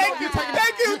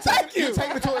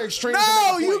take it to an extreme. No, to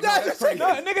that you point. guys that's are taking-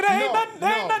 crazy. No, nigga,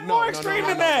 that ain't nothing more extreme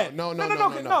than that. No.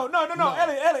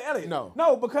 Elliot. No.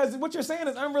 No, because what you're saying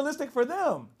is unrealistic for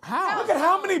them. How? Look at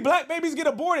how many black babies get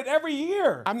aborted every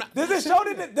year. I'm not- Does it show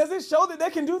that they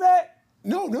can do that?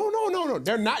 No.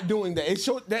 They're not doing that. It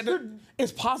shows that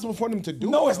it's possible for them to do.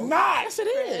 No, it. it's not. Yes, it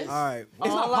is. All right. It's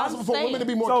not All I'm possible for women to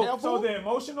be more So careful.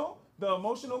 the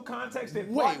emotional context that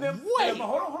Wait, brought them. wait.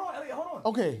 Hold on, Elliot, hold on.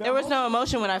 Okay. There was no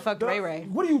emotion when I fucked Ray Ray.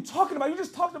 What are you talking about? You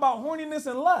just talked about horniness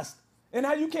and lust. And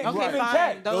how you can't Okay, keep in fine.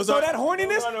 check. Those So are- that horniness,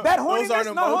 those are that no horniness. No,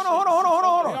 emotions. hold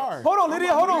They on. are. Hold on,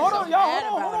 Lydia. Hold on. Y'all, mad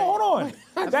hold on.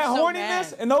 That so horniness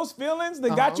mad. and those feelings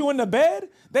that got you in the bed,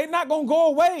 they not gonna go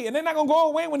away, and they're not gonna go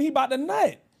away when he about to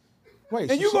nut. Wait,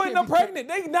 And you gonna end up pregnant.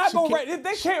 They not gonna.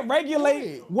 They can't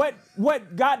regulate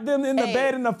what got them in the Hey.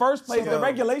 bed in the first place. The So-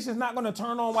 regulation's not gonna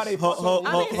turn on while they. Hold fucking-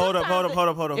 up. I mean, Hold up.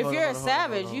 sometimes If you're a hold up,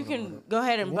 savage, hold up, you hold can go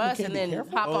ahead and bust can't and be then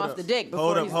careful. hop Hold off up. the dick before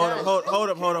Hold up. he's Hold done. up.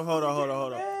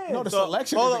 No, the So,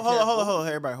 selection. hold isn't up. careful.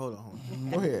 Everybody, hold on.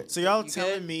 Go ahead. So y'all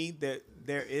telling me that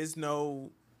there is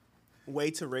no way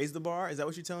to raise the bar? Is that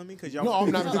what you're telling me? Because y'all. No,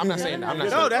 I'm not saying that. I'm not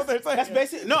No, saying that's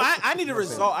basically. No, I need a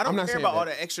result. I don't not care saying about all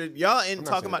that. the extra. Y'all in not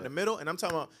talking saying about that. the middle, and I'm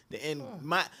talking about the end.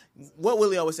 What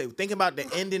Willie always say, think about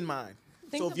the end in mind.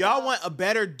 So if y'all want a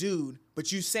better dude,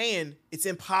 but you saying it's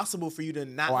impossible for you to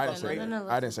not. Oh, I didn't fuck say Ray. that.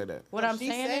 I didn't say that. What No, I'm she's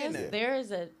saying saying is that. there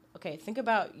is okay, think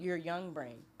about your young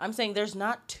brain. I'm saying there's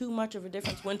not too much of a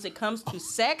difference when it comes to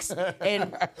sex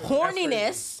and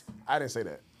horniness. I didn't say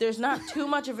that. There's not too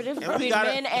much of a difference And we between gotta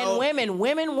men and know- women.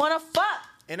 Women want to fuck.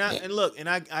 And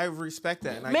I respect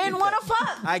that. And I Men get wanna that.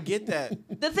 fuck. I get that.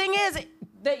 The thing is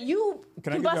that you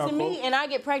Can I can give y'all bust a on me quote? and I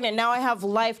get pregnant. Now I have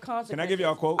life consequences. Can I give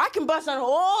y'all a quote? I can bust on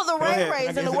all the Ray ahead. Rays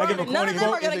in the Can I world. give a and None of corny them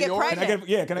are quote? gonna Is it get yours?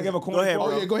 pregnant. Can I give a corny Go ahead, quote?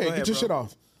 bro. Oh yeah, go ahead. Go Get your ahead, shit bro.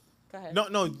 off. Go ahead.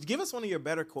 No, give us one of your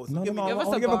better quotes. No, Give me- Give us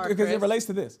I'll a give bar, because it Chris. relates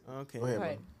to this. Okay. Go ahead,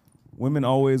 Right. Women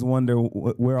always wonder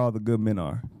where all the good men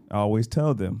are. I always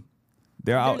tell them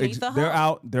they're Underneath the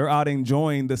hoe. they're out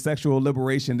enjoying the sexual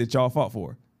liberation that y'all fought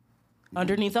for.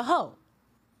 Underneath a hoe.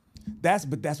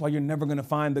 But that's why you're never gonna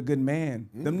find the good man.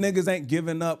 Them niggas ain't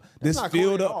giving up this not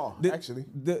field corny at up. all, actually.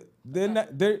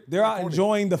 They're out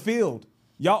enjoying the field.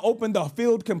 Y'all opened the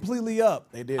field completely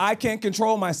up. They did. I can't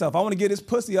control myself. I want to get this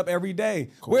pussy up every day.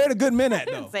 Where are the good men at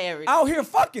though? say every day. Out here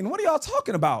fucking. What are y'all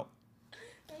talking about?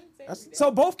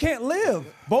 So both can't live.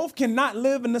 Both cannot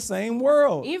live in the same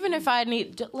world. Even if I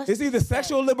need, It's either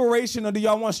sexual liberation or do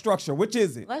y'all want structure? Which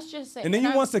is it? Let's just say, And then you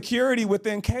I'm- want security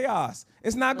within chaos.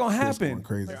 It's not gonna happen.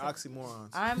 Crazy. They're oxymorons.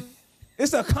 I'm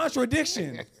It's a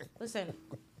contradiction. listen.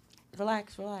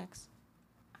 Relax.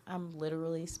 I'm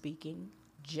literally speaking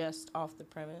just off the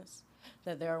premise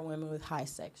that there are women with high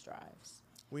sex drives.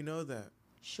 We know that.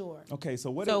 Sure. Okay, so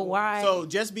what? So why? So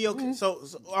just be okay. So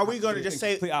are we going to just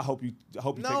say? I hope you. take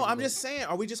No, it I'm away. just saying.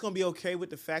 Are we just going to be okay with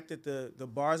the fact that the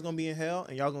bar is going to be in hell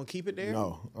and y'all going to keep it there?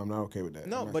 No, I'm not okay with that.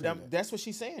 No, I'm not but saying that. that's what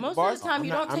she's saying. Most Bars- of the time,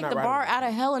 you I'm don't not take the riding bar with out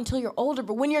of hell until you're older.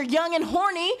 But when you're young and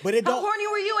horny, But it how don't- horny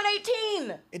were you at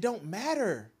 18? It don't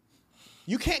matter.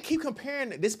 You can't keep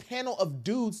comparing this panel of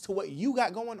dudes to what you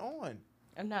got going on.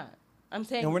 I'm not. I'm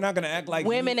saying. And we're not gonna act like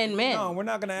women and men. No, we're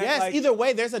not gonna act Yes, like. either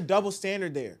way, there's a double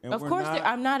standard there. and Of we're course, not-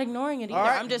 I'm not ignoring it either. All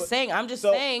right, I'm just but- saying. I'm just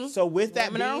saying. So with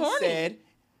that women are being horny. said,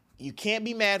 you can't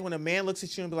be mad when a man looks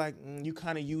at you and be like, you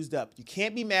kind of used up. You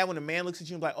can't be mad when a man looks at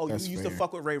you and be like, oh, That's you used to fair.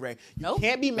 fuck with Ray Ray. You Nope.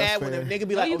 can't be mad when a fair. nigga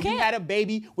be No, like, you oh, you can't. had a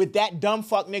baby with that dumb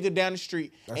fuck nigga down the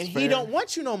street, and he fair. don't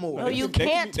want you no more. No, you They can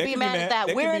can't they be can mad at that.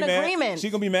 They We're can in be mad. agreement. She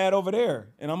gonna be mad over there,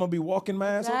 and I'm gonna be walking my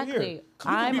ass over Exactly. here.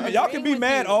 I'm Y'all can be agreeing with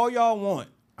mad you. all y'all want.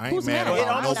 I ain't Who's mad mad? It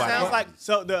about almost nobody. sounds like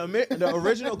so. The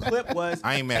original clip was,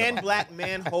 I ain't mad can about black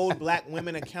men hold black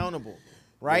women accountable?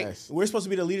 Right? Yes. We're supposed to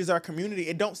be the leaders of our community.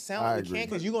 It don't sound I like we agree. can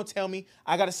because you're gonna tell me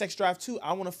I got a sex drive too.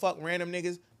 I want to fuck random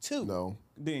niggas too. No.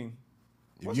 Dean.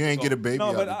 If you ain't get a baby No,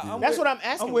 out but the I'm deal. That's with- what I'm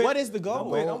asking. with- What is the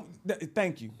goal? I'm with-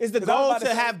 thank you. Is the 'Cause I'm goal about to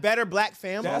say, have better black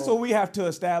families? That's what we have to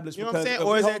establish. You know what I'm because saying? if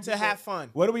Or we is hold it to people- have fun?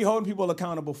 What are we holding people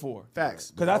accountable for? Facts.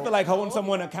 Because I feel like holding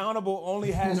someone accountable only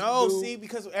has No, to do see,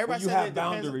 because when everybody you says have it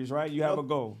depends. boundaries, right? You have a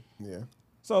goal. Yeah.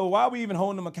 So why are we even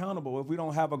holding them accountable if we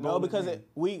don't have a goal? No, in because mind?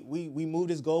 we moved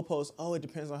this goalpost. Oh, it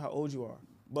depends on how old you are.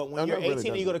 But when No, you're that really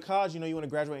 18 and you go to doesn't. college, you know you want to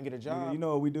graduate and get a Nigga, job. you know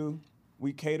what we do?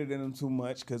 We cater to them too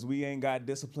much because we ain't got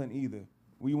discipline either.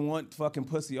 We want fucking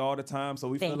pussy all the time, so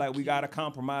we feel Thank like we you. gotta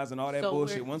compromise and all that So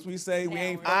bullshit. we're- Once we say we Yeah,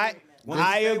 ain't we're- fucking, once we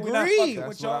I say we not agree. fucking That's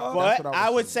with what I- y'all. that's But what I I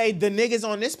was would saying. say the niggas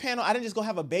on this panel, I didn't just go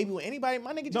have a baby with anybody.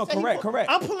 My nigga just No, said he correct, pull-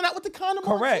 correct. I'm pulling out with the condom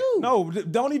on, Correct. too. No,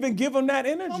 don't even give them that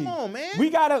energy. Come on, man.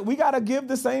 We gotta give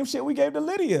the same shit we gave to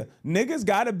Lydia. Niggas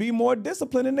gotta be more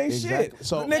disciplined in their shit. Exactly.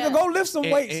 So- nigga, go lift some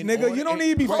And- weights, and- nigga. You don't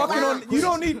need to be Chris, fucking on. You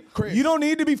don't need. Chris. You don't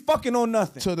need to be fucking on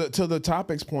nothing. To the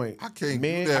topic's point. I can't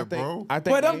men, do that, I think, bro. I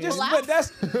think But I'm men- just. But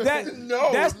that's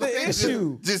No, that's the like,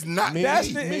 issue. Just not Men, That's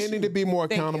me. the men issue. need to be more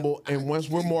accountable, and once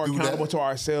we're more Do that. accountable to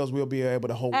ourselves, we'll be able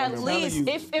to hold At women. least, you.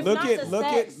 if look not at the look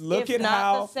sex, at look if at not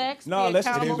how. the sex, No, be let's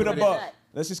just keep accountable it a for buck. that.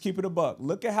 Let's just keep it a buck.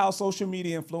 Look at how social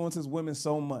media influences women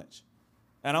so much.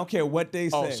 And I don't care what they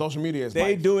say. Oh, social media is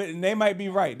They life. do it, and they might be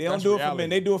right. They That's don't do it for reality. men.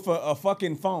 They do it for a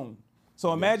fucking phone.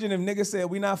 So imagine if niggas said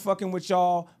we not fucking with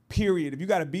y'all. Period. If you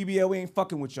got a BBL, we ain't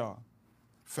fucking with y'all.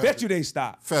 Bet you they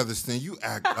stop. Featherston, you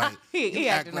act like He you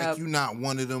act acting like up. you not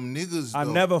one of them niggas. I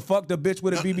though. never fucked a bitch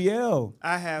with a BBL.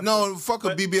 I have. No, fuck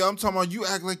a BBL. I'm talking about you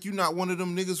act like you not one of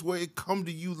them niggas where it come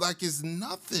to you like it's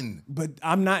nothing. But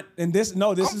I'm not. And this,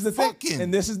 no, this I'm is the fucking. thing.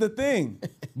 And this is the thing.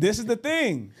 This is the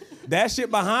thing. That shit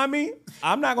behind me,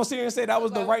 I'm not gonna sit here and say that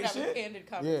was the right shit.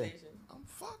 I'm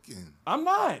fucking. I'm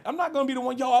not gonna be the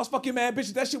one. Yo, I was fucking mad,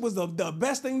 bitch. That shit was the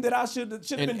best thing that I should have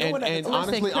been doing. at the And time.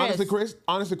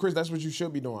 honestly, Chris, that's what you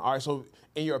should be doing. All right, so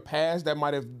in your past, that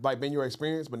might have like been your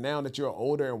experience, but now that you're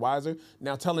older and wiser,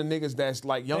 now telling niggas that's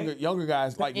like younger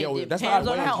guys, like yo, It that's not depends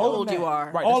on the how wave. old you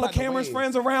are. Right, all the that's not Cameron's wave.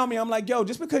 friends around me, I'm like, yo,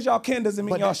 just because y'all can doesn't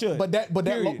mean y'all should. But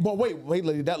Period. wait,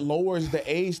 lady, that lowers the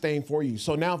age thing for you.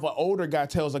 So now if an older guy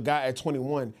tells a guy at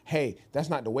 21, hey, that's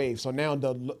not the wave. So now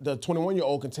the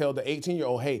 21-year-old can tell the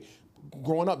 18-year-old, hey,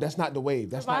 growing up, that's not the wave.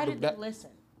 That's Provided not they listen.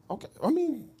 Okay, I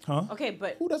mean, Okay,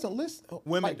 but who doesn't listen?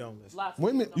 Women Like, don't listen. lots of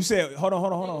Women, people You said, hold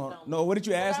on. No, what did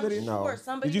you But ask, I'm Lydia? sure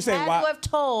somebody Did you say had why? to have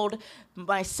told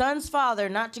my son's father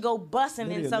not to go bussing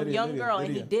in some young girl,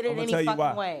 and he did it I'ma any tell you fucking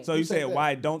why. way. So you said said that?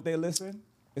 why don't they listen?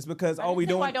 It's because all we I didn't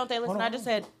say doing. why don't they listen? Hold on, I just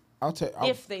said I'll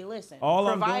if they listen. All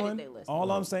I'm provided doing, they listen.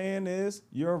 all I'm saying is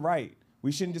you're right.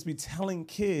 We shouldn't just be telling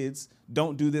kids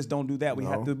don't do this, don't do that. We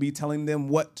have to be telling them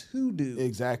what to do.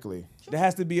 Exactly. There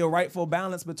has to be a rightful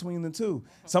balance between the two.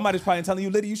 Somebody's probably telling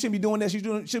you, Lydia, you shouldn't be doing this. You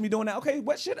shouldn't be doing that. Okay,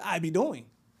 what should I be doing?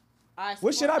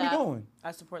 What should I be doing?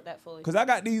 I support that fully. Because I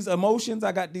got these emotions,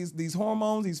 I got these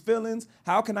hormones, these feelings.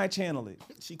 How can I channel it?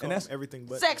 She calls everything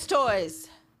but Sex toys.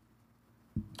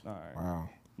 All right. Wow.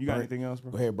 You got anything else,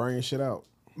 bro? Go ahead, burn your shit out.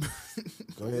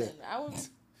 Go ahead.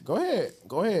 Listen, Go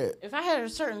ahead. if I had a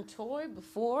certain toy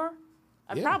before,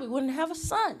 I Yeah. probably wouldn't have a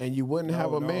son. And you wouldn't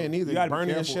have a man either. You gotta be Burning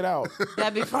your careful. shit out.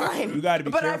 That'd be fine. You got to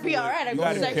be but careful. I'd be all right. I'd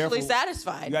be sexually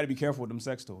satisfied. You got to be careful with them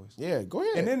sex toys. Yeah, go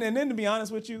ahead. And then to be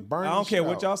honest with you, Burn I your don't care shit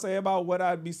what out. y'all say about what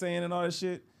I'd be saying and all this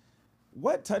shit.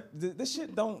 This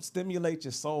shit don't stimulate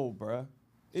your soul, bruh.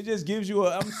 It just gives you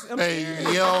a. I'm Hey,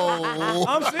 serious. yo.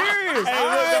 I'm serious. All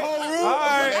right.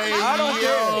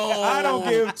 I don't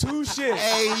give two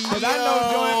shits. Cause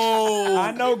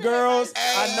I know girls.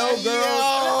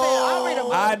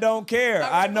 I don't care.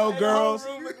 I know girls.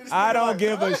 I don't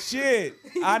give a shit.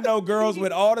 I know girls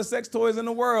with all the sex toys in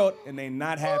the world and they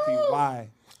not happy. Why?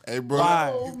 Hey, bro,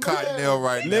 Why? you Cottonelle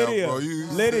right Lydia, now,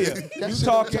 bro. Lydia,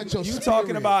 you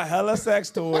talking about hella sex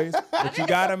toys, but you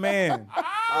got a man.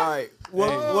 All right.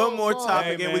 One more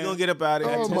topic, Hey, and we're man. going to get up out of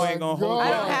here. That toy ain't gonna hold I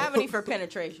you. don't have any for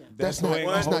penetration. That's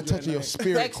not touching your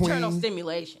spirit, External queen.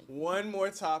 stimulation. One more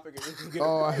topic, and we can get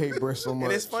Oh, up I hate Britt so much.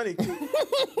 And it's funny.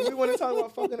 We want to talk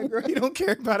about fucking a girl you don't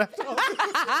care about.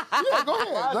 Yeah, go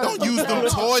ahead. Don't use them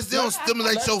toys. They don't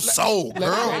stimulate your soul,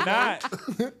 girl.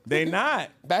 They not.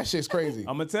 That shit's crazy.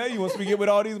 I'm gonna tell you once we get with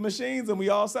all these machines and we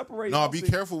all separate. No, y'all be see-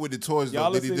 careful with the toys, though.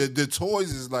 Y'all Diddy. listen- The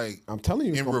toys is like, I'm telling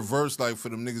you, in reverse, like for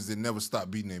them niggas that never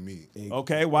stop beating their meat.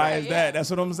 Okay, why is that? That's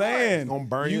what I'm saying. Gonna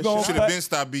burn you your gonna shit. Should have cut- been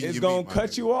stopped beating It's your gonna meat, my cut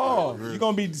nigga. you off. Yeah. You're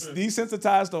gonna be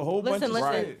desensitized to a whole bunch of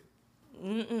Listen. shit.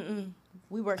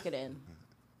 We work it in.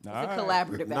 It's All a right.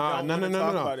 collaborative effort.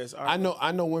 No.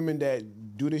 I know women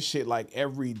that do this shit like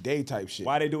every day type shit.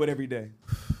 Why they do it every day?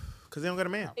 Because they don't got a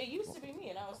man. It used to be me,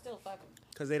 and I was still fucking.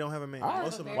 Because they don't have a man. All right.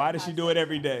 Most of them. Why does she do it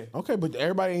every day? Okay, but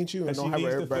everybody ain't you and Because she don't have needs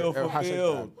to everybody. feel every- high sex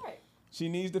fulfilled. drive. She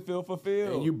needs to feel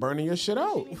fulfilled. And you burning your shit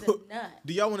out. She's a nut.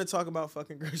 Do y'all want to talk about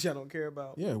fucking girls y'all don't care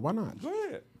about? Yeah, why not? Go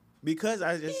ahead. Because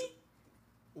I just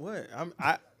what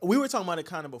we were talking about it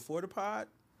kind of before the pod,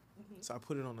 so I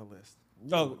put it on the list.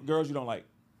 Oh, girls you don't like.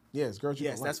 Yes, girls. You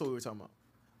Yes, don't that's like. what we were talking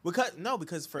about.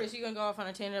 Because for Chris, you gonna go off on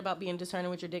a tangent about being discerning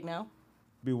with your dick now?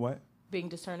 Be what? Being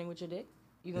discerning with your dick?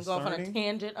 You gonna go off on a Discerning?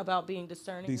 tangent about being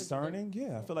discerning? with your dick? Discerning?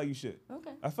 Yeah, I feel like you should.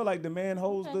 Okay. I feel like the man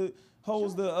holds Okay.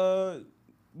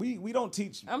 we don't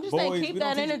teach. I'm just boys, saying, we keep don't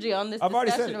that teach- energy on this I've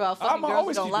already said discussion it. about fucking I'm girls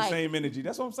always you don't keep like. the same energy.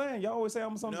 That's what I'm saying. Y'all always say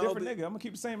I'm some No, different but- nigga. I'm gonna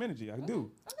keep the same energy. I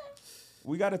do.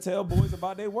 We gotta tell boys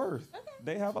about their worth.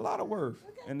 They have a lot of worth,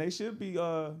 and they should be.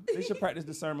 They should practice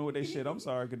discernment with their shit. I'm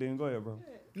sorry, Kadeem. Go ahead, bro.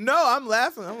 no, I'm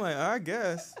laughing. I'm like, I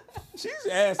guess. She's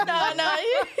asking. No.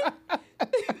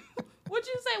 What'd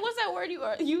you say? What's that word you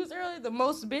used earlier? The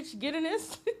most bitch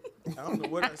gettiness? I don't know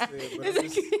what I said,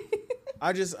 but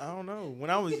I don't know. When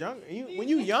I was younger, when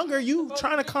you younger, you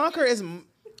trying to conquer as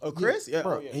Chris, yeah,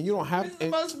 Bro, oh, yeah. and you don't have. It's the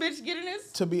And most bitch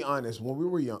gettiness? to be honest, when we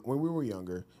were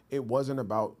younger, it wasn't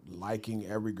about liking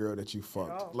every girl that you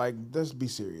fucked. Like, let's be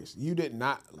serious. You did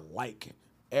not like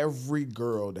every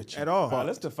girl that you At all. All right, fucked.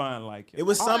 let's define like It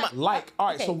was All some right, like, all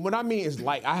right. Okay. So what I mean is,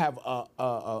 like, I have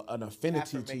an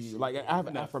affinity to you. Like, I have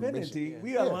an affinity. affirmation.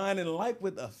 We align in like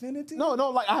with affinity. No,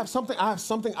 like I have something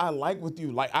I like with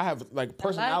you. Like I have like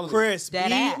personality. Chris, That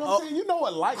he- ass. You know what I'm saying? You know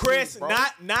what like Chris, is, bro.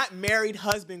 not married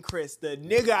husband Chris, the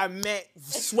nigga I met,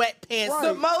 sweatpants, Right.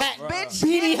 The most tat- bitch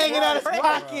beanie hanging out his Right.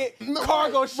 pocket, No,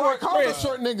 cargo right, short cargo Chris,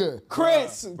 short nigga.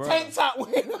 Chris, tank top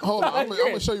wearing. Hold on, I'm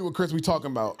gonna show you what Chris we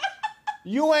talking about.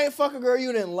 You ain't fuck a girl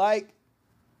you didn't like.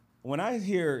 When I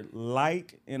hear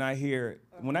like and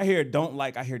when I hear don't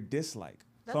like, I hear dislike.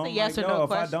 That's So a I'm yes like, or yo, no if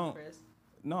question, I don't, Chris.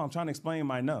 no, I'm trying to explain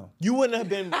my no. You wouldn't have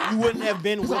been with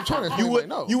I'm trying to her. explain my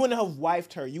no. You wouldn't have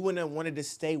wifed her. You wouldn't have wanted to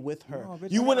stay with her. No,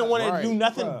 bitch, You I'm wouldn't not. want to Right. do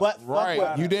nothing Bruh. but fuck with Right.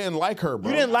 her. You didn't like her, bro.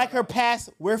 You didn't like her past.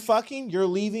 We're fucking. You're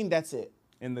leaving. That's it.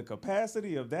 In the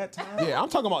capacity of that time, Yeah, I'm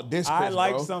talking about this Chris. I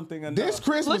like bro. something enough. This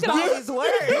Chris Look was at all not, these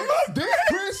words. This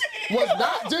Chris was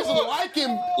not just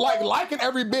liking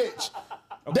every bitch.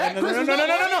 That No, Chris no, was no, no,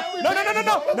 not no, no, liking no, every no, no,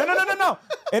 no, bitch, no, no, no, no, no.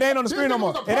 It ain't on the screen no nigga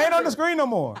more. was a It ain't on predator. the screen no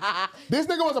more. This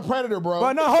nigga was a predator, bro.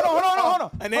 But no, hold on. An Hold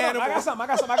on. animal. I got something. I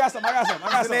got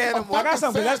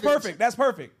something. That's perfect. That's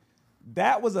perfect.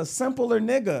 That was a simpler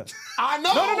nigga. I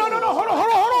know.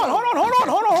 No.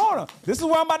 Hold on. This is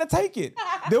where I'm about to take it.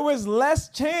 There was less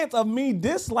chance of me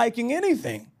disliking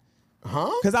anything.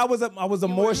 Huh? Because I was a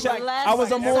more were shallow. less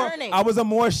discerning. I was a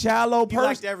more shallow person.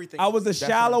 liked everything. I was a what I'm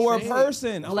shallower saying.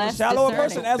 person. I was Less a shallower discerning.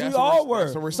 person, as That's we what all we're- were.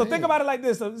 that's what we're So think saying. about it like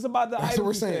this. It's about the That's items what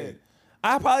we're you saying. said.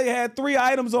 I probably had 3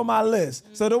 items on my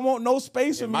list, so there won't no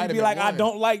space for me might to have be been like, I one.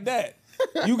 don't like that.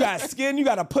 You got skin, you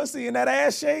got a pussy, and that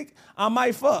ass shake. I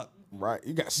might fuck. Right,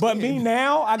 you got But skin. me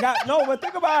now, I got no. But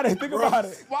think about it. Think about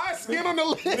it. Why is skin on the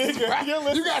list?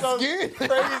 bro? You got skin.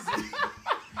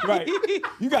 Right.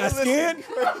 You got skin.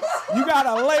 You got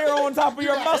a layer on top of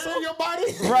your muscle. Your body.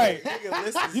 Right.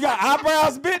 You got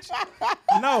eyebrows, bitch.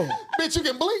 No. Bitch, you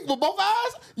can blink with both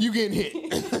eyes. You getting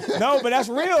hit. No, but that's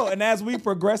real. And as we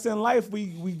progress in life, we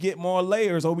get more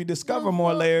layers, or we discover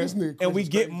more layers, and we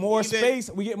get more space.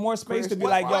 We get more space to be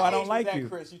like, yo, I don't like you.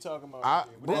 Chris, you talking about?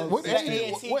 What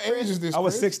age is this? I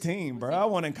was Chris? 16, bro. I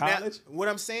wasn't in college. Now, what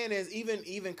I'm saying is,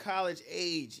 even college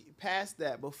age, past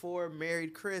that, before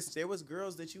married Chris, there was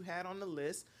girls that you had on the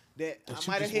list that I you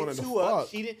might have just hit wanted to 2 up. fuck.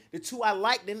 She didn't. The 2 I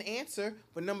liked didn't answer,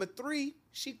 but number 3,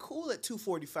 she cool at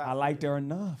 245. I liked her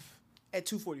enough. At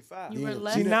 245. You were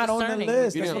less She's not on the discerning.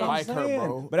 list. You That's didn't what I'm like her, saying.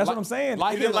 bro. But that's what I'm saying.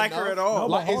 You didn't like her at all.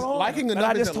 No, but hold on. liking But enough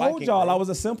I just isn't told liking, y'all bro. I was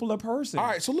a simpler person. All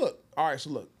right, so look.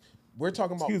 We're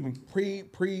talking about Excuse me.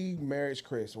 pre-marriage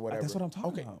Chris or whatever. That's what I'm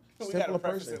talking about. We Simpler gotta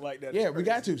preface person. it like that. Yeah, It's we crazy.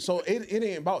 got to. So it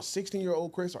ain't about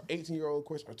 16-year-old Chris or 18-year-old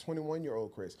Chris or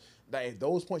 21-year-old Chris. That at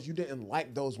those points you didn't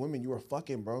like those women you were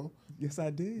fucking, bro. Yes, I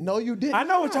did. No, you didn't. I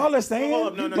know what y'all are saying, Hold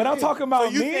up, no, but I'm you talking about so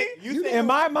you me. think- you think- in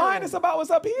my mind, it's about what's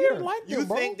up here. You didn't like them, You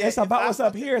bro. think that It's if about I what's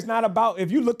up here. It's not about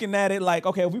if you're looking at it like,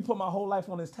 okay, if we put my whole life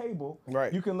on this table,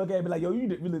 Right. you can look at it and be like, yo, you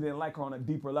really didn't like her on a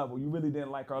deeper level. You really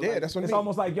didn't like her. Yeah, Like, that's what I it's mean.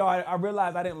 almost like, yo, I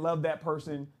realized I didn't love that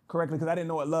person correctly because I didn't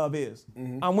know what love is.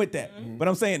 I'm with that. But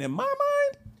I'm saying in my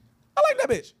mind, I like that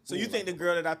bitch. So you think the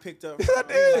girl that I picked up? I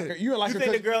did. You didn't like You her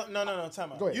think the 'cause- girl? No.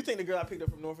 Time out. Go ahead. You think the girl I picked up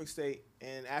from Norfolk State,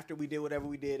 and after we did whatever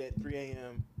we did at 3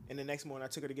 a.m. and the next morning I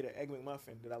took her to get an egg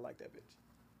McMuffin, did I like that bitch?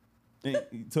 And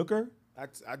you took her? I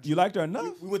You liked her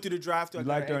enough? We went through the drive-thru. You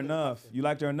liked her enough. You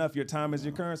liked her enough. Your time is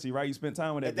your currency, right? You spent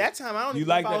time with that. At that time, I don't you even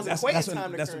know if liked I her. was That's equating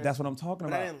time to that's currency. what I'm talking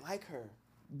But about. I didn't like her.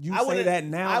 You I say wouldn't- that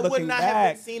now, I would looking not have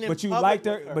back, been seen in but you public liked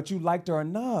with her. her. But you liked her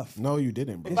enough. No, you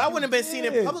didn't, bro. If I wouldn't have been seen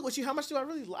in did. public with you, how much do I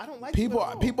really? I don't like you at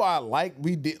all. People I like,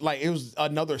 we did like it was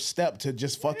another step to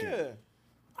just fucking. Yeah.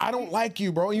 I don't like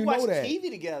you, bro. You We know watched that. TV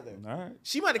together. All right.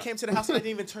 She might have came to the house and I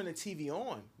didn't even turn the TV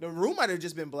on. The room might have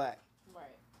just been black.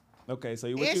 Okay, so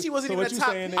And what she wasn't even what a you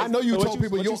top saying pick. is, I know you so what told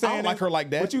people what you- I saying don't like her like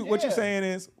that. What you Yeah. saying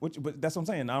is, but that's what I'm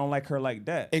saying. I don't like her like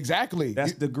that. Exactly.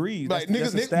 That's You- degrees. like,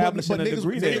 That's niggas- establishing but a niggas-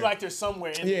 degree yeah. there. You liked her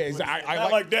somewhere. Yeah, exactly. I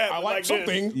Not like that. I but like like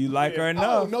something. This. You like her Oh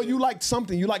enough. no, you like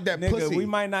something. You like that Nigga, pussy. we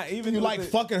might not even You look like at-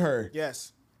 fucking her.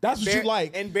 Yes. That's what you Bar-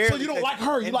 like. and barely So you don't 'cause- like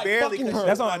her. You and like barely fucking 'cause her.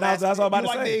 That's all. That's all I'm about You to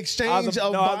like say. the exchange of I was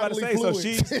about to bodily say. So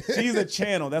fluids. she's a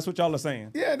channel. That's what y'all are saying.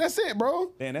 Yeah, that's it,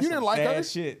 bro. Damn, that's you didn't some like sad her.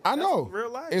 shit. I know.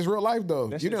 real life. It's real life though.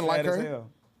 That You shit didn't like sad as her. hell.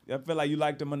 I feel like you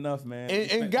liked them enough, man. You And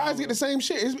spent guys time get the with same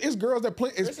shit. It's girls that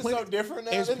play. This is so different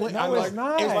now, It's isn't it? plenty. them. No, it's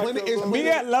not. It's Me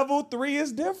at level 3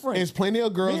 is different. It's plenty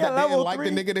of girls Me that at didn't level like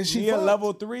 3, the nigga that she me at fucked.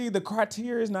 level 3, the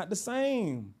criteria is not the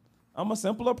same. I'm a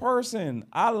simpler person.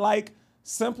 I like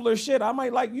simpler shit. I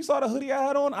might like, you saw the hoodie I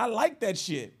had on? I like that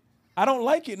shit. I don't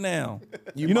like it now.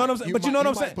 You know what I'm saying? But you know what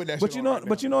I'm saying? But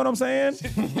you know what I'm saying?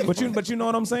 But you know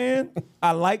what I'm saying?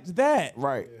 I liked that.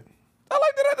 Right. I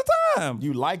liked it at the time.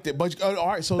 You liked it, but all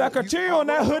right. So That criteria on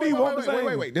that hoodie wait, wasn't the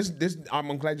same. Wait. This.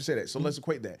 I'm glad you said that. So let's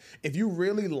equate that. If you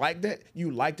really liked that, you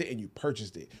liked it and you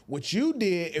purchased it. What you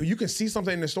did, if you can see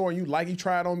something in the store and you like, you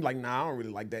try it on, like, nah, I don't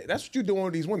really like that. That's what you doing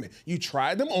with these women. You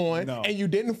tried them on No. and you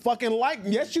didn't fucking like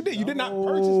them. Yes, you did. You did not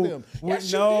purchase them.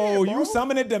 Yes, no, you did, bro. you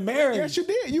summoned it to marriage. Yes, you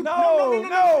did. You No.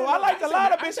 no. I like a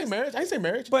lot of I ain't say bitches. marriage. I ain't say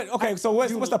marriage. But okay, so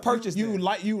what's the purchase? You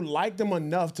then? like them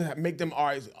enough to make them all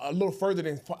right, a little further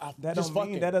than That just don't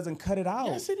fucking. mean that doesn't cut it out.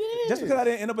 Yes, it Just is. because I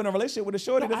didn't end up in a relationship with a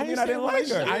shorty doesn't mean I didn't like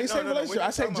her. I ain't saying relationship. I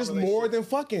said just more than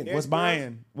fucking. What's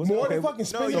buying? What's More okay, than fucking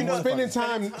so spending, more than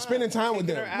fucking. spending time with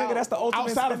them. Nigga, that's the ultimate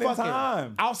Outside of spending fucking.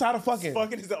 time. Outside of fucking.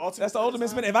 Fucking is the ultimate. That's the ultimate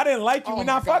spending. If I didn't like you, Oh we're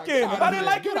my not God, fucking. get If outta I didn't here.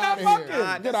 like you, Get we're not outta here.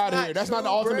 fucking. Get out of here. That's not the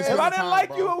ultimate If spending I didn't time, like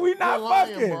bro. you, we not You're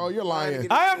lying, fucking. bro. You're lying.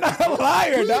 I am not a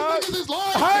liar, dog. niggas is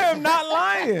lying. I am not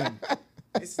lying.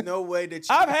 It's no way that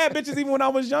you. I've had bitches even when I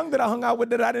was young that I hung out with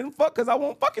that I didn't fuck because I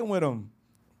won't fucking with them.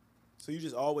 So you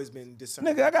just always been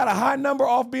discerning. Nigga, I got a high number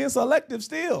off being selective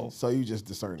still. So you just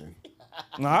discerning.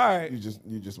 All right. You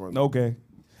just weren't. Okay.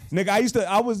 Nigga,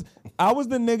 I was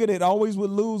the nigga that always would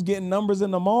lose getting numbers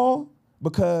in the mall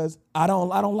because I don't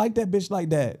like that bitch like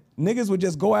that. Niggas would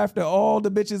just go after all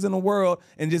the bitches in the world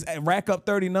and just rack up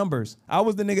 30 numbers. I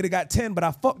was the nigga that got 10, but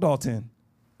I fucked all 10.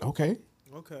 Okay.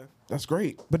 Okay. That's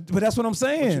great. But that's what I'm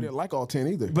saying. You didn't like all 10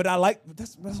 either. But I like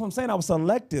that's what I'm saying. I was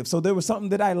selective. So there was something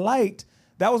that I liked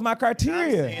That was my I'm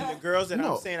criteria. saying the girls that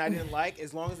No. I'm saying I didn't like,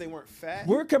 as long as they weren't fat.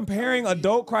 We're comparing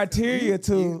adult criteria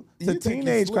to You think you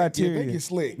teenage slick. criteria. You think you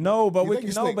slick. No, but You think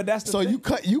you slick. but that's the so thing.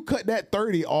 you cut that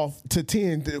 30 off to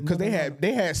 10 because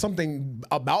they had something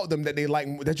about them that they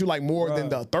like that you like more than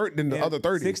the other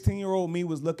 30. 16-year-old me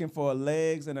was looking for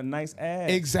legs and a nice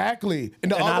ass. Exactly.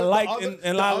 And I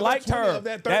liked her.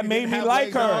 That made me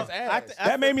like her.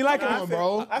 That made me like her,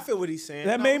 bro. I feel what he's saying.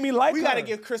 That made me like We her. got to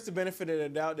give Chris the benefit of the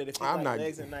doubt that if he I'm had not-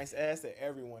 legs and nice ass, that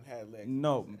everyone had legs.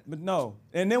 No, but no.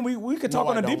 And then we could talk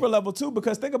No, on I a don't. deeper level too,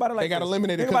 because think about it like They got this.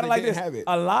 eliminated Think 'cause about it they like didn't this. have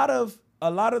it. A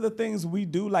lot of the things we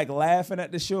do, like laughing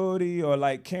at the shorty or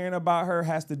like caring about her,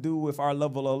 has to do with our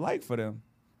level of like for them,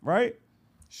 right?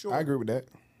 Sure. I agree with that.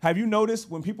 Have you noticed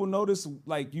when people notice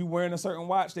like you wearing a certain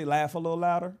watch, they laugh a little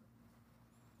louder?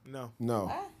 No.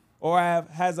 No. Or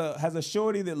has a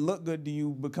shorty that look good to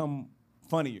you become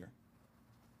funnier?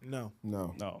 No.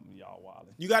 No. No, y'all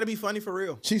wildin'. You got to be funny for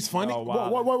real. She's funny. Y'all Whoa,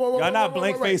 wildin'. whoa, whoa, whoa, Y'all not whoa, whoa,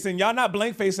 blank wait. facing. Y'all not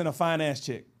blank facing a fine ass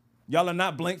chick. Y'all are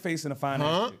not blank facing a fine ass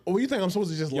Huh? chick. Well, you think I'm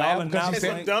supposed to just Y'all laugh are because not she Some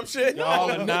said dumb shit.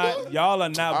 Y'all are not. Y'all are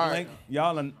not All blank.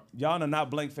 Y'all are not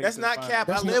blank facing. That's not cap.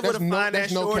 I That's live with a no- fine ass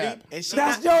that's no shorty, cap. and she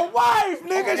That's not, your wife,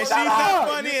 nigga. and Shut she's up. not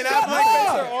funny, and I Shut blank face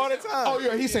up. her all the time. Oh,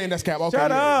 yeah, he's saying that's cap. Okay.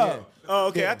 Shut yeah, up. yeah. Oh,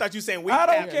 okay. I thought you saying we. I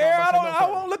don't cap. care. no, I don't. no, I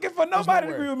no. won't looking for nobody to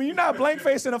no agree way. with me. You're not blank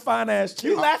facing a fine ass chick.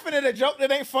 You laughing at a joke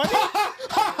that ain't funny?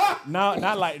 No,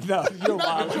 not like no. You're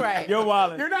wild. Right. You're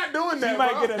wild. You're not doing She that,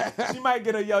 might bro. get a. She might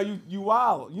get a. Yo, you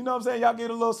wild. You know what I'm saying? Y'all get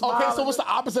a little smile. Okay, so what's the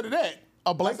opposite of that?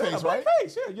 A blank A face, blank right?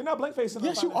 face? Yeah, you're not blank facing.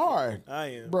 Yes, you are. I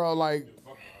am. Bro, like,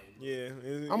 Yeah.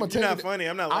 I'm gonna You're tell not you. funny.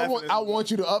 I'm not I laughing. want, I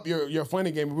want you to up your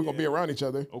funny game if we're gonna be around each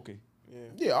other. Okay.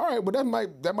 Yeah, all right, but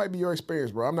that might be your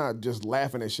experience, bro. I'm not just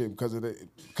laughing at shit because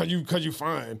you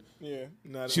fine. Yeah.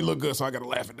 Not She look good, so I gotta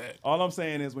laugh at that. All I'm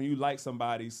saying is when you like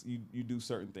somebody, you do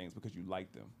certain things because you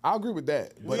like them. I agree with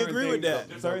that. We But agree with that.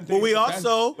 Certain But we things-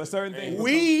 also, but certain things.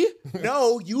 we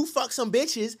know you fuck some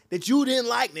bitches that you didn't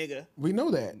like, nigga. we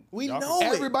know that. We know it.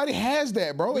 Everybody has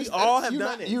that, bro. We all have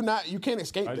done it. You can't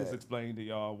escape I just that. explained to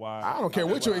y'all why. I don't care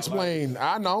what you explain.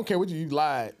 I don't care what you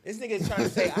lied. This nigga trying to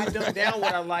say I dumbed down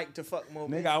what I like to fuck more.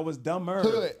 Nigga, I was dumber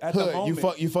Hood, at the hood.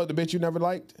 moment. You fucked the bitch you never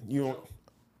liked.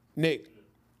 Nick,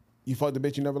 you fucked the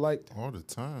bitch you never liked. All the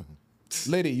time.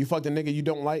 Liddy, you fucked the nigga you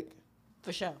don't like.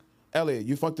 For sure. Elliot,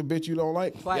 you fucked the bitch you don't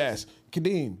like. Twice. Yes.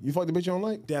 Kadeem, you fucked the bitch you don't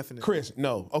like. Definitely. Chris,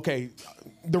 no. Okay,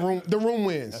 the room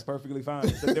wins. That's perfectly fine.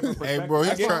 It's a different Hey, perspective.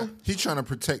 bro, I he's trying to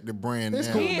protect the brand It's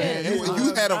now. cool, Yeah. man. You, It's cool.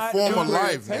 you had a former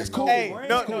life. That's nigga. cool. Hey,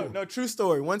 Brand. no, true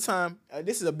story. One time,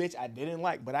 this is a bitch I didn't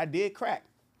like, but I did crack.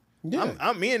 Yeah.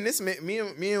 I'm me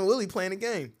and Willie playing a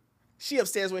game. She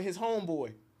upstairs with his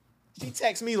homeboy. She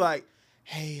texts me like,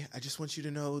 "Hey, I just want you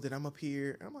to know that I'm up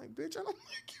here." I'm like, "Bitch, I don't like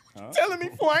you. What you telling me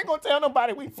for? I ain't gonna tell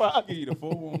nobody we fuck." Give you the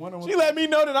 411. She let me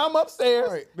know that I'm upstairs,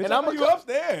 Right. Bitch, and I I'm know you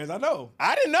upstairs. I know.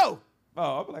 I didn't know.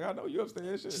 Oh, I'm like, I know you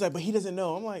upstairs. Shit. She's like, "But he doesn't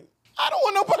know." I'm like, "I don't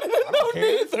want nobody to know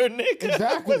neither, nigga.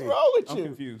 Exactly. What's wrong with I'm you?"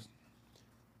 confused.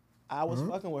 I was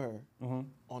fucking with her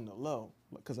on the low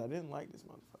because I didn't like this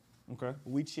motherfucker. Okay.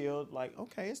 We chilled, like,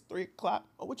 okay, it's 3 o'clock.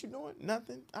 Oh, what you doing?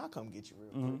 Nothing. I'll come get you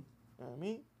real quick. You know what I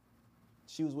mean?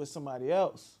 She was with somebody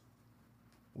else.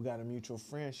 We got a mutual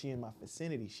friend. She in my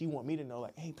vicinity. She want me to know,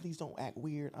 like, hey, please don't act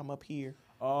weird. I'm up here.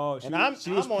 Oh, she, And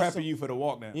she was I'm on prepping some- you for the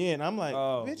walk now. Yeah, and I'm like,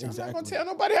 Oh, bitch, I'm not exactly. gonna tell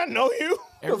nobody I know you.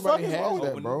 Everybody the fuck is has wrong with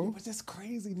that, you? bro. But that's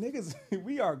crazy, niggas.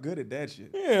 We are good at that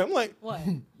shit. Yeah, I'm like, What?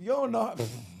 You don't know.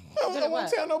 I don't want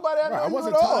to tell nobody I know Right, I you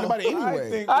wasn't at telling all. anybody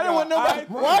anyway. I didn't want nobody.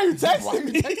 Why are you texting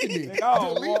me? Texting me.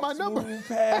 Oh, Delete walk my number. smooth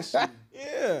past you.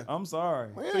 Yeah. I'm sorry.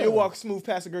 So you walk smooth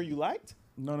past a girl you liked?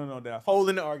 No. Did I fuck?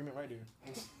 Holding the argument right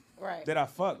there. Right. Did I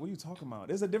fuck? What are you talking about?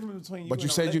 There's a difference between you. But you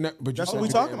and a said you rela- not. But you That's said what we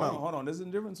you- talking Hold about. on, hold on. There's a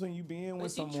difference between you being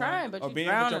with you someone trying, but or you being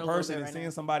with drowning your a little person bit and right seeing now.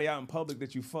 somebody out in public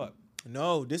that you fuck.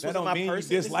 No, this That wasn't don't my mean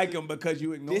person. you dislike them because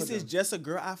you ignore This them. is just a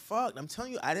girl I fucked. I'm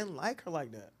telling you, I didn't like her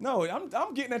like that. No,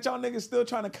 I'm getting at y'all niggas still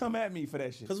trying to come at me for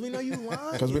that shit. Cause we know you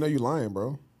lying. Because we know you lying, bro.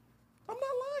 I'm not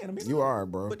lying. I'm being You honest. are,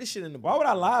 bro. Put this shit in the. Why would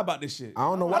I lie about this shit? I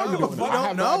don't know why don't you give a doing fuck. it. I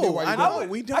have no idea why you I doing know. it.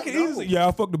 We don't I can easily say, yeah,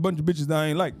 I fucked a bunch of bitches that I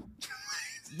ain't like.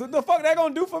 The fuck that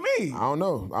gonna do for me? I don't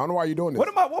know. I don't know why you're doing this.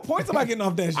 What points am I getting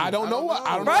off that shit? I don't know what.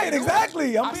 I don't know Right, why you're doing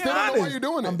exactly. it. I'm I being still don't know why honest. you're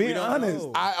doing it. I'm being We don't honest.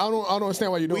 know. I don't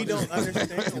understand why you're doing We this. don't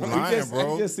understand. You lying,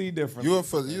 bro. We just see different. You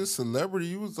a celebrity.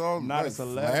 You was all Not a like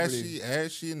celebrity. flashy,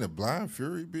 ashy in the Blind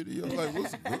Fury video. Like,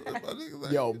 what's good? My nigga,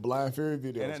 like, Yo, Blind Fury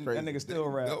video is And crazy. that nigga still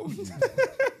rap. no.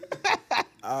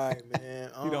 All right, man.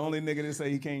 He the only nigga that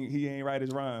say he ain't write his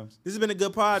rhymes. This has been a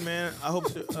good pod, man. I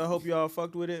hope y'all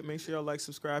fucked with it. Make sure y'all like,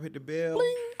 subscribe, hit the bell.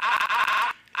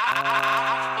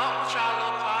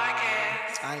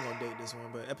 I ain't gonna date this one,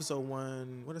 but episode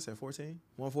 1, what is that, 14?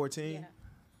 114?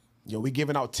 Yo, we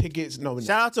giving out tickets. No,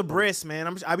 Shout out to Briss,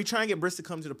 man. I be trying to get Briss to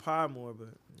come to the pod more, but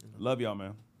Love y'all,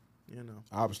 man. you know.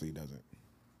 obviously he doesn't.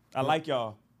 I like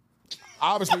y'all.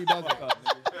 Obviously he doesn't.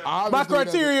 My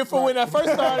criteria for when I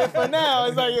first started for now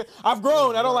is like I've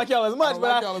grown. I don't like y'all as much,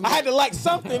 but I had to like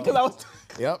something because I was.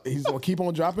 Yep, he's gonna keep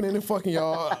on dropping in and fucking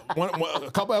y'all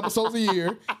a couple episodes a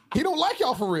year. He don't like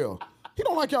y'all for real. He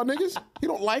don't like y'all niggas. He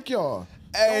don't like y'all.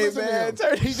 Hey, Don't listen to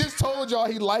man, him. He just told y'all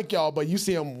he like y'all, but you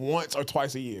see him once or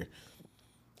twice a year.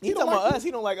 He talking about us.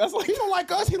 He don't like us. He don't like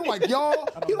us. He don't like y'all.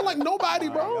 He don't like nobody,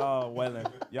 bro. Y'all welling.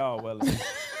 Y'all welling.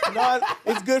 No,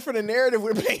 it's good for the narrative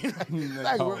we're painting.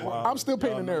 I'm still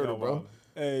painting the narrative, bro.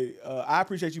 Hey, I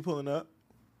appreciate you pulling up.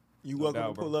 You welcome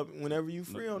doubt, to pull bro. up whenever you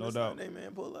free on No this doubt. Sunday,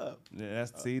 man. Pull up. Yeah,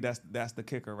 that's the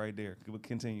kicker right there. We'll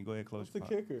continue. Go ahead, close What's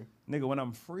the your pod. kicker? Nigga, when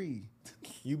I'm free.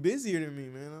 You busier than me,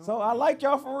 man. So I like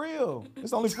y'all for real.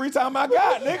 It's the only free time I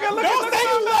got, nigga. Look Don't say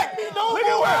you like me no Look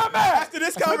at where I'm at. After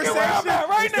this Look at conversation, where I'm at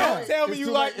right now. don't tell me It's you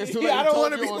too like late. It's me. too late. I don't He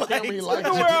want to told be you on camera he like. liked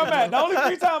Look at where I'm at. The only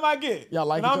free time I get. Y'all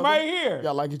like and each I'm other? right here.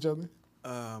 Y'all like each other?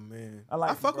 Oh man, I like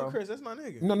I you, fuck bro. with Chris. That's my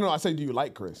nigga. No. I say, do you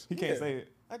like Chris? He can't say it.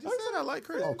 I just said I like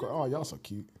Chris. Oh, y'all so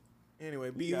cute.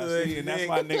 Anyway, B Yeah, Hood, see, and that's Nick,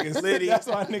 why niggas. Liddy, That's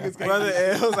why niggas can't. Brother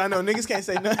Els. I know niggas can't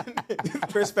say nothing.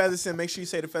 Chris Featherson, make sure you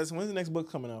say the Featherson. When's the next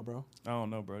book coming out, bro? I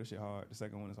don't know, bro. This shit hard. The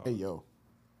second one is hard. Hey, yo.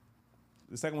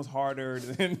 The second one's harder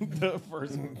than the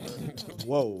first one.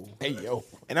 Whoa. Hey, yo.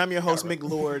 And I'm your host, Mick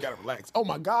Lord. Gotta relax. Oh,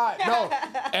 my God. No.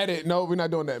 Edit. No, we're not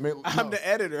doing that, man. I'm the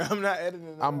editor. I'm not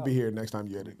editing. I'm going to be here next time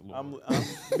you edit. I'm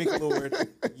Mick Lord.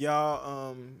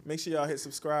 Y'all, make sure y'all hit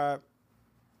subscribe,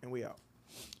 and we out.